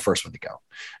name? He's the first one to go.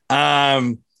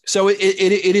 So it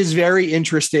is very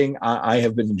interesting. I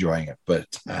have been enjoying it, but,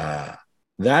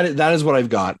 that is what I've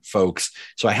got, folks.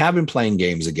 So I have been playing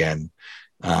games again.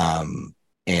 And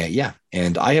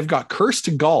I have got Curse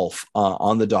to Golf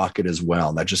on the docket as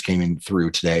well. That just came in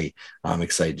through today. I'm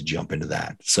excited to jump into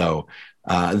that. So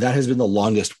that has been the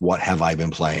longest what have I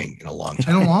been playing in a long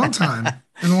time. In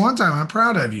a long time. I'm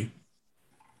proud of you.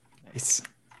 Nice.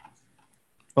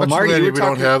 Well, Marty, we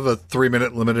don't have a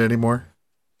 3-minute limit anymore.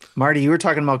 Marty, you were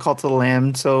talking about Cult of the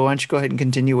Lamb, so why don't you go ahead and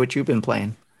continue what you've been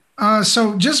playing?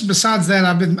 So just besides that,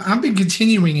 I've been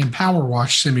continuing in Power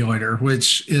Wash Simulator,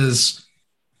 which is,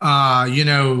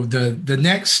 the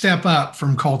next step up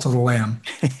from Cult of the Lamb.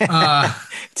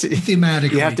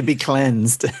 Thematically, you have to be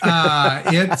cleansed.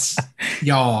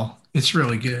 It's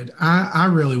really good. I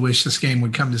really wish this game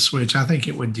would come to Switch. I think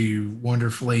it would do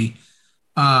wonderfully.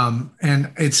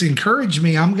 And it's encouraged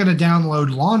me. I'm going to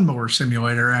download Lawnmower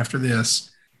Simulator after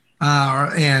this,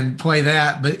 and play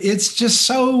that. But it's just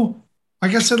so.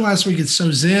 Like I said last week, it's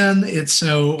so zen. It's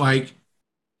so like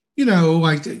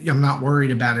I'm not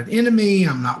worried about an enemy.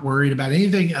 I'm not worried about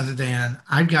anything other than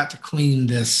I've got to clean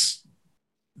this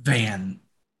van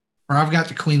or I've got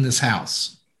to clean this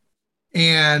house.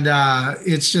 And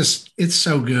it's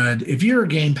so good. If you're a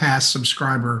Game Pass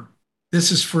subscriber,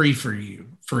 this is free for you.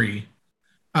 Free.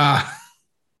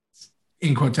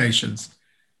 In quotations.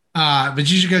 But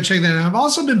you should go check that out. I've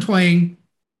also been playing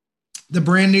the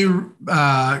brand new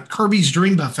Kirby's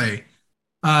Dream Buffet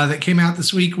that came out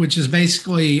this week, which is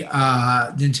basically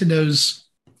Nintendo's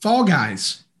Fall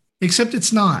Guys, except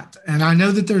it's not. And I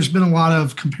know that there's been a lot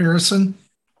of comparison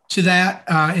to that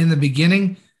in the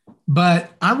beginning,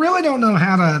 but I really don't know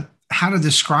how to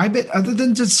describe it other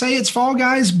than to say it's Fall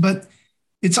Guys. But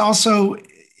it's also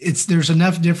there's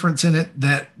enough difference in it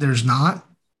that there's not.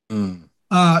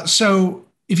 So.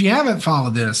 If you haven't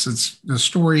followed this, the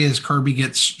story is Kirby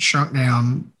gets shrunk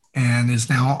down and is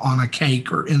now on a cake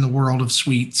or in the world of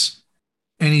sweets.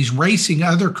 And he's racing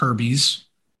other Kirbys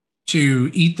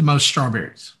to eat the most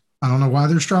strawberries. I don't know why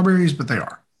they're strawberries, but they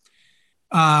are.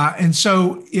 And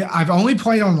so I've only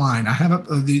played online.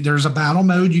 There's a battle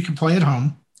mode you can play at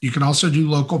home. You can also do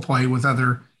local play with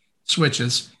other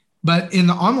Switches. But in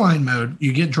the online mode,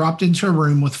 you get dropped into a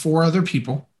room with 4 other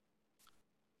people.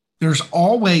 There's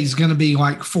always going to be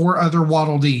like 4 other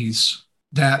Waddle Dees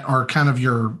that are kind of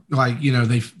your,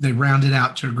 they round it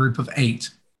out to a group of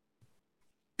 8.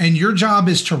 And your job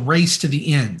is to race to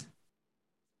the end.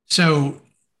 So,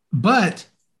 but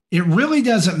it really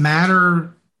doesn't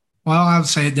matter. Well, I would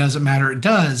say it doesn't matter. It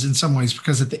does in some ways,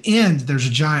 because at the end, there's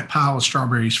a giant pile of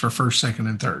strawberries for first, second,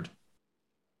 and third.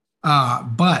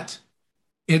 But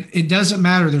it doesn't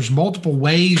matter. There's multiple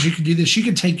ways you can do this. You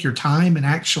can take your time and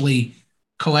actually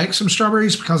collect some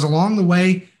strawberries, because along the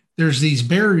way there's these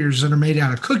barriers that are made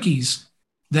out of cookies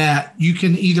that you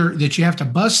have to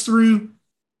bust through,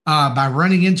 by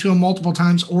running into them multiple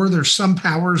times, or there's some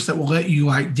powers that will let you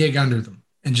like dig under them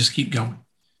and just keep going.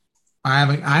 I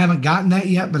haven't gotten that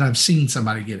yet, but I've seen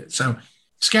somebody get it. So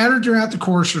scattered throughout the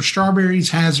course are strawberries,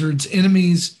 hazards,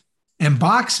 enemies, and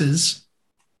boxes,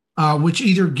 which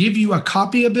either give you a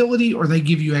copy ability or they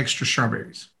give you extra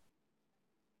strawberries.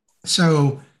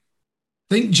 So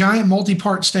think giant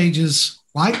multi-part stages,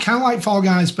 kind of like Fall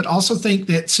Guys, but also think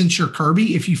that since you're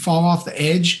Kirby, if you fall off the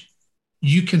edge,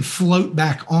 you can float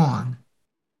back on,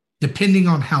 depending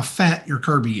on how fat your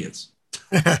Kirby is.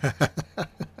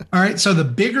 All right, so the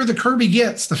bigger the Kirby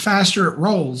gets, the faster it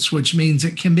rolls, which means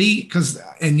it can be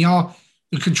the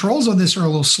controls on this are a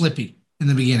little slippy in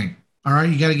the beginning. All right,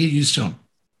 you got to get used to them.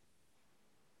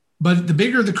 But the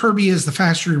bigger the Kirby is, the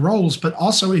faster he rolls. But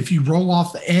also, if you roll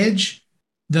off the edge,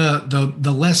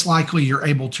 the less likely you're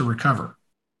able to recover.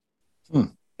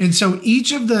 And so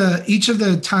each of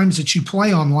the times that you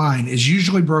play online is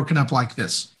usually broken up like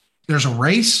this. There's a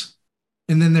race,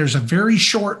 and then there's a very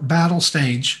short battle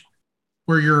stage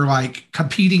where you're like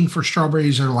competing for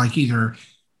strawberries, or like either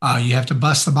you have to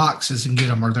bust the boxes and get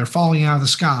them, or they're falling out of the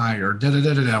sky, or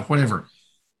whatever.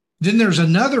 Then there's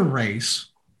another race,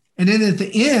 and then at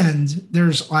the end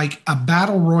there's like a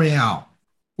battle royale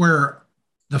where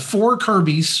the 4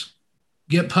 Kirbys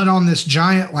get put on this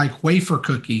giant like wafer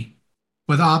cookie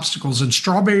with obstacles, and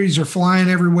strawberries are flying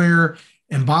everywhere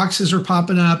and boxes are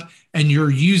popping up, and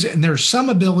and there's some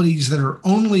abilities that are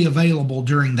only available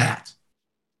during that.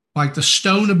 Like the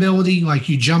stone ability, like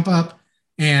you jump up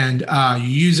and you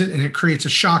use it and it creates a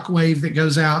shock wave that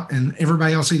goes out, and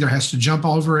everybody else either has to jump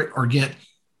over it or get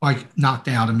like knocked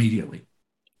out immediately.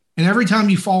 And every time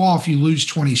you fall off, you lose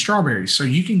 20 strawberries. So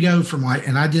you can go from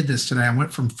and I did this today, I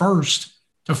went from 1st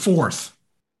to 4th,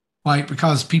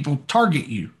 because people target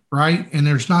you, right? And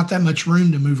there's not that much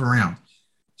room to move around.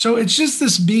 So it's just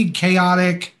this big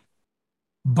chaotic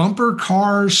bumper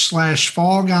cars /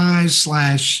 Fall Guys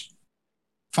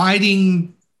 /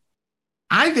 fighting.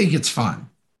 I think it's fun.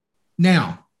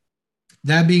 Now,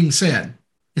 that being said,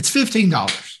 it's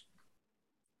 $15.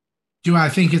 Do I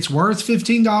think it's worth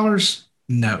 $15?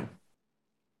 No,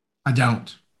 I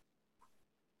don't.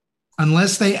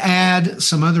 Unless they add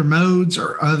some other modes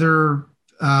or other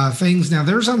things. Now,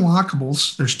 there's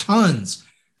unlockables. There's tons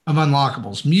of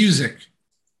unlockables. Music,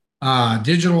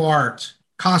 digital art,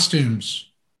 costumes.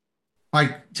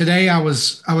 Like today, I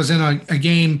was in a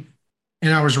game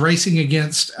and I was racing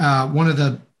against one of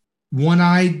the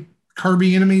one-eyed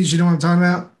Kirby enemies. You know what I'm talking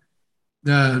about?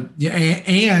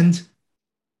 And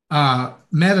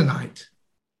Meta Knight.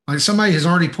 Like somebody has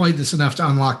already played this enough to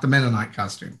unlock the Meta Knight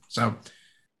costume. So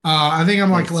I think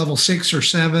I'm like level 6 or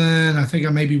 7. I think I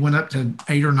maybe went up to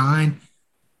 8 or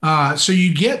 9. So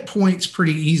you get points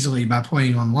pretty easily by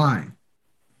playing online.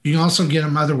 You can also get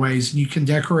them other ways. You can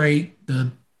decorate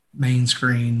the main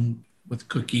screen with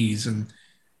cookies, and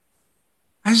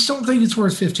I just don't think it's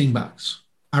worth $15.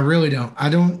 I really don't. I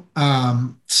don't.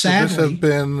 Sadly, this has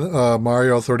been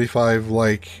Mario 35,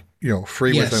 free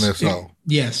with NSO.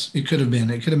 Yes, it could have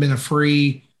been. It could have been a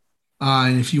free,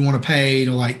 and if you want to pay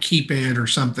to keep it or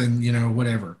something,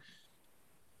 whatever.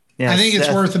 Yeah, I think it's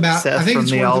worth about. Seth I think from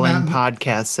it's the worth All In about,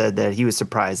 podcast said that he was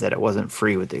surprised that it wasn't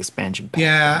free with the expansion pass.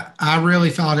 Yeah, I really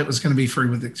thought it was going to be free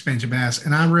with the expansion pass,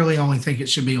 and I really only think it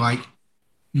should be like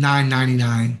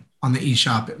 $9.99 on the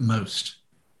eShop at most,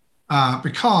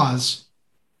 because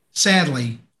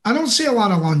sadly, I don't see a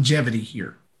lot of longevity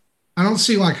here. I don't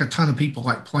see a ton of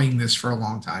people playing this for a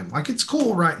long time. It's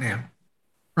cool right now,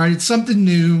 right? It's something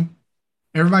new.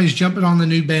 Everybody's jumping on the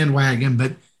new bandwagon,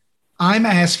 but I'm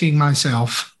asking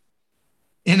myself,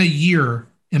 in a year,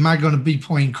 am I going to be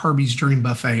playing Kirby's Dream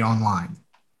Buffet online?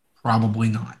 Probably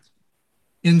not.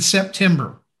 In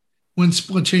September, when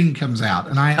Splatoon comes out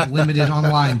and I have limited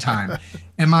online time,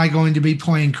 am I going to be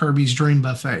playing Kirby's Dream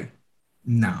Buffet?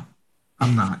 No,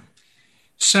 I'm not.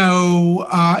 So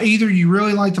either you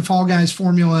really like the Fall Guys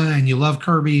formula and you love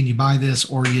Kirby and you buy this,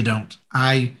 or you don't.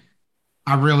 I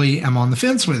really am on the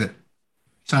fence with it.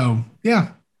 So yeah,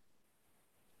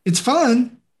 it's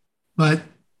fun, but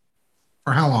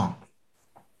for how long?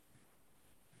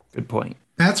 Good point.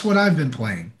 That's what I've been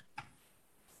playing.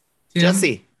 Tim?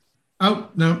 Jesse. Oh,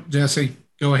 no, Jesse,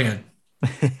 go ahead.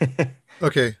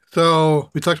 Okay,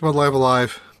 so we talked about Live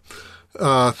Alive.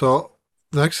 So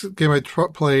the next game I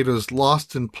played was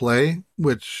Lost in Play,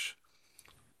 which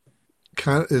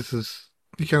kind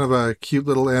of a cute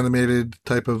little animated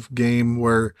type of game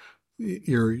where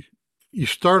you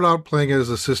start out playing as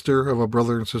a sister of a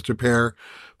brother and sister pair,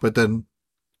 but then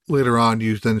later on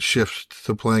you then shift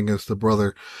to playing as the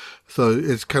brother. So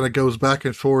it kind of goes back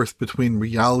and forth between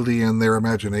reality and their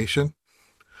imagination.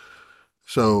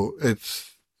 So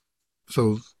it's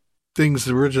So things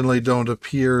originally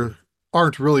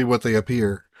aren't really what they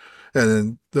appear. And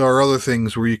then there are other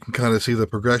things where you can kind of see the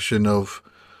progression of,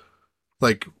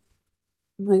 like,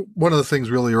 one of the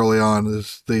things really early on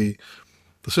is the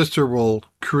sister will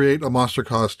create a monster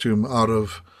costume out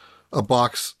of a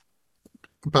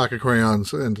pack of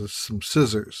crayons, and some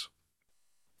scissors.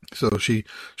 So she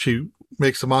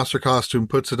makes a monster costume,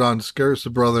 puts it on, scares the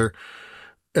brother,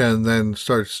 and then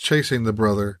starts chasing the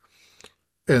brother.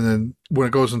 And then when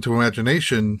it goes into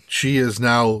imagination, she is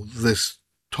now this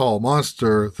tall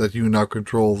monster that you now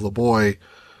control the boy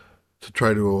to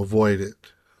try to avoid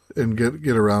it and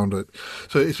get around it.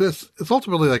 So it's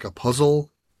ultimately like a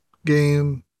puzzle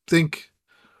game. Think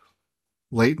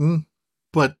Layton,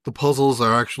 but the puzzles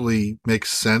are actually make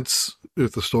sense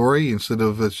with the story instead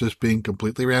of it's just being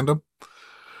completely random.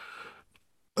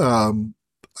 I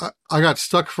got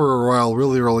stuck for a while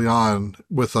really early on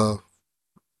with a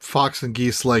fox and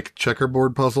geese like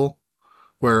checkerboard puzzle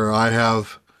where I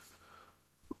have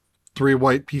 3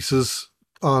 white pieces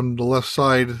on the left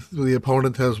side. The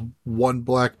opponent has 1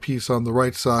 black piece on the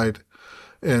right side,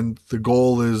 and the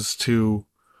goal is to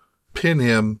pin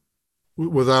him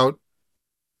without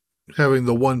having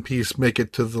the 1 piece make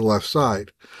it to the left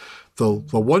side. The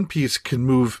 1 piece can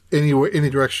move any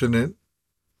direction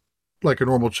like a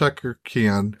normal checker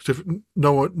can.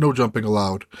 No jumping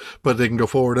allowed, but they can go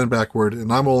forward and backward,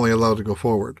 and I'm only allowed to go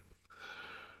forward.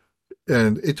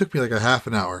 And it took me like a half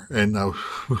an hour, and I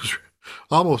was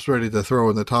almost ready to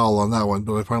throw in the towel on that one,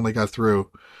 but I finally got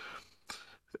through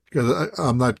because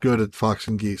I'm not good at fox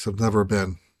and geese. I've never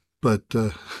been. But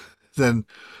then,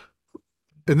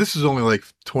 and this is only like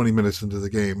 20 minutes into the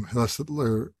game,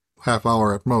 or half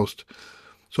hour at most.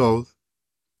 So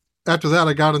after that,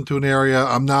 I got into an area.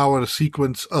 I'm now at a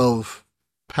sequence of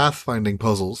pathfinding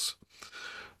puzzles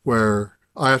where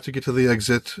I have to get to the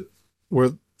exit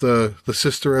where the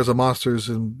sister as a monster is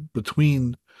in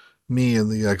between me and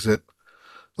the exit.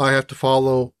 I have to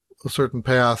follow a certain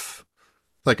path.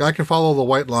 Like, I can follow the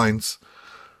white lines.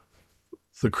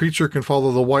 The creature can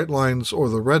follow the white lines or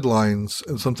the red lines,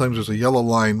 and sometimes there's a yellow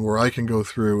line where I can go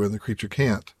through and the creature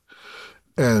can't.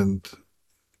 And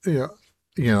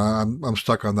I'm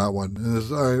stuck on that one.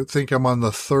 And I think I'm on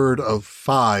the 3rd of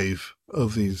 5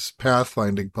 of these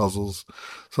pathfinding puzzles.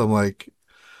 So I'm like,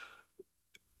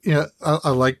 I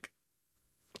like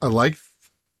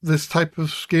this type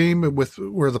of game with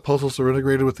where the puzzles are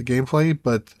integrated with the gameplay,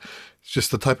 but it's just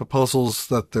the type of puzzles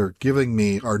that they're giving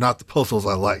me are not the puzzles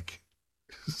I like.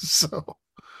 So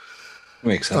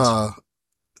makes sense.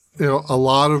 A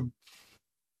lot of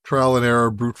trial and error,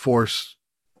 brute force.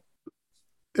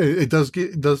 It does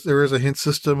there is a hint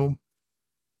system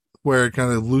where it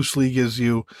kind of loosely gives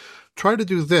you try to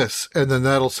do this, and then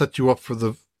that'll set you up for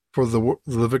the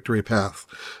victory path.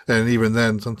 And even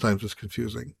then, sometimes it's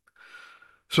confusing,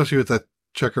 especially with that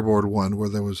checkerboard one where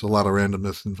there was a lot of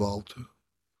randomness involved.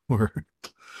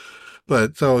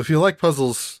 But so if you like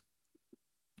puzzles,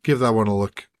 give that one a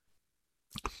look.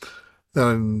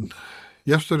 And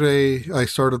yesterday, I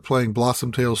started playing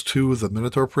Blossom Tales 2, The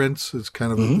Minotaur Prince. It's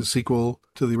kind of a sequel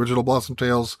to the original Blossom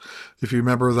Tales. If you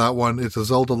remember that one, it's a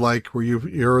Zelda-like where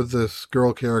you're this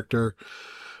girl character,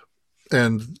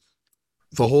 and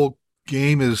the whole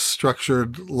game is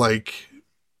structured like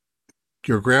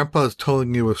your grandpa is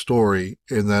telling you a story,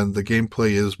 and then the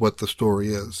gameplay is what the story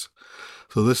is.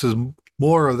 So this is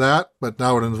more of that, but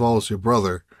now it involves your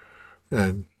brother.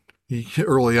 And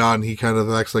early on, he kind of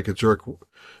acts like a jerk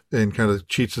and kind of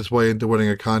cheats his way into winning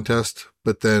a contest,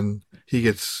 but then he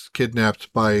gets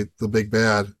kidnapped by the big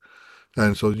bad,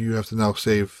 and so you have to now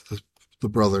save the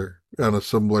brother on a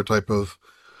similar type of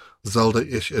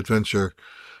Zelda-ish adventure.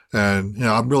 And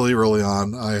I'm really early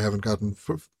on. I haven't gotten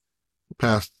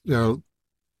past. I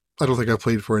don't think I've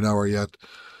played for an hour yet.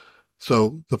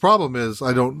 So the problem is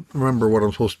I don't remember what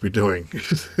I'm supposed to be doing.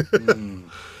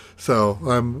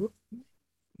 So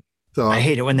I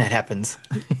hate it when that happens.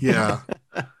 Yeah.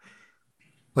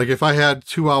 Like if I had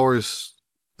 2 hours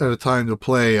at a time to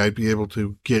play, I'd be able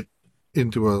to get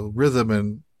into a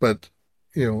rhythm. But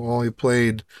only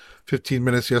played 15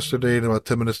 minutes yesterday and about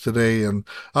 10 minutes today, and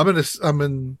I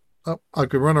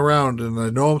could run around and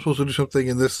I know I'm supposed to do something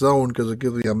in this zone because it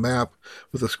gives me a map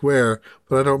with a square,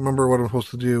 but I don't remember what I'm supposed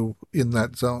to do in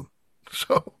that zone.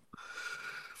 So,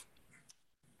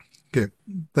 okay,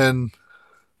 then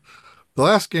the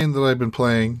last game that I've been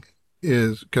playing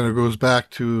is kind of goes back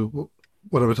to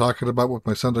what I've been talking about with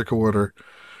my Sunday Quarter,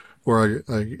 where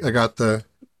I got the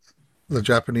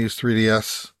Japanese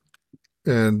 3DS,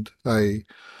 and I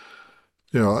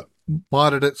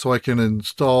modded it so I can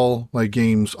install my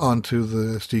games onto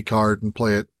the SD card and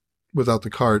play it without the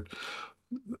card.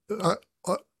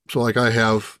 So like I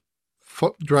have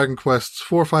Dragon Quests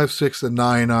 4, 5, 6, and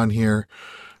 9 on here,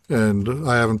 and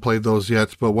I haven't played those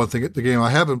yet. But one thing, the game I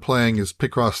have been playing is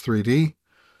Picross 3D.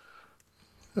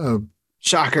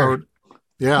 Shocker.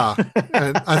 Yeah.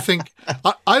 And I think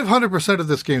I've 100% of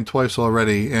this game twice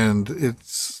already, and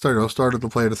it's started to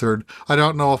play it a third. I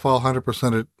don't know if I'll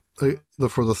 100% it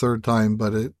for the third time,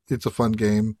 but it's a fun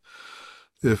game.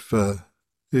 If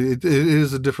it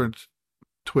is a different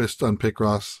twist on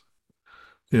Picross,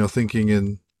 thinking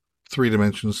in 3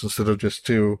 dimensions instead of just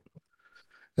 2.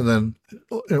 And then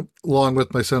along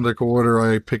with my Sendic order,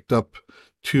 I picked up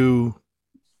 2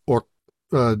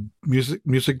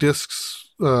 music discs.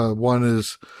 One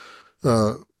is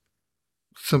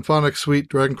Symphonic Suite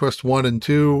Dragon Quest 1 and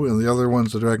 2, and the other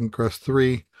one's the Dragon Quest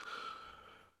 3.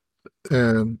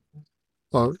 And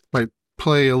I might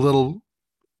play a little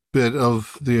bit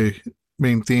of the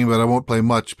main theme, but I won't play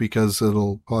much because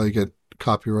it'll probably get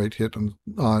copyright hit on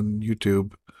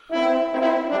YouTube.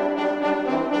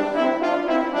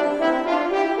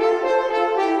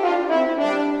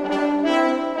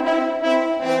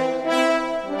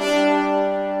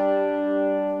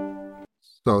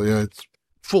 So yeah, it's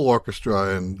full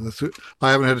orchestra, and I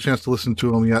haven't had a chance to listen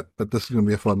to them yet, but this is going to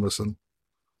be a fun listen.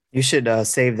 You should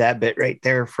save that bit right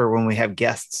there for when we have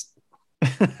guests.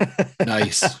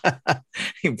 Nice.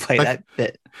 You play that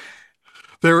bit.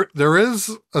 There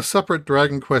is a separate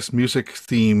Dragon Quest music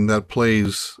theme that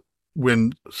plays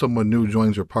when someone new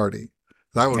joins your party.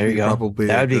 That would be probably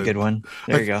that would be a good one.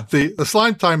 There you go. The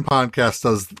Slime Time podcast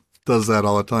does that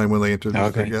all the time when they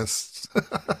introduce their guests.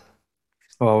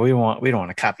 Well, we don't want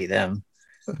to copy them.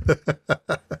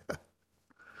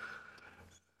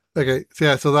 Okay,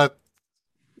 yeah. So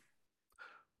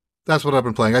that's what I've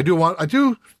been playing.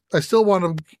 I still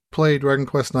want to play Dragon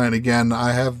Quest 9 again.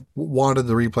 I have wanted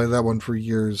to replay that one for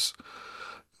years,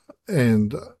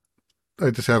 and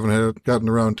I just haven't gotten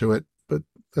around to it. But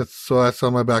that's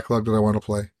on my backlog that I want to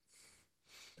play.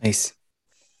 Nice.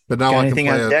 But now I can play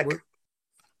on deck?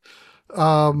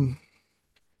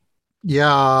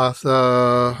 Yeah,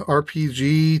 the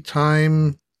RPG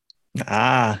time.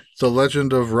 The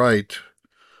Legend of Wright.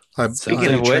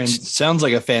 Speaking of which, sounds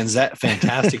like a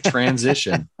fantastic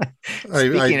transition.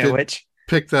 Speaking of which,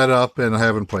 pick that up, and I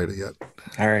haven't played it yet.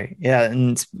 All right, yeah,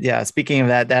 and yeah. Speaking of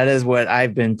that is what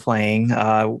I've been playing.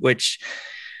 Which,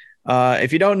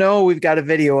 if you don't know, we've got a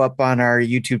video up on our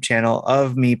YouTube channel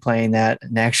of me playing that,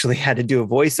 and actually had to do a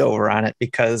voiceover on it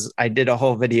because I did a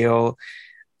whole video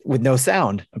with no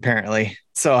sound, apparently.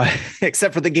 So,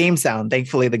 except for the game sound,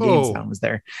 thankfully the game sound was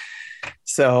there.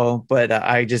 So, but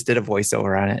I just did a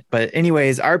voiceover on it. But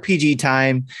anyways, RPG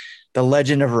time, The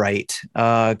Legend of Wright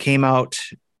came out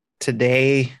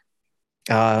today,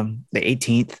 the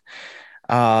 18th.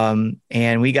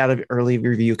 And we got an early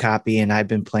review copy, and I've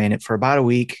been playing it for about a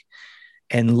week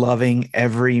and loving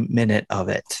every minute of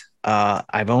it.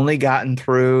 I've only gotten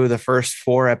through the first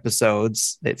 4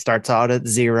 episodes. It starts out at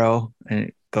 0 and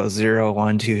it goes 0,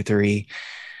 1, 2, 3.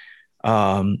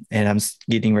 And I'm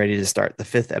getting ready to start the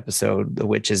 5th episode, The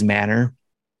Witch's Manor.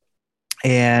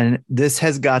 And this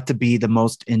has got to be the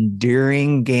most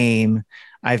endearing game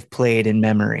I've played in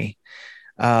memory.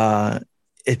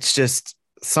 It's just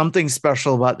something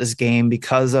special about this game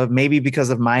because of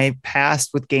my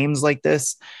past with games like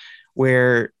this,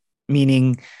 where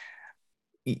meaning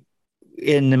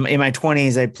in my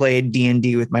 20s, I played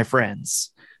D&D with my friends.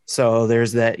 So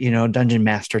there's that, dungeon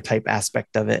master type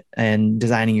aspect of it, and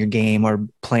designing your game or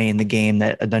playing the game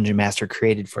that a dungeon master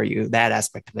created for you, that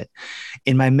aspect of it.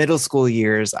 In my middle school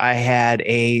years, I had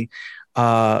a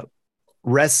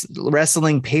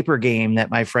wrestling paper game that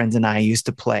my friends and I used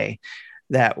to play.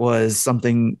 That was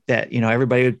something that,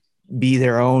 everybody would be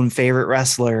their own favorite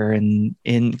wrestler. And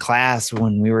in class,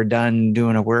 when we were done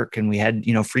doing a work and we had,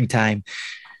 free time,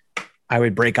 I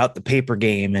would break out the paper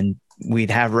game and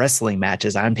we'd have wrestling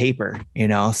matches on paper,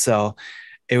 so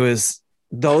it was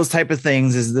those type of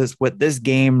things. Is this what this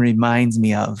game reminds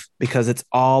me of? Because it's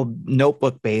all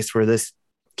notebook based, where this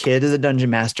kid is a dungeon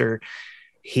master.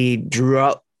 He drew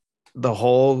out the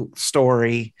whole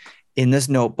story in this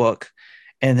notebook.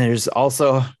 And there's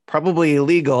also probably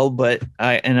illegal, but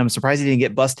and I'm surprised he didn't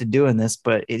get busted doing this,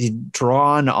 but it's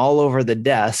drawn all over the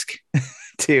desk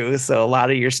too. So a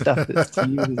lot of your stuff is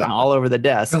all over the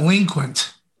desk.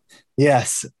 Delinquent.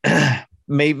 Yes.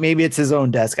 Maybe it's his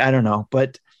own desk. I don't know,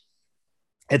 but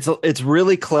it's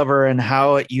really clever in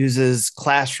how it uses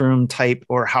classroom type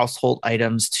or household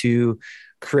items to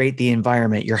create the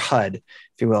environment, your HUD, if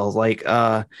you will. Like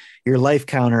your life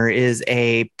counter is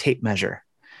a tape measure.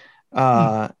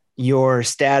 Your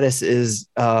status is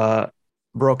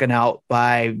broken out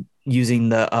by using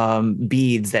the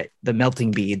beads, that the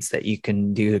melting beads that you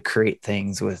can do to create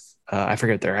things with. I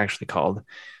forget what they're actually called.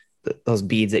 Those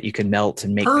beads that you can melt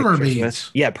and make perler pictures beads.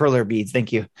 with. Yeah, perler beads.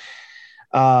 Thank you.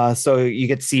 So you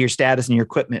get to see your status and your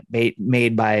equipment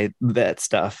made by that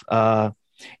stuff.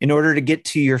 In order to get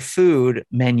to your food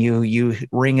menu, you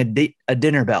ring a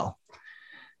dinner bell.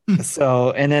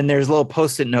 So, and then there's little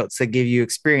Post-it notes that give you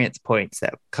experience points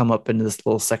that come up into this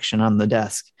little section on the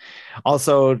desk.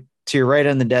 Also, to your right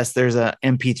on the desk, there's a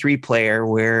MP3 player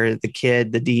where the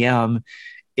DM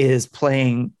is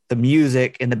playing the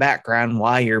music in the background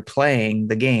while you're playing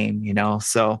the game,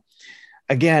 So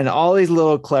again, all these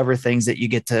little clever things that you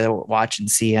get to watch and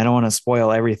see. I don't want to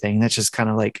spoil everything. That's just kind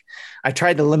of like, I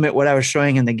tried to limit what I was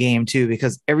showing in the game too,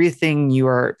 because everything you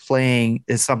are playing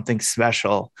is something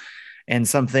special and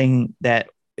something that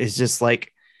is just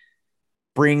like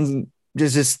brings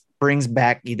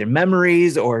back either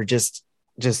memories or just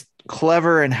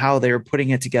clever in how they were putting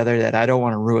it together, that I don't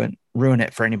want to ruin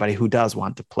it for anybody who does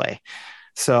want to play.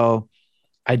 So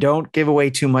I don't give away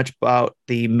too much about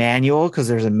the manual, because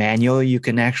there's a manual you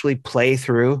can actually play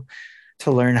through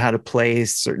to learn how to play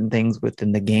certain things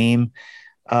within the game,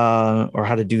 or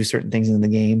how to do certain things in the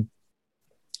game.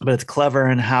 But it's clever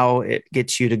in how it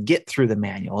gets you to get through the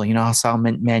manual. How some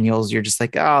manuals, you're just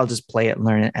like, oh, I'll just play it and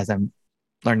learn it as I'm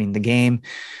learning the game.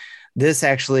 This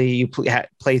actually, you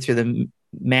play through the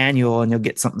manual and you'll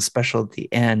get something special at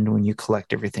the end when you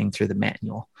collect everything through the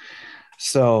manual.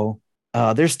 So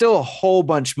there's still a whole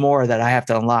bunch more that I have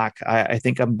to unlock. I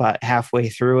think I'm about halfway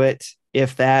through it,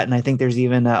 if that. And I think there's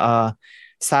even one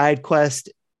side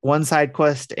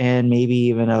quest, and maybe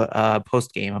even a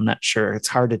post game. I'm not sure. It's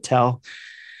hard to tell.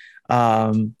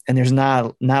 And there's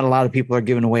not a lot of people are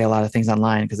giving away a lot of things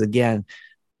online, because again,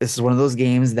 this is one of those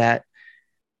games that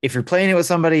if you're playing it with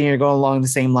somebody and you're going along the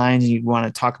same lines and you want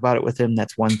to talk about it with them,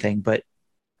 that's one thing. But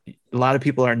a lot of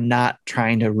people are not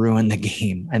trying to ruin the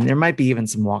game. And there might be even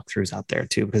some walkthroughs out there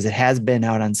too, because it has been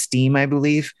out on Steam, I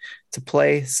believe, to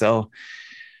play. So,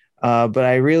 but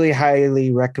I really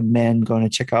highly recommend going to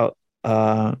check out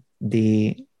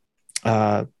the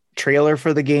trailer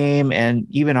for the game and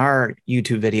even our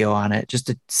YouTube video on it, just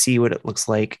to see what it looks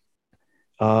like.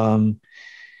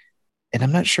 And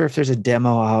I'm not sure if there's a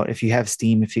demo out. If you have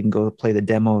Steam, if you can go play the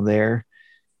demo there.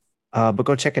 But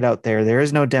go check it out there. There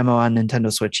is no demo on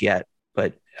Nintendo Switch yet,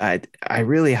 but I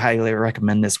really highly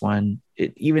recommend this one,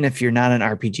 even if you're not an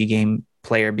RPG game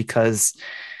player, because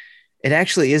it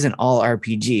actually isn't all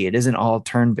RPG. It isn't all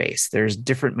turn-based. There's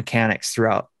different mechanics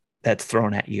throughout that's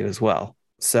thrown at you as well.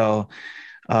 So,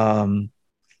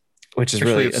 which is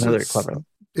actually, really another clever.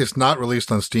 It's not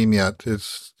released on Steam yet.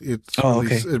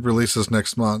 It releases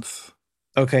next month.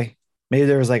 Okay. Maybe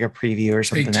there was like a preview or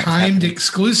something. A timed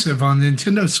exclusive on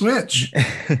Nintendo Switch.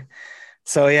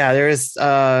 So yeah,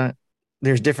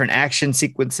 there's different action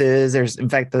sequences. In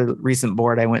fact, the recent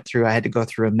board I went through, I had to go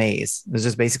through a maze. It was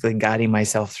just basically guiding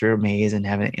myself through a maze and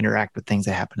having to interact with things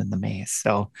that happen in the maze.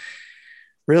 So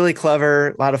really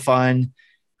clever, a lot of fun.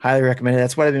 Highly recommend it.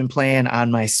 That's what I've been playing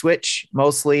on my Switch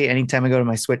mostly. Anytime I go to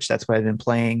my Switch, that's what I've been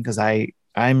playing, because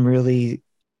I'm really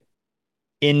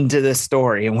into this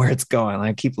story and where it's going.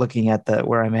 I keep looking at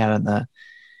where I'm at on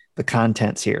the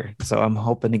contents here. So I'm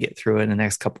hoping to get through it in the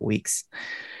next couple weeks.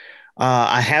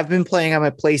 I have been playing on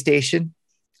my PlayStation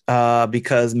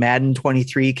because Madden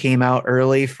 23 came out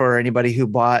early for anybody who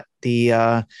bought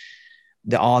the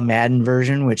all Madden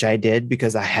version, which I did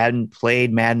because I hadn't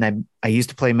played Madden. I used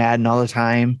to play Madden all the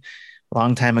time, a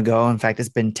long time ago. In fact, it's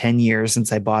been 10 years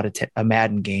since I bought a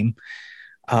Madden game.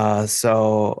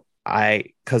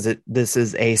 This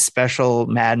is a special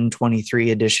Madden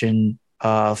 23 edition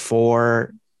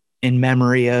in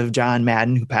memory of John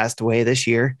Madden, who passed away this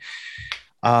year.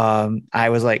 I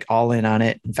was like all in on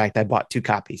it. In fact, I bought 2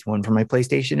 copies, one for my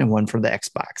PlayStation and one for the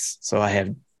Xbox. So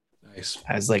I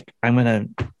was like,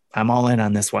 I'm all in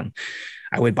on this one.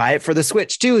 I would buy it for the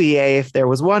Switch too, EA, if there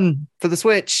was one for the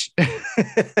Switch.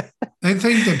 They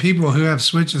think that people who have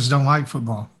Switches don't like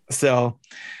football. So,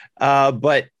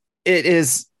 but it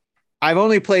is, I've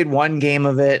only played one game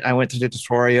of it. I went through the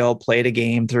tutorial, played a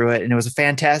game through it, and it was a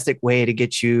fantastic way to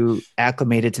get you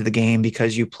acclimated to the game,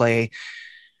 because you play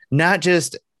not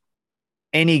just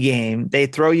any game. They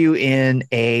throw you in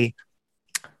a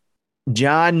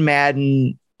John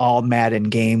Madden, all Madden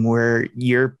game where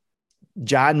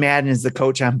John Madden is the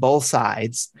coach on both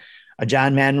sides, a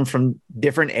John Madden from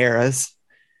different eras,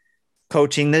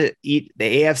 coaching the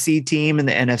AFC team and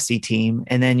the NFC team,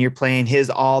 and then you're playing his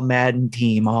all Madden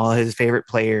team, all his favorite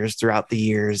players throughout the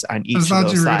years on each of those sides. I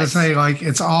thought you were going to say, like,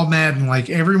 it's all Madden, like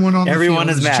everyone on the field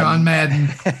is Madden. John Madden.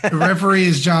 The referee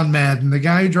is John Madden. The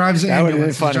guy who drives the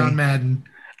ambulance is John Madden.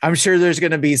 I'm sure there's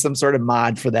going to be some sort of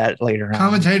mod for that later on.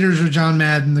 Commentators are John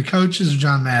Madden. The coaches are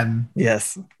John Madden.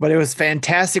 Yes, but it was a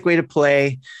fantastic way to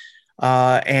play.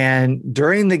 And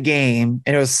during the game,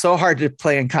 and it was so hard to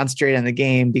play and concentrate on the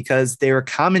game because they were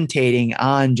commentating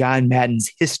on John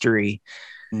Madden's history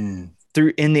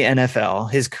through in the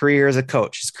NFL, his career as a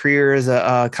coach, his career as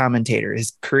a commentator,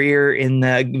 his career in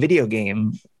the video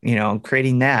game,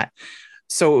 creating that.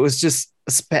 So it was just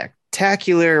a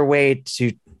spectacular way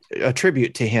to a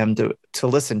tribute to him to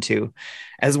listen to,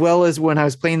 as well as when I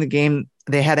was playing the game,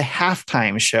 they had a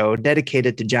halftime show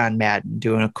dedicated to John Madden,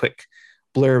 doing a quick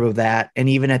blurb of that. And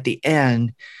even at the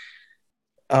end,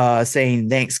 saying,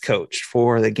 thanks coach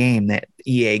for the game that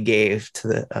EA gave to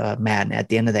the Madden at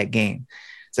the end of that game.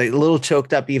 It's like a little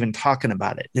choked up even talking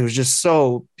about it. It was just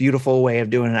so beautiful way of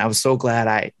doing it. I was so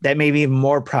glad that made me even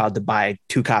more proud to buy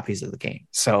 2 copies of the game.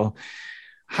 So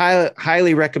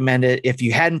highly recommend it. If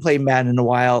you hadn't played Madden in a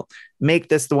while, make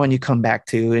this the one you come back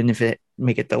to. And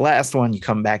make it the last one you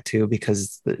come back to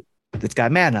because it's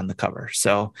got Madden on the cover.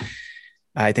 So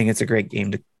I think it's a great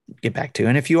game to get back to.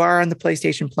 And if you are on the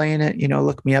PlayStation playing it,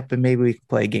 look me up and maybe we can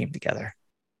play a game together.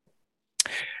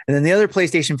 And then the other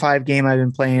PlayStation 5 game I've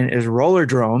been playing is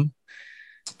Rollerdrome.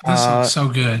 This looks so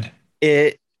good.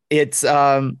 It's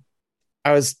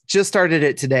I was just started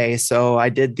it today. So I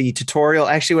did the tutorial.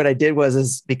 Actually, what I did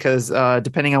was because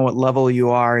depending on what level you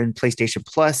are in PlayStation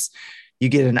Plus, you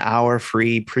get an hour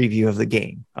free preview of the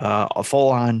game, a full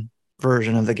on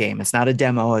version of the game. It's not a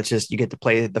demo. It's just, you get to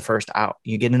play the first hour.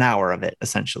 You get an hour of it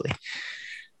essentially.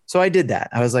 So I did that.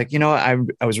 I was like, I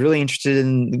was really interested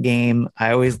in the game.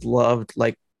 I always loved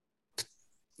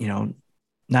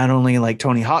not only like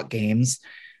Tony Hawk games,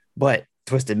 but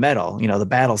Twisted Metal, the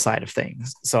battle side of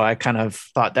things. So I kind of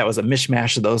thought that was a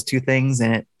mishmash of those two things.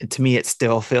 And to me, it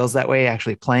still feels that way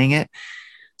actually playing it.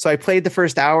 So I played the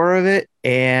first hour of it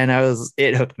and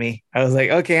it hooked me. I was like,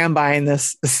 okay, I'm buying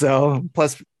this. So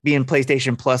plus being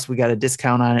PlayStation Plus, we got a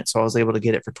discount on it. So I was able to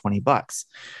get it for $20.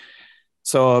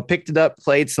 So I picked it up,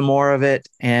 played some more of it,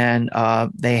 and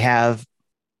they have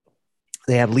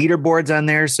leaderboards on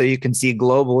there so you can see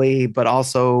globally, but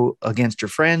also against your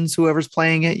friends, whoever's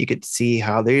playing it. You could see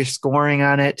how they're scoring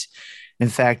on it. In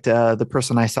fact, the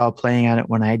person I saw playing on it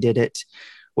when I did it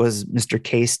was Mr.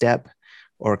 K-Step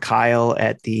or Kyle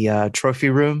at the trophy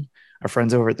room, our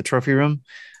friends over at the trophy room.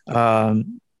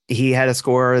 He had a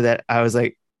score that I was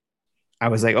like,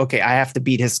 okay, I have to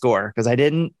beat his score because I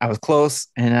didn't. I was close,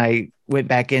 and I went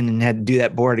back in and had to do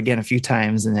that board again a few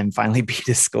times and then finally beat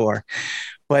his score.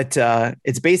 But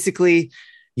it's basically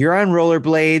you're on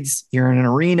rollerblades, you're in an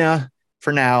arena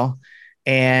for now,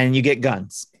 and you get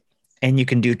guns. And you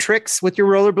can do tricks with your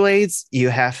rollerblades.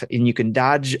 And you can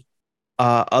dodge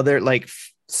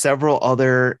several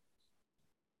other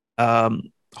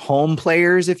home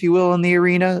players, if you will, in the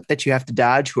arena that you have to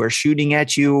dodge, who are shooting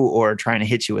at you or trying to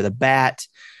hit you with a bat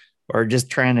or just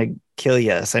trying to kill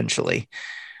you, essentially.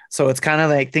 So it's kind of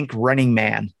like, think Running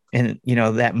Man and,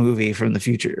 that movie from the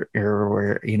future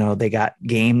where, they got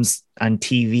games on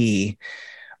TV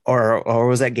or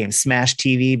was that game Smash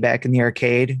TV back in the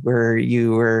arcade where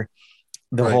you were,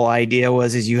 the whole idea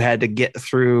is you had to get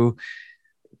through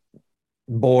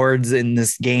boards in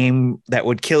this game that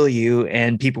would kill you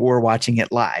and people were watching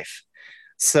it live.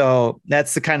 So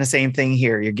that's the kind of same thing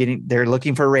here. They're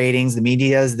looking for ratings, the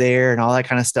media is there and all that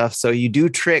kind of stuff. So you do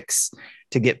tricks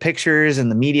to get pictures and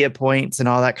the media points and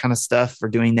all that kind of stuff for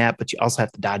doing that. But you also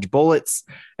have to dodge bullets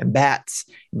and bats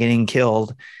getting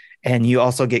killed. And you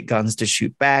also get guns to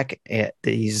shoot back at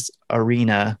these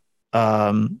arena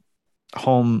home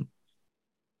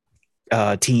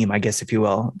team, I guess, if you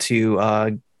will,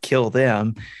 to kill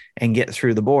them and get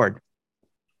through the board.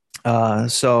 And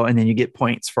then you get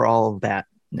points for all of that.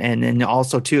 And then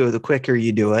also too, the quicker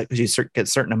you do it, because you get a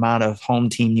certain amount of home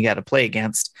team you got to play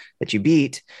against that you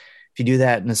beat. If you do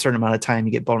that in a certain amount of time,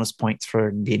 you get bonus points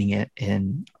for beating it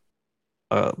in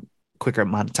a quicker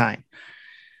amount of time.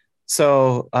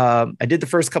 So I did the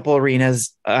first couple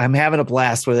arenas. I'm having a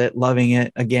blast with it, loving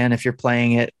it. Again, if you're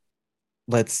playing it,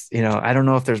 I don't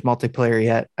know if there's multiplayer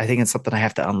yet. I think it's something I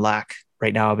have to unlock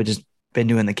right now. I've just been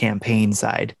doing the campaign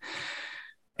side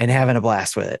and having a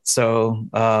blast with it. So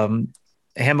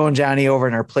Hambo and Johnny over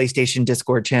in our PlayStation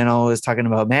Discord channel is talking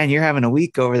about, man, you're having a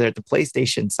week over there at the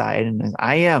PlayStation side. And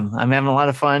I'm having a lot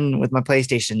of fun with my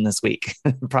PlayStation this week,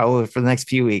 probably for the next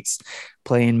few weeks,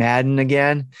 playing Madden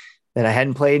again that I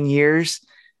hadn't played in years,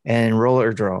 and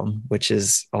Rollerdrome, which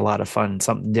is a lot of fun,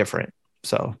 something different.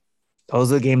 So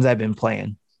those are the games I've been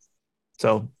playing.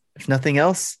 So if nothing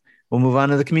else, we'll move on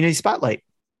to the community spotlight.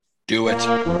 Do it.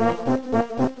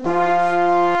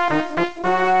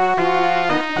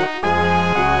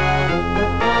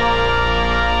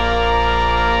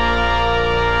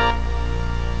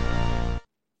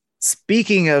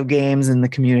 speaking of games in the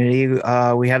community,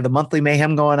 we have the monthly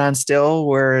mayhem going on still,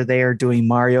 where they are doing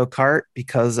Mario Kart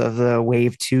because of the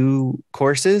Wave 2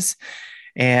 courses.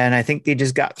 And I think they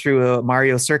just got through a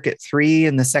Mario Circuit 3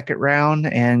 in the second round,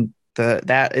 and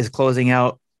that is closing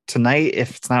out tonight,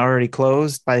 if it's not already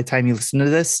closed by the time you listen to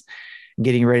this,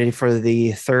 getting ready for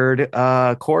the third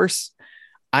course.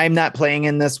 I'm not playing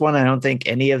in this one. I don't think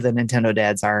any of the Nintendo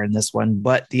dads are in this one,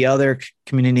 but the other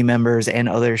community members and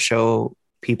other show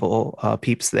people,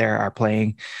 peeps there are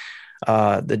playing.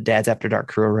 The Dads After Dark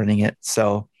crew are running it.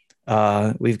 So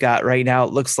we've got right now,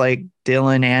 it looks like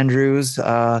Dylan Andrews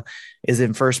is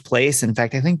in first place. In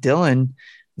fact, I think Dylan,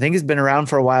 has been around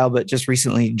for a while, but just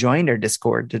recently joined our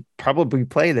Discord to probably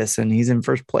play this, and he's in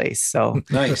first place. So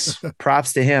nice.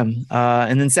 Props to him.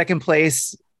 And then second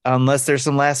place, unless there's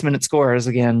some last minute scores.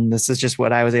 Again, this is just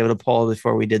what I was able to pull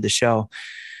before we did the show.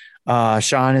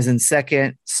 Sean is in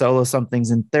second, Solo Something's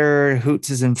in third,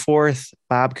 Hoots is in fourth,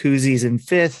 Bob Cousy in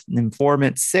fifth, and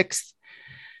Informant sixth,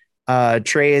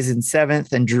 Trey is in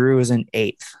seventh, and Drew is in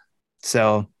eighth.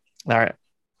 So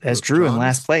that's Drew in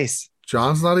last place.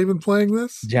 John's not even playing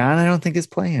this? John, I don't think is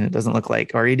playing. It doesn't look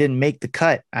like, or he didn't make the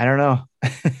cut. I don't know.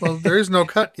 Well, there is no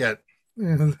cut yet.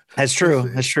 That's true.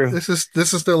 That's true. This is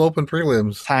still open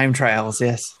prelims. Time trials,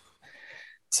 yes.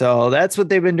 So that's what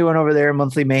they've been doing over there,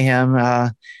 Monthly Mayhem.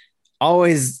 They're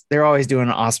always doing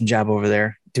an awesome job over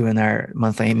there doing their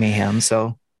Monthly Mayhem.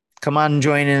 So come on and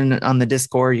join in on the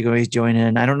Discord. You can always join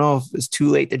in. I don't know if it's too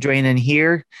late to join in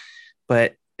here,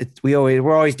 but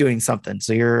we're always doing something.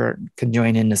 So you can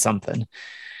join into something.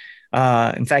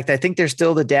 In fact, I think there's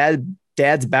still the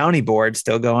Dad's Bounty Board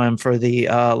still going for the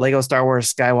Lego Star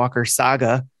Wars Skywalker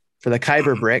Saga for the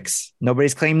Kyber bricks.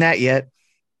 Nobody's claimed that yet.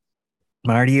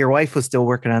 Marty, your wife was still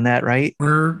working on that, right?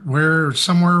 We're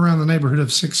somewhere around the neighborhood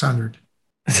of 600.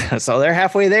 So they're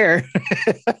halfway there.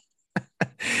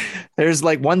 There's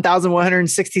like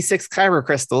 1,166 Kyber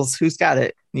crystals. Who's got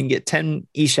it? You can get 10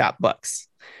 eShop bucks.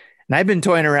 And I've been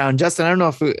toying around, Justin. I don't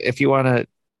know if we want to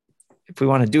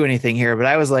do anything here, but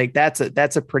I was like, that's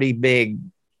a pretty big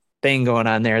thing going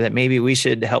on there that maybe we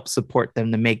should help support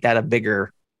them to make that a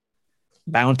bigger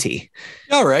bounty.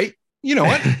 All right. You know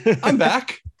what? I'm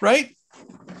back, right?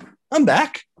 I'm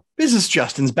back. Business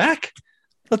Justin's back.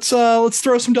 Let's throw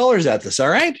some dollars at this. All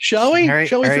right. Shall we?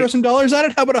 Shall we throw some dollars at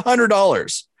it? How about $100?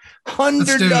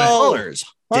 $100.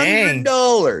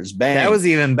 $100. Bang. That was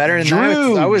even better than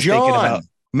I was thinking about.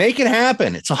 Make it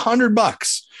happen. It's $100.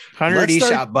 100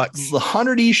 eShop bucks.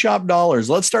 100 eShop dollars.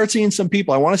 Let's start seeing some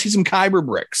people. I want to see some Kyber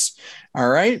bricks. All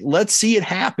right. Let's see it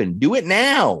happen. Do it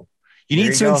now. You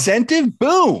need some incentive?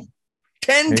 Boom.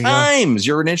 10 times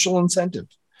your initial incentive.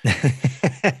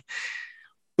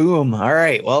 Boom. All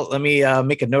right. Well, let me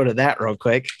make a note of that real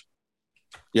quick.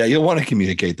 Yeah, you'll want to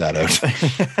communicate that out.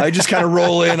 I just kind of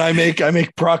roll in. I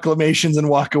make proclamations and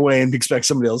walk away and expect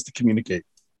somebody else to communicate.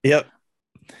 Yep.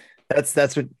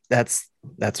 That's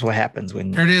what happens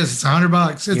when there it is. It's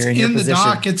 $100. It's in the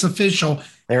doc. It's official.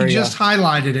 You just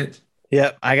highlighted it.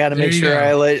 Yep. I got to make sure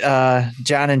I let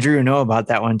John and Drew know about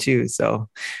that one too. So,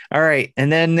 all right.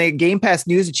 And then the Game Pass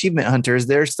News Achievement Hunters,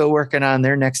 they're still working on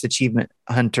their next Achievement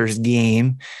Hunters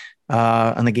game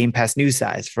on the Game Pass News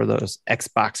side for those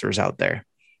Xboxers out there.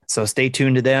 So stay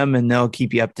tuned to them and they'll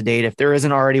keep you up to date. If there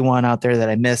isn't already one out there that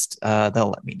I missed, they'll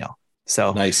let me know.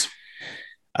 So nice.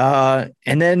 And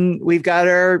then we've got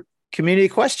our community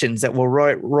questions that we'll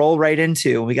roll right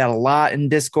into. We got a lot in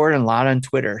Discord and a lot on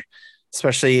Twitter,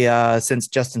 especially since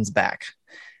Justin's back.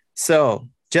 So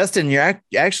Justin,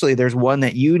 there's one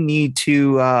that you need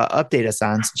to update us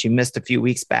on since you missed a few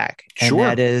weeks back. And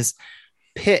that is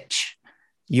pitch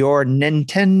your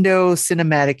Nintendo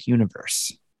Cinematic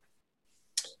Universe.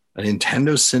 A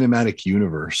Nintendo Cinematic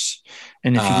Universe.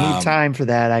 And if you need time for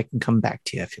that, I can come back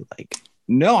to you if you like.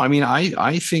 No, I mean,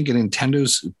 I think a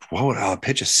Nintendo's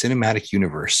pitch a cinematic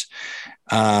universe.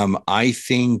 I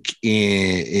think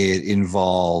it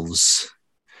involves.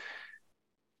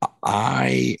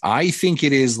 I think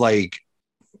it is like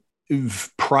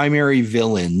primary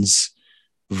villains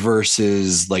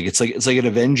versus it's like an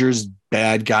Avengers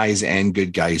bad guys and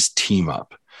good guys team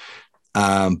up.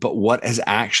 But what has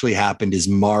actually happened is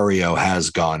Mario has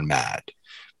gone mad.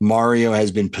 Mario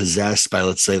has been possessed by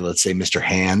let's say Mr.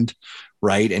 Hand.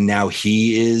 Right. And now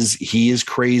he is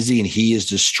crazy and he is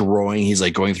destroying. He's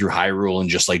like going through Hyrule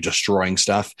and just like destroying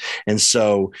stuff. And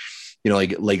so,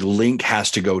 like Link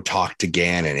has to go talk to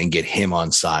Ganon and get him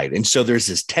on side. And so there's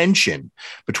this tension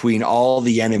between all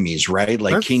the enemies, right?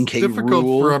 Like That's King K. difficult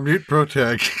Rool. for a mute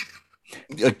protag.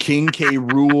 King K.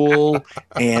 Rool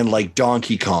and like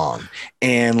Donkey Kong.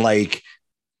 And like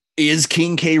is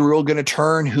King K. Rool going to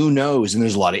turn? Who knows? And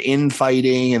there's a lot of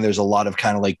infighting, and there's a lot of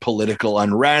kind of like political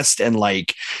unrest, and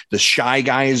like the Shy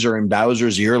Guys are in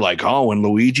Bowser's ear, like, oh, when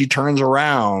Luigi turns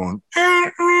around,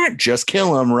 just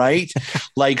kill him, right?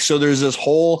 Like, so there's this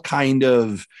whole kind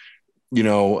of,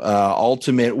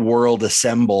 ultimate world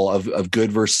assemble of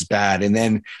good versus bad. And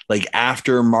then like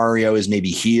after Mario is maybe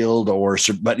healed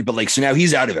but like, so now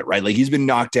he's out of it, right? Like he's been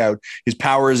knocked out.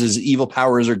 His evil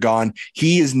powers are gone.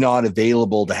 He is not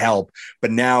available to help,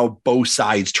 but now both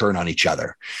sides turn on each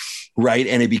other. Right.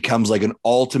 And it becomes like an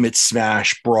ultimate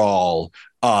smash brawl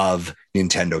of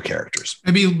Nintendo characters.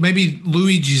 Maybe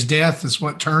Luigi's death is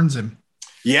what turns him.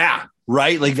 Yeah.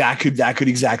 Right. Like that could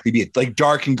exactly be it. Like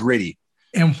dark and gritty.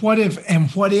 And what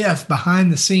if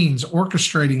behind the scenes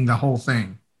orchestrating the whole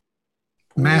thing,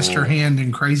 Master Hand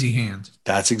and Crazy Hand?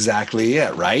 That's exactly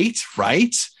it. Right.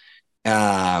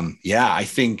 Yeah. I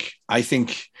think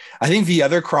the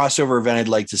other crossover event I'd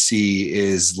like to see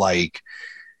is like,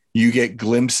 you get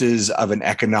glimpses of an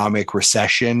economic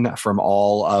recession from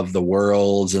all of the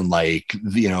worlds. And like,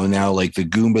 now like the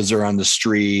Goombas are on the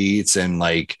streets, and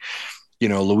like,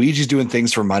 Luigi's doing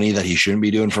things for money that he shouldn't be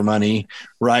doing for money.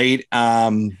 Right.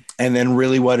 And then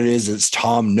really what it is, it's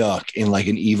Tom Nook in like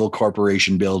an evil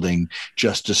corporation building,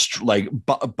 just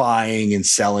buying and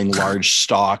selling large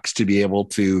stocks to be able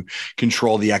to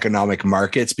control the economic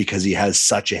markets because he has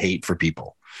such a hate for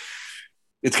people.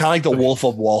 It's kind of like the Wolf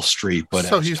of Wall Street, but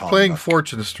so he's playing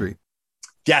Fortune Street.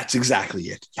 That's exactly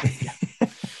it.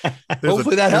 Yeah.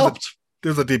 Hopefully that helped.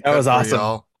 There's a deep. That was awesome.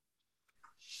 Y'all.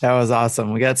 That was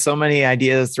awesome. We got so many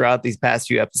ideas throughout these past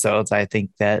few episodes. I think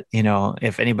that,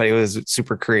 if anybody was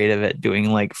super creative at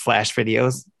doing like flash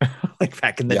videos, like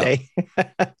back in the day.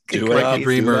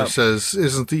 Dreamer says,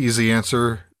 isn't the easy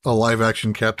answer a live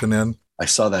action Captain N? I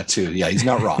saw that too. Yeah, he's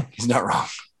not wrong.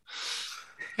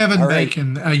 Kevin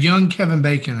Bacon, a young Kevin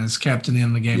Bacon is Captain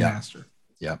N, the Game Master.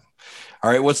 Yeah.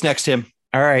 All right. What's next, Tim?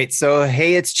 All right. So,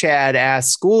 hey, it's Chad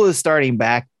asks, school is starting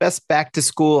back. Best back to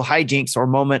school hijinks or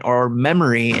moment or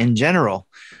memory in general.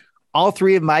 All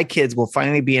three of my kids will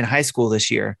finally be in high school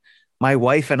this year. My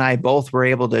wife and I both were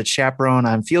able to chaperone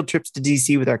on field trips to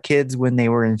DC with our kids when they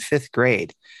were in 5th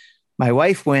grade. My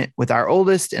wife went with our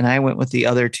oldest, and I went with the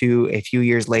other two a few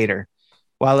years later.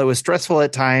 While it was stressful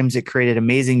at times, it created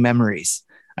amazing memories.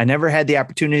 I never had the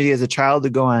opportunity as a child to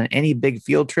go on any big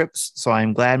field trips, so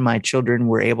I'm glad my children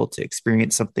were able to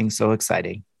experience something so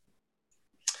exciting.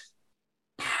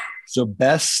 So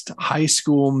best high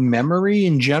school memory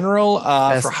in general?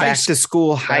 Best for back to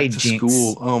school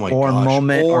hijinks. Oh my or gosh.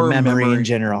 Moment or memory in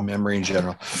general. Memory in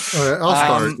general. I'll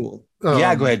start.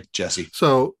 Yeah, go ahead, Jesse.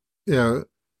 So,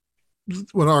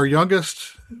 when our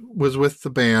youngest was with the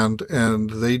band, and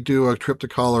they do a trip to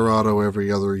Colorado every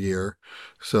other year.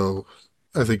 So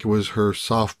I think it was her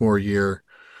sophomore year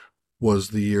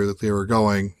was the year that they were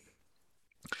going.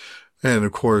 And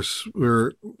of course,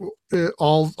 we're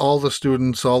all the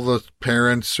students, all the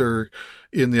parents are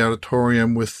in the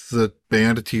auditorium with the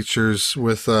band teachers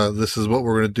with, this is what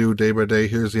we're going to do day by day.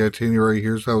 Here's the itinerary.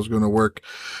 Here's how it's going to work.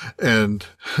 And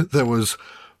there was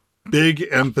big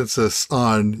emphasis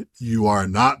on you are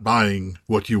not buying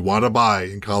what you want to buy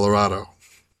in Colorado.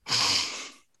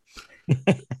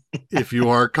 If you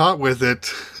are caught with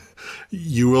it,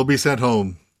 you will be sent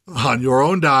home on your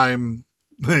own dime,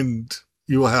 and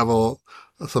you will have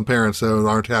some parents that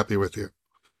aren't happy with you.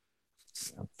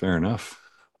 Fair enough.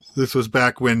 This was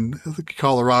back when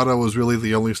Colorado was really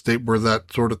the only state where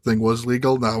that sort of thing was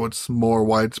legal. Now it's more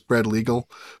widespread legal,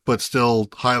 but still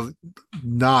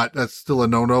that's still a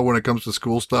no-no when it comes to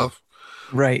school stuff.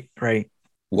 Right.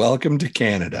 Welcome to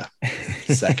Canada.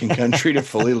 Second country to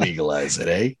fully legalize it,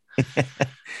 eh?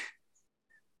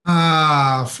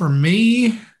 For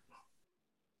me,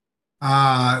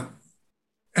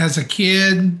 as a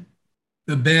kid,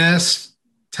 the best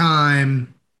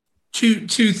time, two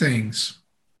things.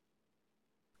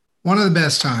 One of the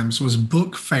best times was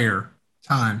book fair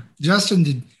time. Justin,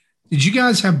 did you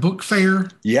guys have book fair?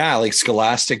 Yeah, like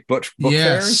Scholastic book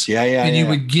fairs. Yeah. And you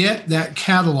would get that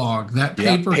catalog, that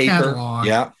paper catalog.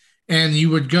 Yeah. And you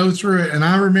would go through it. And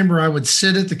I remember I would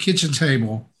sit at the kitchen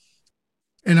table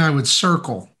and I would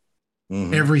circle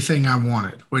everything I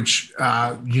wanted, which,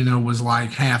 was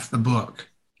like half the book.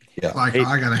 Yeah. Like,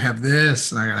 I got to have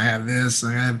this, and I got to have this,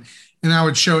 and I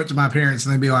would show it to my parents,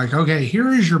 and they'd be like, okay,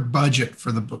 here is your budget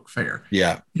for the book fair.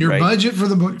 Yeah. Your budget for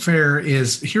the book fair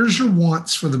is, here's your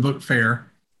wants for the book fair.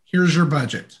 Here's your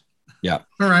budget. Yeah.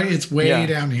 All right. It's way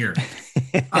down here.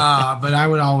 But I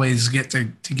would always get to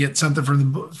get something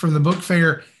from the book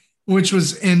fair, which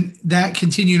was, and that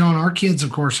continued on. Our kids,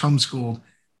 of course, homeschooled,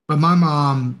 but my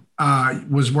mom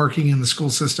was working in the school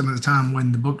system at the time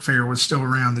when the book fair was still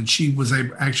around, and she was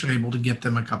actually able to get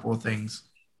them a couple of things.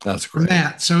 That's great. From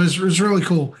that. So it was really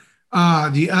cool.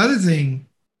 The other thing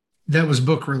that was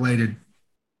book related,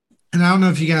 and I don't know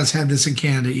if you guys had this in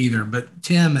Canada either, but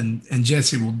Tim and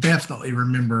Jesse will definitely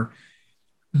remember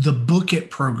the Book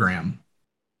It program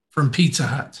from Pizza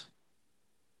Hut.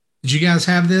 Did you guys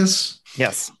have this?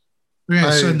 Yes.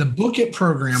 Yeah, so in the Book It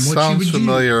program, what sounds you would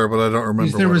familiar, but I don't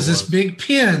remember. There was this big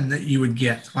pin that you would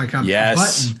get, like a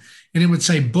button, and it would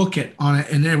say Book It on it,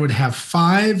 and it would have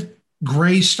 5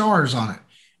 gray stars on it.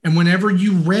 And whenever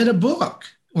you read a book,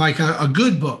 like a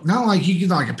good book, not like you get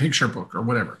like a picture book or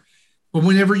whatever, but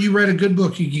whenever you read a good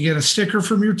book, you could get a sticker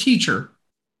from your teacher,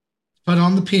 put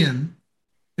on the pin,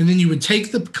 and then you would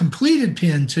take the completed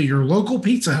pin to your local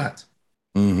Pizza Hut,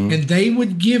 and they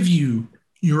would give you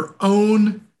your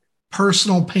own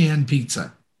personal pan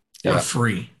pizza for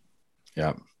free.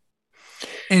 Yeah.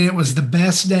 And it was the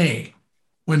best day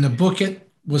when the Book It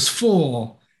was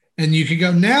full. And you could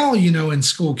go now, in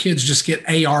school, kids just get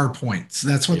AR points.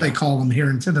 That's what they call them here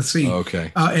in Tennessee.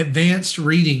 Okay. Advanced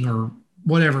reading or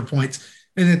whatever points.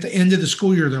 And at the end of the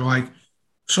school year, they're like,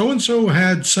 so-and-so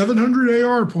had 700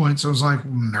 AR points. I was like,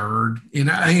 nerd.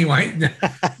 Anyway,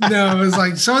 no, it was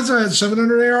like, so-and-so had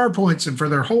 700 AR points. And for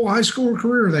their whole high school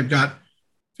career, they've got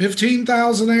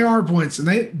 15,000 AR points.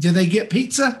 And did they get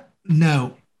pizza?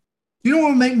 No. You don't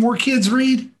want to make more kids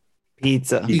read?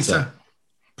 Pizza.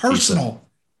 Personal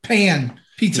pan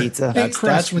pizza.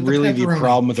 That's really the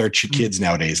problem with our kids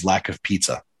nowadays. Lack of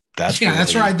pizza. That's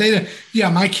right.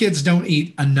 My kids don't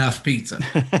eat enough pizza.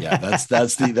 That's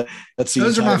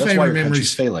those are my favorite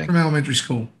memories from elementary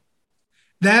school.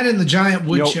 That and the giant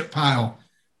wood chip pile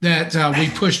that we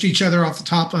pushed each other off the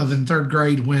top of in 3rd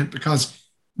grade because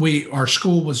our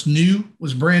school was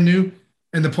brand new,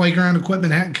 and the playground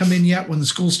equipment hadn't come in yet when the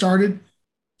school started.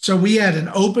 So we had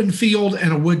an open field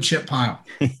and a wood chip pile.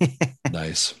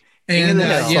 Nice. And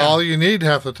that's all you need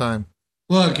half the time.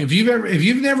 Look, if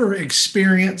you've never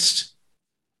experienced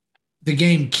the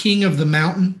game King of the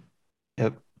Mountain,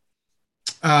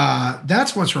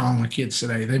 that's what's wrong with kids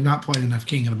today. They've not played enough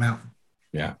King of the Mountain.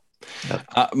 Yeah.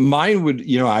 Mine would,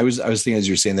 I was thinking as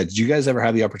you were saying that, did you guys ever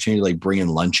have the opportunity to like bring in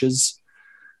lunches?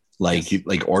 Like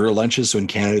order lunches. So in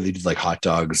Canada, they did like hot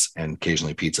dogs and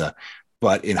occasionally pizza.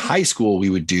 But in high school,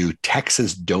 we would do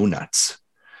Texas donuts.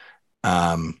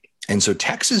 And so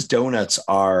Texas donuts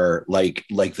are like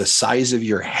the size of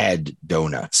your head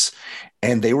donuts.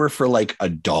 And they were for like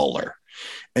 $1.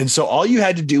 And so all you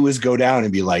had to do was go down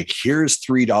and be like, here's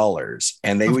 $3.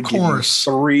 And they would give you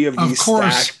 3 of these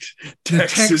stacked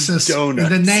Texas donuts.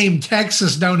 The name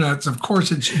Texas Donuts, of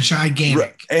course, it's gigantic.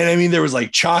 Right. And I mean, there was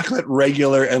like chocolate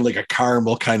regular and like a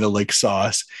caramel kind of like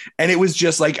sauce. And it was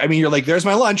just like, you're like, there's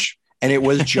my lunch. And it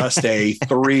was just a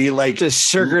 3, like just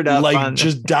sugared up, like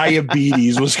just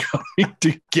diabetes was going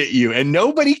to get you. And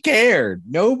nobody cared.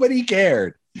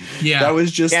 Yeah, that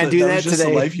was just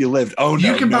the life you lived. Oh,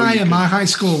 no, you could buy in my high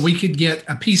school. We could get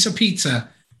a piece of pizza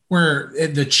where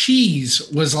the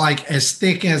cheese was like as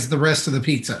thick as the rest of the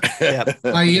pizza.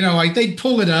 Like they'd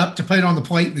pull it up to put it on the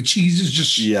plate. And the cheese is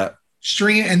just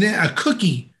string, and then a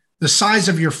cookie the size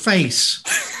of your face,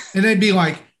 and they'd be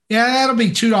like, "Yeah, that'll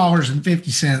be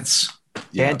 $2.50."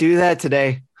 Can't do that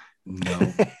today.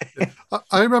 No.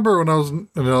 I remember when I was in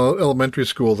elementary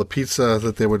school, the pizza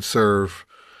that they would serve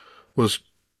was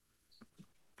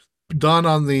done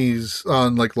on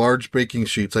like large baking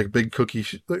sheets, like big cookie,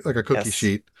 like a cookie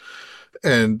sheet,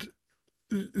 and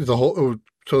so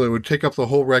they would take up the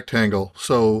whole rectangle.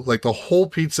 So like the whole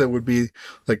pizza would be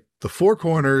like the 4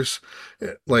 corners,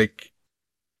 like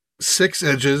 6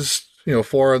 edges,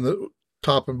 4 on the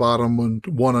top and bottom, and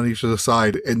 1 on each of the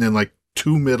side, and then like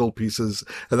 2 middle pieces,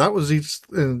 and that was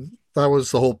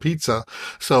the whole pizza.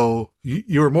 So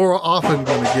you were more often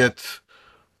going to get,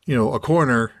 a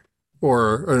corner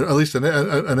or at least an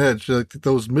edge, like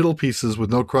those middle pieces with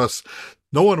no crust.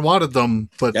 No one wanted them,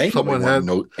 but someone had.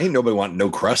 Ain't nobody want no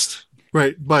crust,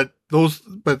 right? But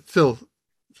still,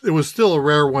 it was still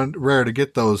rare to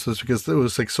get those, just because there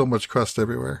was like so much crust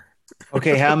everywhere.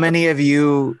 Okay, how many of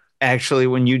you actually,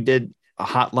 when you did a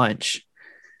hot lunch,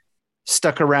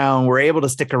 were able to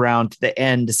stick around to the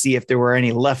end to see if there were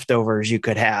any leftovers you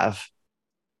could have?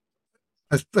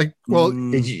 I think, well,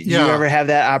 did you ever have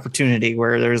that opportunity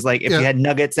where there's like, if you had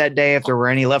nuggets that day, if there were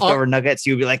any leftover nuggets,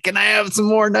 you'd be like, can I have some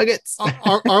more nuggets?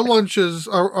 Our lunches,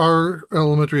 our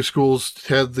elementary schools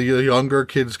had the younger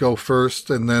kids go first,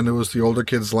 and then it was the older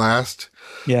kids last.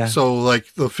 Yeah. So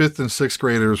like the 5th and 6th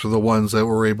graders were the ones that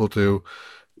were able to,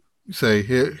 say,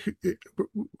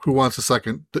 who wants a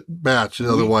second batch?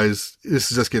 Otherwise,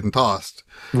 this is just getting tossed.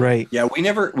 Right. Yeah, we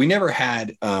never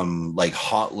had like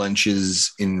hot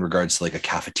lunches in regards to like a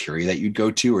cafeteria that you'd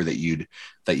go to or that you'd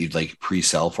like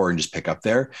pre-sell for and just pick up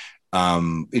there.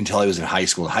 Until I was in high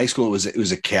school. In high school, it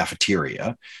was a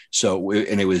cafeteria. So,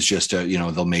 and it was just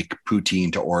they'll make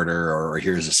poutine to order, or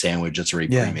here's a sandwich that's already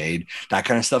pre-made, that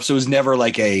kind of stuff. So it was never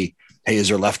like hey, is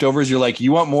there leftovers? You're like,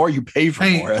 you want more? You pay for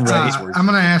more. I'm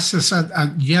going to ask this,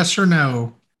 yes or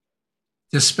no,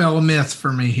 dispel a myth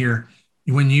for me here.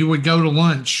 When you would go to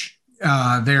lunch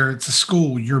there at the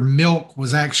school, your milk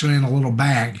was actually in a little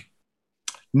bag.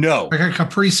 No. Like a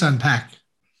Capri Sun pack.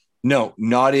 No,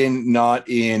 not in,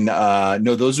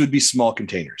 no, those would be small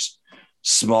containers,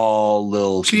 small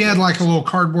little. She had like a little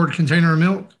cardboard container of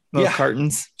milk. Little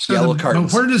cartons. So little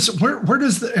cartons. Where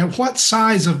does what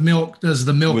size of milk does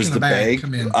the milk in the bag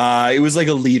come in? It was like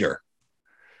a liter.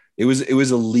 It was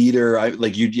a liter.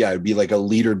 It'd be like a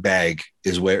liter bag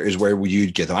is where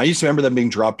you'd get them. I used to remember them being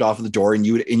dropped off at the door, and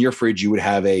in your fridge, you would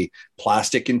have a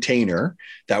plastic container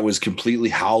that was completely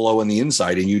hollow on the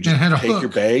inside, and you just take your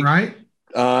bag. Right.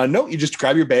 No, you just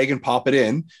grab your bag and pop it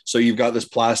in. So you've got this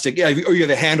plastic, or you have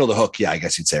the handle, the hook. Yeah, I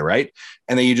guess you'd say, right.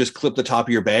 And then you just clip the top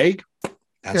of your bag.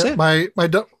 That's it. My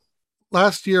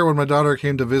last year when my daughter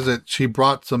came to visit, she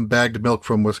brought some bagged milk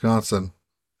from Wisconsin,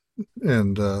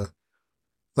 and that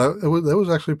was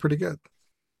actually pretty good.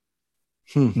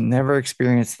 Never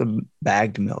experienced the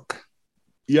bagged milk.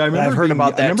 Yeah, I've heard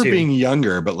about that. I remember too. being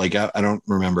younger, but like I don't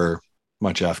remember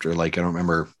much after. Like I don't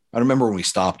remember when we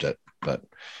stopped it. But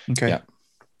okay. Yeah.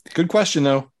 Good question,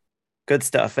 though. Good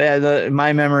stuff.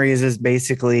 My memories is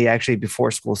basically actually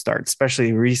before school starts,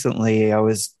 especially recently. I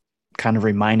was kind of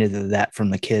reminded of that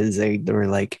from the kids. They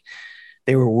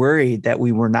were worried that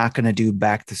we were not going to do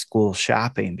back to school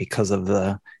shopping because of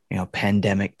the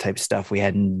pandemic type stuff. We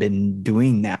hadn't been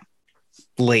doing that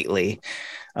lately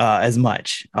as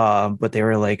much. But they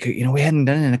were like, we hadn't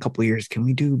done it in a couple of years. Can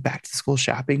we do back to school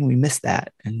shopping? We missed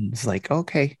that. And it's like,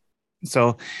 okay.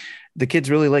 So the kids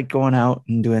really like going out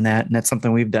and doing that. And that's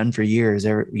something we've done for years.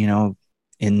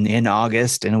 In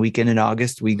August, in a weekend in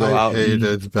August, we go out. I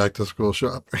hated back to school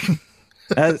shopping.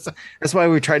 that's why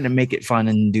we tried to make it fun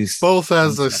and do both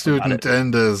as a student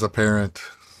and as a parent.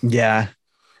 Yeah,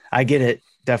 I get it.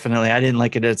 Definitely. I didn't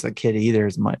like it as a kid either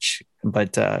as much,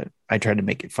 but I tried to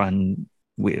make it fun.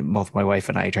 Both my wife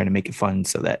and I tried to make it fun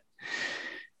so that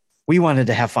we wanted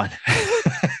to have fun.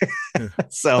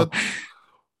 So. But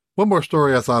one more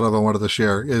story I thought of I wanted to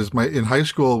share is in high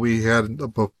school, we had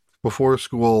before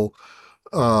school,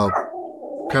 kind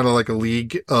of like a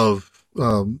league of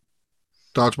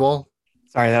dodgeball.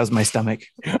 Sorry, that was my stomach.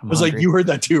 I was hungry. Like, you heard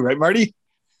that too, right, Marty?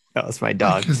 That was my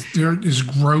dog. Is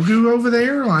Grogu over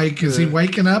there? Like, is he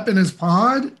waking up in his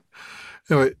pod?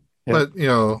 Anyway, but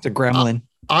it's a gremlin.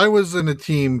 I was in a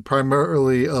team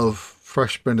primarily of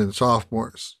freshmen and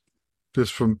sophomores,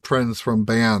 just from friends from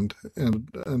band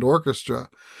and orchestra.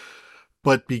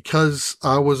 But because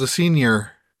I was a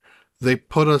senior, they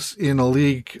put us in a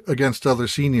league against other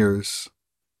seniors.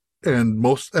 And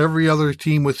every other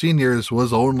team with seniors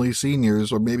was only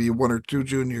seniors or maybe one or two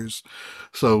juniors.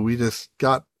 So we just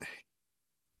got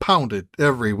pounded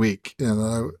every week.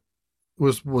 And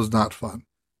was not fun.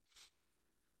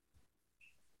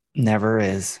 Never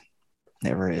is.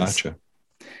 Gotcha.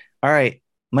 All right.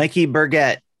 Mikey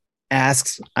Burgett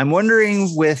asks, I'm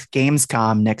wondering with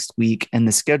Gamescom next week and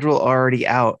the schedule already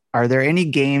out, are there any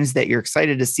games that you're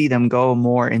excited to see them go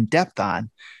more in depth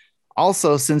on?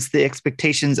 Also, since the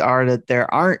expectations are that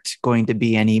there aren't going to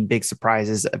be any big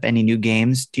surprises of any new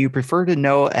games, do you prefer to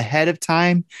know ahead of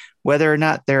time whether or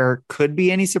not there could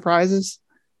be any surprises?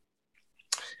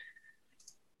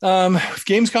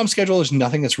 Gamescom schedule, there's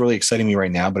nothing that's really exciting me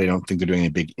right now, but I don't think they're doing any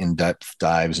big in-depth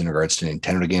dives in regards to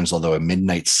Nintendo games, although a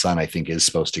Midnight Sun, I think, is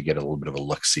supposed to get a little bit of a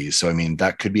look-see. So, I mean,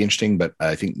 that could be interesting, but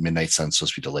I think Midnight Sun's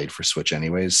supposed to be delayed for Switch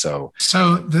anyways. So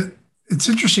it's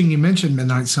interesting you mentioned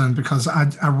Midnight Sun because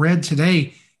I read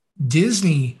today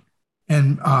Disney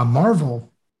and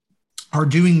Marvel are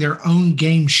doing their own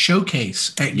game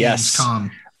showcase at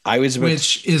Gamescom.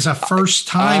 Which is a first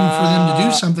time for them to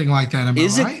do something like that. Am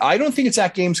I right? I don't think it's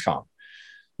at Gamescom.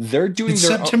 They're doing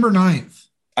September 9th.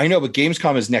 I know, but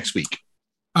Gamescom is next week.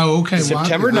 Oh, okay.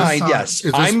 September 9th. Yes.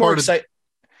 I'm more excited.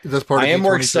 I am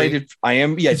more excited. I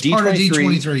am. Yeah.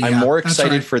 D23. I'm more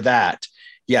excited for that.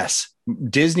 Yes.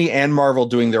 Disney and Marvel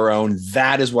doing their own.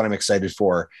 That is what I'm excited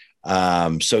for.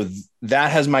 So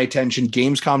that has my attention.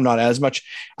 Gamescom, not as much.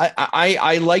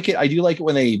 I like it. I do like it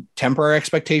when they temper our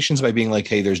expectations by being like,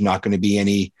 hey, there's not going to be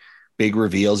any big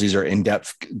reveals. These are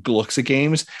in-depth looks at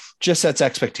games. Just sets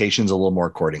expectations a little more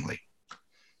accordingly.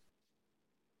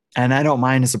 And I don't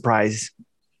mind a surprise.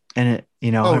 And it,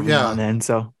 every now and then.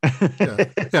 So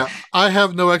yeah. I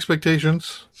have no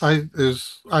expectations.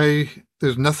 There's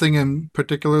nothing in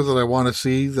particular that I want to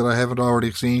see that I haven't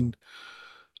already seen.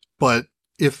 But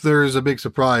if there is a big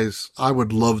surprise, I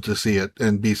would love to see it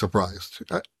and be surprised.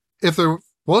 If there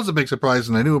was a big surprise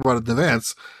and I knew about it in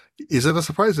advance, is it a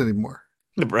surprise anymore?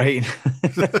 Right.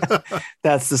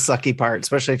 That's the sucky part,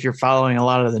 especially if you're following a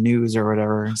lot of the news or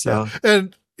whatever. So,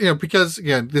 and because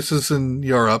again, this is in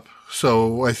Europe,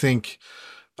 so I think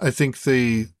I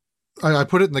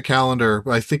put it in the calendar,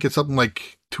 but I think it's something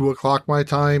like 2:00 my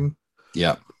time.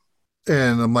 Yeah.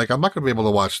 And I'm like, I'm not going to be able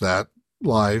to watch that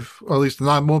live, or at least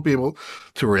I won't be able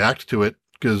to react to it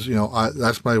because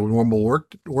that's my normal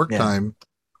work time.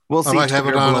 We'll see. I might have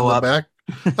it on in the back.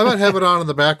 I might have it on in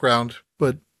the background,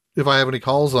 but if I have any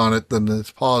calls on it, then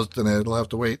it's paused and it'll have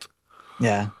to wait.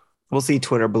 Yeah, we'll see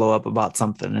Twitter blow up about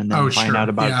something and then find out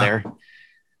about it there.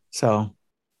 So,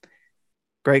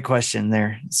 great question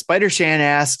there. Spider Shan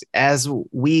asked, as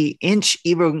we inch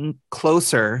even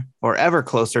closer or ever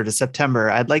closer to September,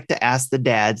 I'd like to ask the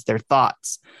dads their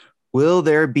thoughts. Will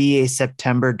there be a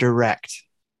September Direct?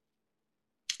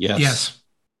 Yes.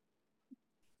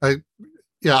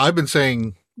 I've been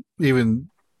saying, even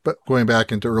going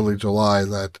back into early July,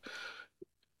 that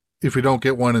if we don't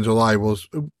get one in July,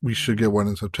 we should get one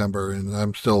in September, and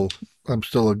I'm still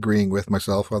agreeing with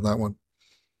myself on that one.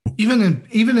 Even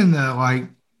in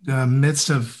the midst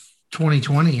of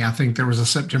 2020, I think there was a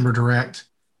September Direct.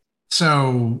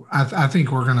 So I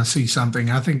think we're going to see something.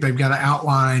 I think they've got to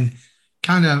outline,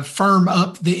 kind of firm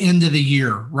up the end of the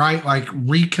year, right? Like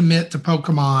recommit to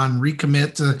Pokemon,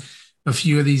 recommit to a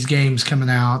few of these games coming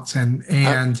out,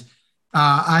 and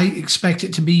I expect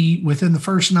it to be within the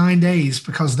first 9 days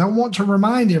because they'll want to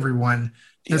remind everyone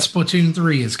that Splatoon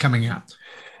 3 is coming out.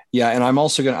 Yeah, and I'm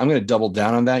going to double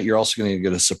down on that. You're also going to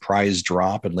get a surprise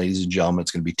drop, and ladies and gentlemen,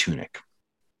 it's going to be Tunic.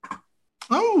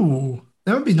 Oh,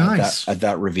 that would be nice at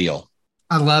that reveal.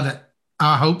 I love it.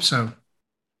 I hope so.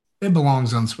 It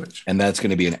belongs on Switch, and that's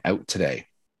going to be an out today.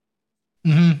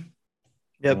 Mm-hmm.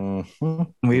 Yep.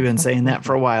 Mm-hmm. We've been saying that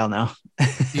for a while now.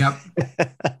 Yep.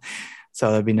 So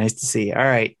that'd be nice to see. All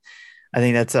right. I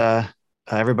think that's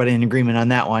everybody in agreement on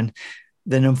that one.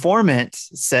 The informant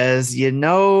says,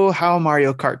 how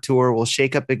Mario Kart Tour will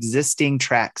shake up existing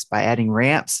tracks by adding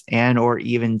ramps and or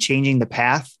even changing the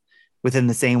path within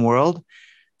the same world.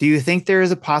 Do you think there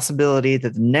is a possibility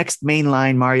that the next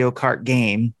mainline Mario Kart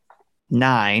game,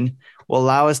 9, will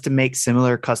allow us to make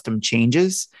similar custom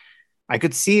changes? I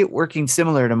could see it working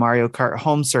similar to Mario Kart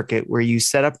Home Circuit, where you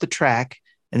set up the track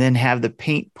and then have the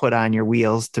paint put on your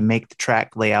wheels to make the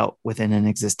track layout within an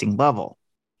existing level.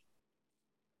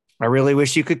 I really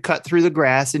wish you could cut through the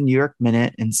grass in New York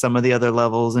Minute and some of the other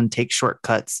levels and take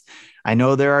shortcuts. I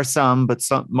know there are some, but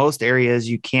most areas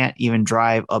you can't even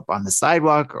drive up on the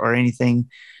sidewalk or anything.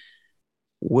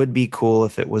 Would be cool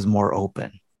if it was more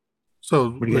open. So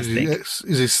what do you guys think?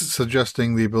 Is he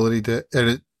suggesting the ability to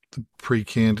edit the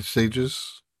pre-canned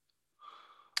stages?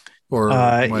 Or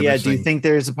do you think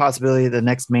there's a possibility the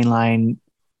next mainline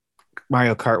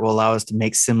Mario Kart will allow us to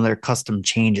make similar custom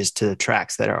changes to the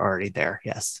tracks that are already there?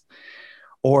 Yes.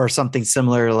 Or something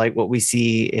similar like what we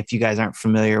see, if you guys aren't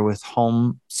familiar with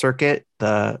Home Circuit,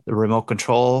 the remote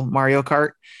control Mario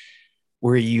Kart,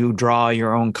 where you draw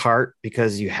your own cart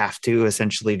because you have to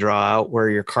essentially draw out where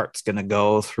your cart's going to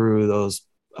go through those,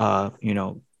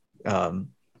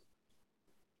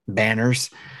 banners.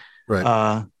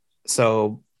 Right.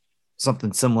 So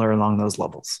something similar along those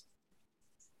levels.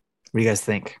 What do you guys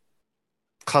think?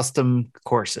 Custom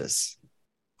courses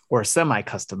or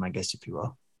semi-custom, I guess, if you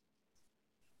will.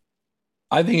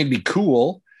 I think it'd be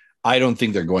cool. I don't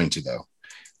think they're going to, though.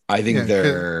 I think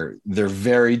they're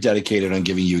very dedicated on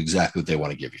giving you exactly what they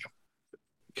want to give you.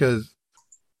 Because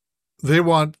they're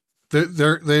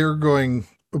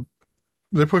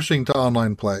pushing to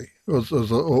online play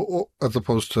as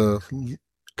opposed to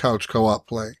couch co-op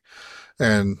play,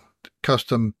 and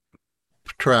custom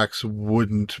tracks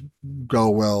wouldn't go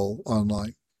well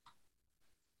online.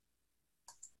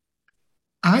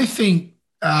 I think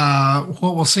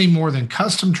what we'll see more than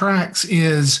custom tracks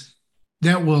is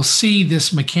that we'll see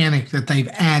this mechanic that they've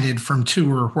added from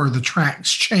Tour where the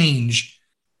tracks change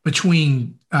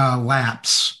between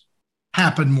laps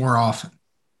happen more often.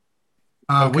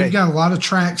 We've got a lot of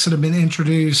tracks that have been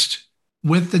introduced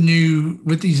with these new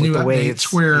updates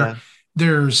waves, where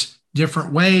there's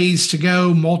different ways to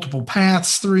go, multiple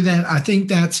paths through that. I think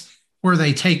that's where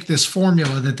they take this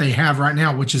formula that they have right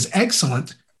now, which is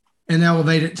excellent, and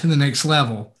elevate it to the next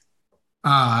level.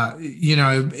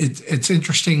 It's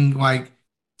interesting, like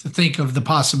to think of the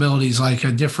possibilities, like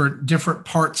a different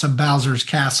parts of Bowser's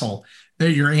castle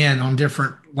that you're in on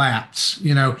different laps.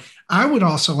 I would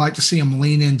also like to see them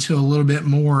lean into a little bit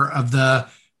more of the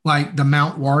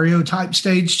Mount Wario type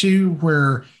stage too,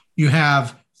 where you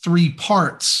have 3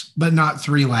 parts, but not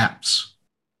 3 laps.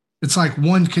 It's like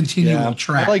one continual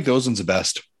track. I like those ones the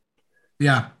best.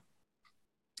 Yeah.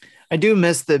 I do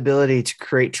miss the ability to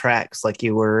create tracks like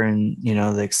you were in,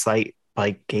 the Excite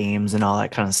Bike games and all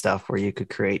that kind of stuff where you could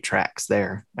create tracks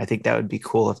there. I think that would be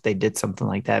cool if they did something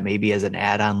like that, maybe as an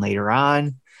add-on later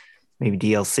on, maybe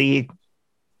DLC. It'd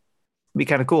be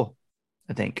kind of cool,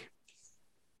 I think.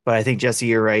 But I think, Jesse,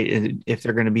 you're right. If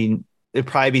they're going to be, it'd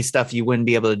probably be stuff you wouldn't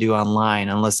be able to do online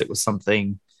unless it was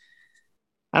something,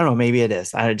 I don't know, maybe it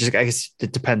is. I guess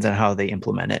it depends on how they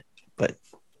implement it, but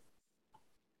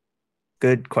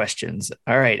good questions.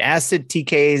 All right. Acid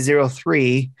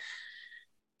TK03.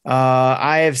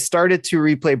 I have started to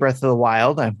replay Breath of the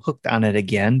Wild. I'm hooked on it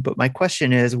again, but my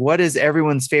question is, what is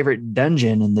everyone's favorite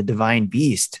dungeon in the Divine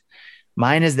Beast?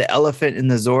 Mine is the elephant in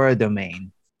the Zora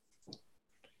domain.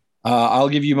 I'll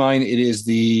give you mine. It is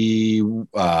the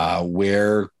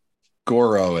where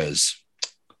Goro is.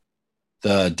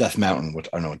 The Death Mountain. What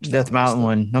I don't know. What Death Mountain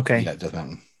one. Okay. Yeah, Death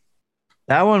Mountain.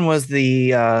 That one was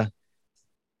the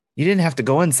you didn't have to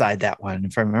go inside that one,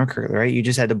 if I remember correctly, right? You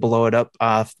just had to blow it up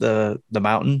off the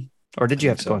mountain. Or did you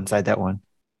have to go inside that one?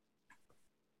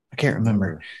 I can't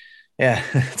remember. Yeah,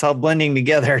 it's all blending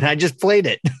together, and I just played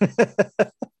it.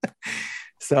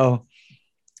 So,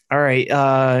 all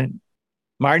right.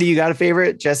 Marty, you got a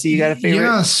favorite? Jesse, you got a favorite?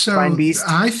 Yeah, so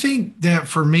I think that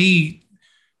for me,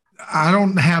 I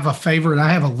don't have a favorite. I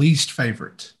have a least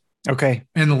favorite. Okay.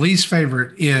 And the least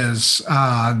favorite is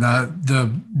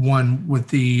the one with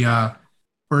the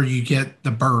where you get the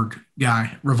bird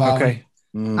guy, Rivali. Okay.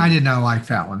 I did not like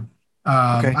that one.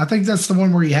 Okay. I think that's the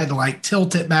one where you had to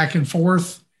tilt it back and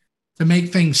forth to make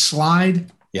things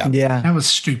slide. Yeah. That was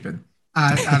stupid.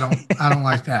 I don't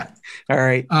like that. All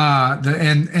right.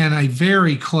 And a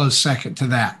very close second to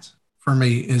that for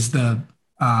me is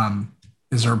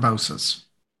is Urbosa's.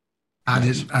 I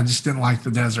just didn't like the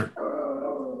desert.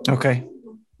 Okay.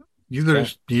 Neither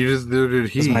did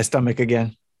he. It's my stomach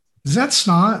again. Is that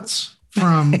Snots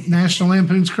from National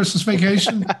Lampoon's Christmas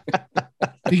Vacation?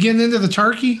 You getting into the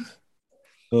turkey?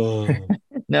 Oh,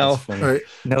 no. Right.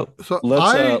 No. So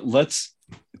let's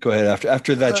go ahead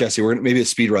after that, Jesse. We're maybe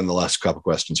speed run the last couple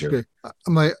questions here.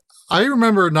 Okay. I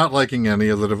remember not liking any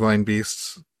of the Divine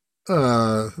Beasts.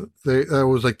 That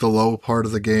was the low part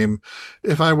of the game.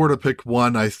 If I were to pick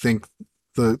one, I think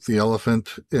the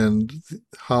elephant and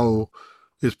how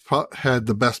it had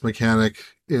the best mechanic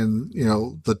in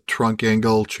the trunk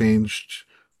angle changed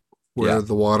where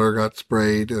the water got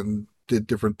sprayed and did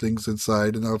different things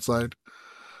inside and outside.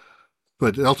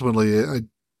 But ultimately,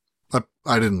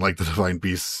 I didn't like the Divine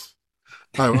Beasts.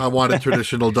 I wanted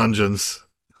traditional dungeons.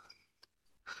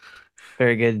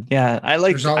 Very good. Yeah,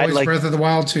 There's always Breath of the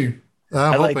Wild too.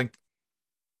 I'm hoping.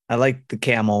 I like the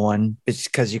camel one. It's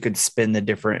because you could spin the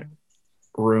different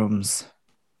rooms,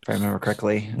 if I remember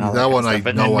correctly. That one I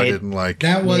didn't like.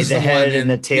 That was the head and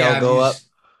the tail go up.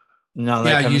 No,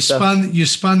 you spun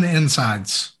the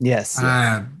insides. Yes.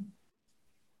 That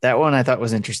one I thought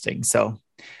was interesting. So,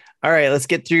 all right, let's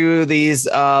get through these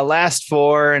last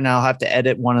 4, and I'll have to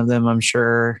edit one of them, I'm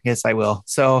sure. Yes, I will.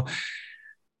 So,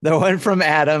 the one from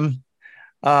Adam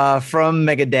from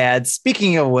Megadad.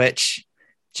 Speaking of which,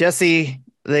 Jesse,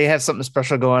 they have something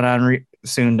special going on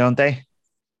soon, don't they?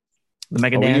 The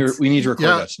Mega Dance. We need to record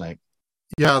that tonight.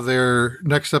 Yeah, their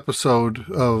next episode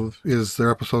is their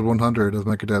episode 100 of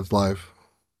Megadad's Live.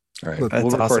 All right,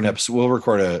 we'll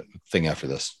record a thing after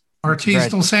this.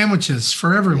 Artisanal sandwiches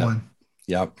for everyone.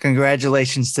 Yep.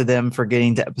 Congratulations to them for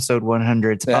getting to episode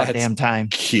 100. It's about damn time.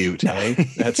 Cute. Eh?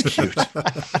 That's cute.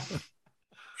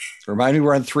 Remind me,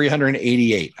 we're on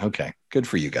 388. Okay, good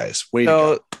for you guys. Way to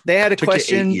go. They had a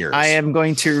question. I am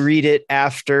going to read it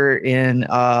after in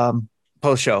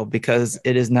post show because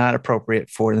it is not appropriate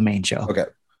for the main show. Okay.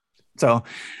 So,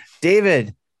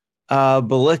 David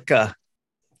Balika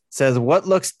says, "What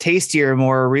looks tastier,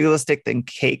 more realistic than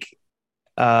cake?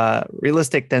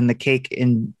 Realistic than the cake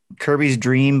in Kirby's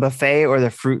Dream Buffet or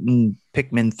the fruit in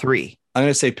Pikmin 3?" I'm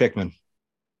going to say Pikmin.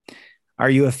 Are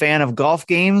you a fan of golf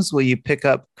games? Will you pick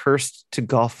up Cursed to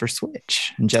Golf for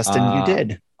Switch? And Justin, you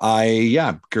did.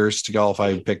 Cursed to Golf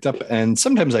I picked up, and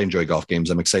sometimes I enjoy golf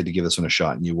games. I'm excited to give this one a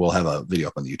shot, and you will have a video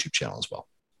up on the YouTube channel as well.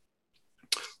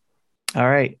 All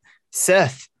right.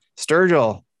 Seth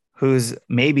Sturgill, who's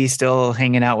maybe still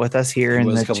hanging out with us here in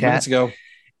the chat. Minutes ago.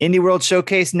 Indie World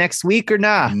Showcase next week or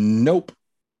not? Nope.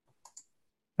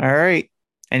 All right.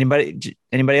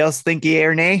 Anybody else think yay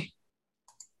or nay?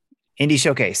 Indie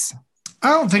Showcase. I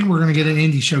don't think we're going to get an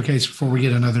Indie Showcase before we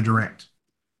get another direct.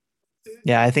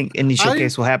 Yeah, I think Indie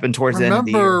Showcase will happen towards the end of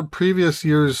the year. Remember previous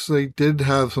years they did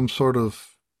have some sort of.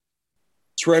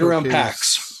 It's right around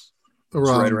PAX.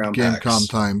 Around Gamescom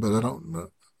time, but I don't know.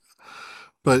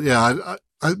 But yeah,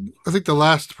 I think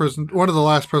one of the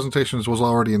last presentations was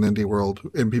already in Indie World,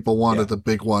 and people wanted the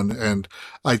big one, and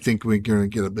I think we're going to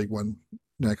get a big one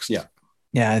next.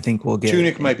 Yeah, I think we'll get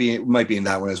Tunic might be in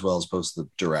that one as well as opposed to the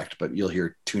direct, but you'll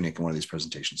hear Tunic in one of these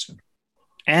presentations soon.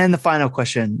 And the final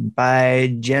question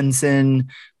by Jensen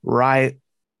I'm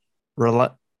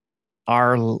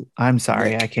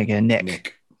sorry, I can't get a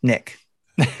Nick.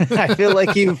 I feel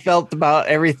like you felt about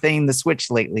everything the Switch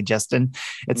lately, Justin.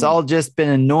 It's all just been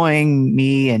annoying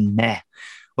me and meh.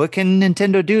 What can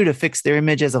Nintendo do to fix their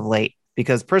image as of late?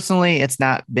 Because personally, it's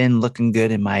not been looking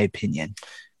good in my opinion.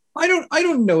 I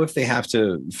don't know if they have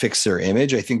to fix their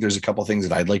image. I think there's a couple of things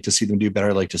that I'd like to see them do better.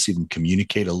 I'd like to see them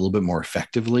communicate a little bit more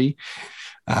effectively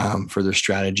for their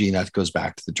strategy. And that goes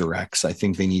back to the directs. I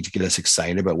think they need to get us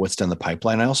excited about what's down the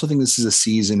pipeline. I also think this is a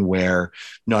season where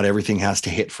not everything has to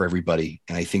hit for everybody.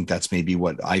 And I think that's maybe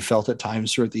what I felt at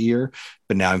times throughout the year,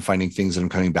 but now I'm finding things that I'm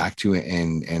coming back to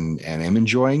and am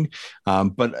enjoying.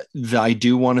 But I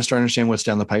do want to start understanding what's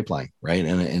down the pipeline, right?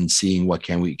 And seeing what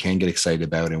we can get excited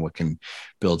about and what can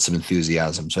build some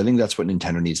enthusiasm. So I think that's what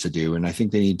Nintendo needs to do. And I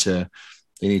think they need to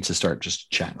start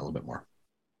just chatting a little bit more.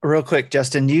 Real quick,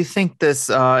 Justin, do you think this,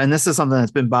 and this is something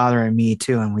that's been bothering me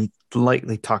too, and we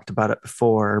lightly talked about it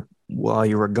before while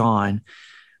you were gone,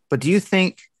 but do you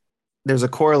think there's a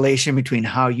correlation between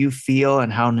how you feel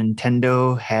and how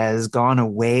Nintendo has gone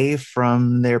away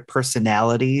from their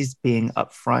personalities being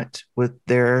upfront with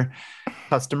their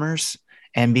customers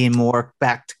and being more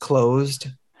back to closed?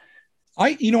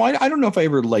 I don't know if I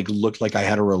ever looked like I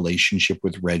had a relationship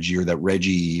with Reggie or that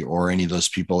Reggie or any of those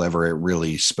people ever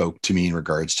really spoke to me in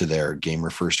regards to their gamer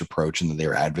first approach and that they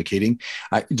were advocating.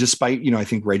 Despite, I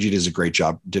think Reggie did a great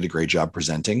job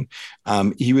presenting.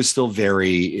 He was still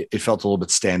it felt a little bit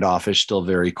standoffish, still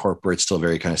very corporate, still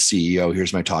very kind of CEO.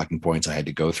 Here's my talking points I had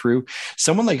to go through.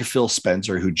 Someone like Phil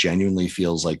Spencer, who genuinely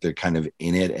feels like they're kind of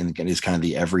in it and is kind of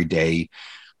the everyday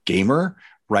gamer,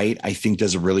 right? I think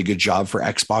does a really good job for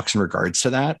Xbox in regards to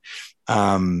that.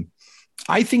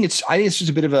 I think it's just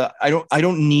a bit of a, I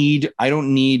don't need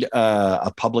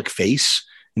a public face.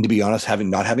 And to be honest,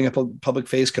 not having a public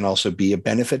face can also be a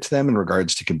benefit to them in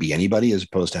regards to can be anybody as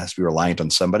opposed to has to be reliant on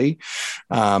somebody.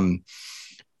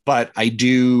 But I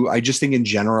just think in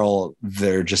general,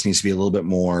 there just needs to be a little bit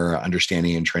more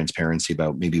understanding and transparency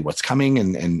about maybe what's coming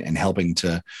and helping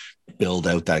to build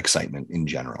out that excitement in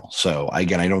general. So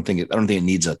again, I don't think it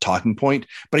needs a talking point,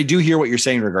 but I do hear what you're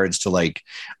saying in regards to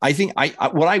I think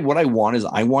what I want is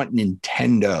I want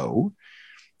Nintendo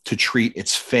to treat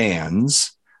its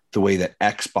fans the way that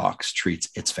Xbox treats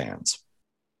its fans.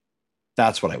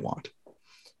 That's what I want.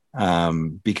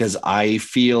 Because I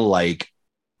feel like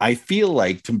to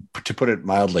put it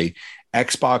mildly,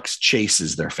 Xbox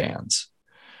chases their fans.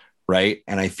 Right.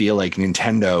 And I feel like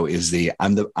Nintendo is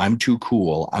I'm too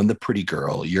cool. I'm the pretty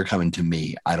girl. You're coming to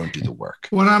me. I don't do the work.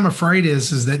 What I'm afraid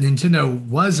is that Nintendo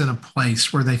was in a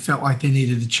place where they felt like they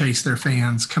needed to chase their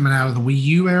fans coming out of the Wii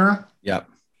U era. Yep.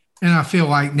 And I feel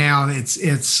like now it's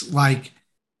the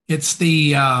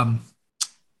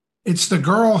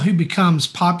girl who becomes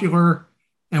popular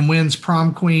and wins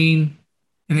prom queen,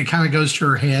 and it kind of goes to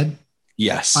her head.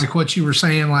 Yes. Like what you were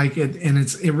saying,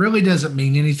 it really doesn't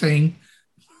mean anything.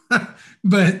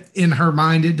 But in her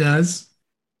mind, it does.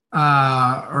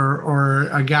 Or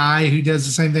a guy who does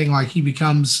the same thing, like he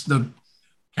becomes the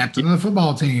captain of the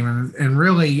football team. And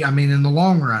really, I mean, in the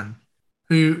long run,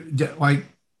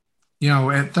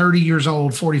 at 30 years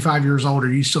old, 45 years old,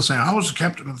 are you still saying, I was the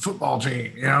captain of the football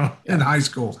team, in high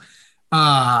school?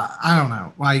 I don't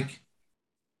know.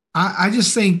 I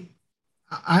just think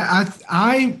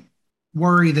I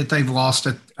worry that they've lost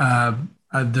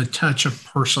the touch of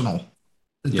personal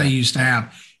that they used to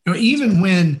have. Even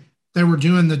when they were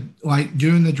doing the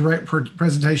direct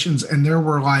presentations and there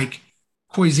were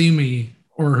Koizumi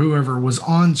or whoever was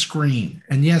on screen,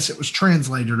 and yes, it was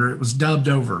translated or it was dubbed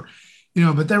over,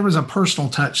 but there was a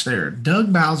personal touch there.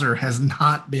 Doug Bowser has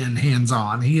not been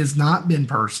hands-on. He has not been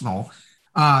personal.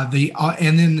 And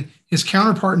then his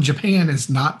counterpart in Japan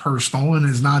is not personal and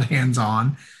is not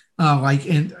hands-on,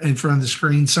 in front of the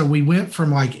screen. So we went from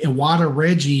Iwata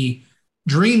Reggie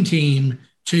Dream Team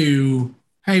to,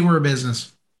 hey, we're a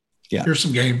business. Yeah. Here's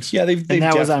some games. Yeah.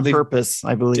 That was on purpose,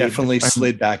 I believe. Definitely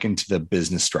slid back into the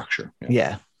business structure.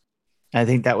 Yeah. I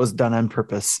think that was done on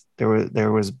purpose.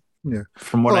 There was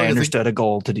from what I understood, a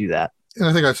goal to do that. And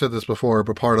I think I said this before,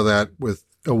 but part of that with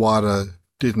Iwata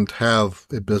didn't have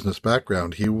a business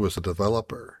background. He was a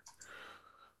developer.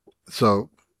 So,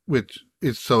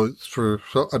 it's for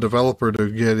a developer to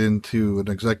get into an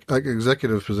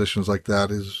executive positions like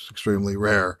that is extremely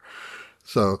rare.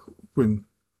 So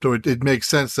it makes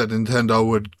sense that Nintendo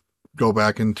would go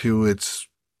back into its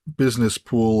business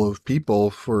pool of people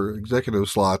for executive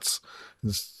slots.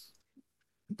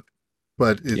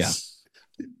 But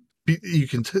you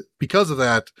can because of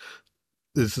that,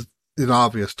 it's an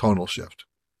obvious tonal shift.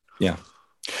 Yeah.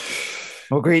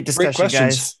 Well, great discussion,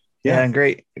 guys. Yeah, and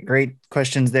great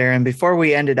questions there. And before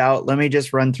we end it out, let me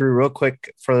just run through real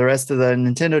quick for the rest of the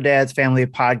Nintendo Dads family of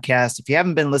podcasts. If you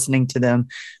haven't been listening to them,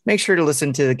 make sure to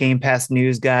listen to the Game Pass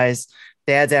News guys,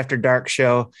 Dads After Dark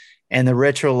show, and the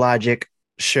Retro Logic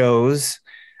shows,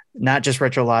 not just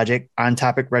Retro Logic, On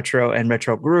Topic Retro and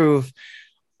Retro Groove.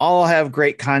 All have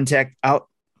great content out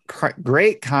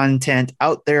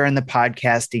there in the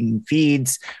podcasting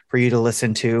feeds for you to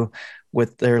listen to,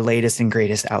 with their latest and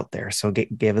greatest out there. So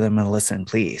give them a listen,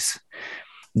 please.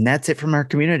 And that's it from our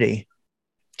community.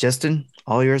 Justin,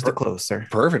 all yours to close, sir.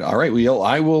 Perfect. All right.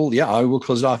 I will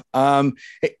close it off.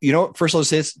 Hey, first let's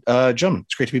say this, gentlemen,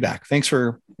 it's great to be back. Thanks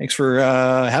for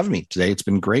having me today. It's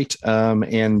been great.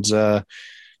 Wonderful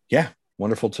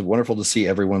to see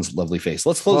everyone's lovely face.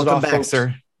 Let's close it off, back, folks.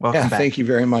 Sir. Welcome back. Thank you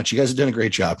very much. You guys have done a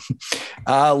great job.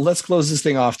 Let's close this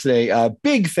thing off today.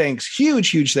 Big thanks,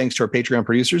 huge thanks to our Patreon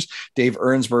producers, Dave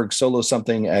Ernsberg, Solo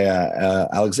Something,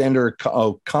 Alexander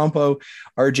Campo,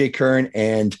 RJ Kern,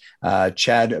 and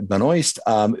Chad Benoist.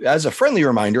 As a friendly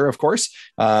reminder, of course,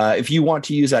 if you want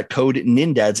to use that code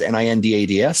NINDADS,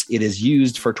 NINDADS, it is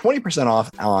used for 20% off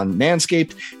on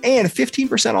Manscaped and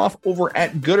 15% off over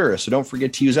at Gooder. So don't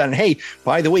forget to use that. And hey,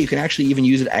 by the way, you can actually even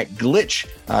use it at Glitch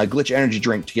Energy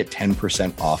Drink to get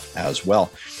 10% off as well.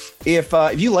 If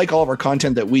you like all of our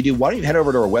content that we do, why don't you head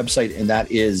over to our website, and that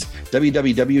is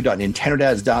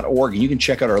www.nintendodads.org, and you can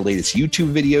check out our latest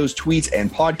YouTube videos, tweets,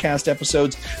 and podcast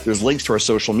episodes. There's links to our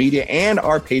social media and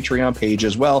our Patreon page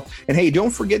as well. And hey,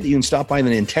 don't forget that you can stop by the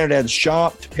Nintendo Dads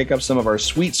shop to pick up some of our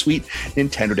sweet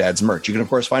Nintendo Dads merch. You can, of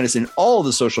course, find us in all of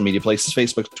the social media places,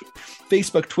 Facebook,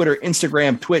 Twitter,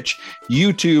 Instagram, Twitch,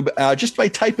 YouTube, just by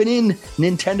typing in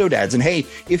Nintendo Dads. And hey,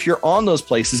 if you're on those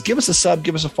places, give us a sub,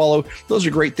 give us a follow. Those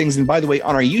are great things. And by the way,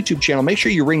 on our YouTube channel, make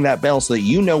sure you ring that bell so that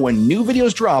you know when new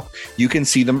videos drop, you can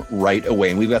see them right away.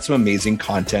 And we've got some amazing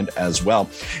content as well.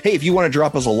 Hey, if you want to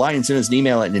drop us a line, send us an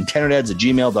email at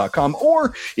nintendodads@gmail.com.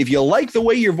 Or if you like the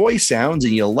way your voice sounds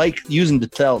and you like using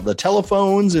the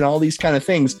telephones and all these kind of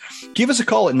things, give us a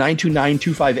call at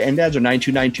 929-25-NDADS or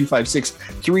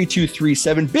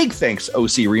 929-256-3237. Big thanks,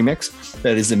 OC Remix.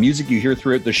 That is the music you hear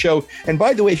throughout the show. And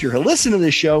by the way, if you're listening to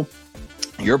this show,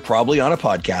 you're probably on a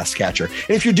podcast catcher.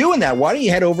 And if you're doing that, why don't you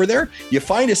head over there? You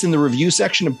find us in the review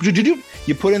section. You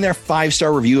put in there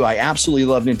 5-star review. I absolutely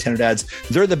love Nintendo Dads.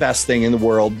 They're the best thing in the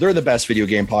world. They're the best video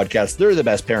game podcast. They're the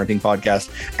best parenting podcast.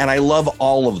 And I love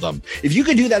all of them. If you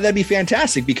could do that, that'd be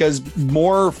fantastic, because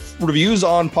more reviews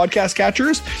on podcast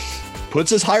catchers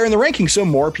puts us higher in the ranking, so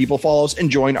more people follow us and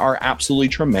join our absolutely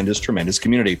tremendous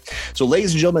community. So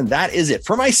ladies and gentlemen, that is it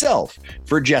for myself,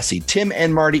 for Jesse, Tim,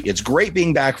 and Marty. It's great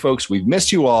being back, folks. We've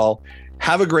missed you all.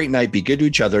 Have a great night. Be good to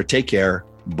each other. Take care.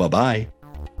 Bye-bye.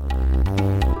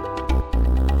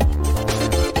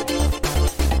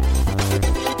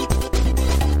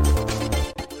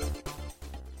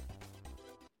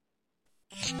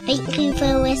 Thank you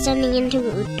for listening to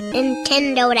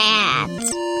Nintendo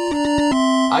Dads.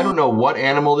 I don't know what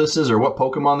animal this is or what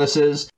Pokemon this is.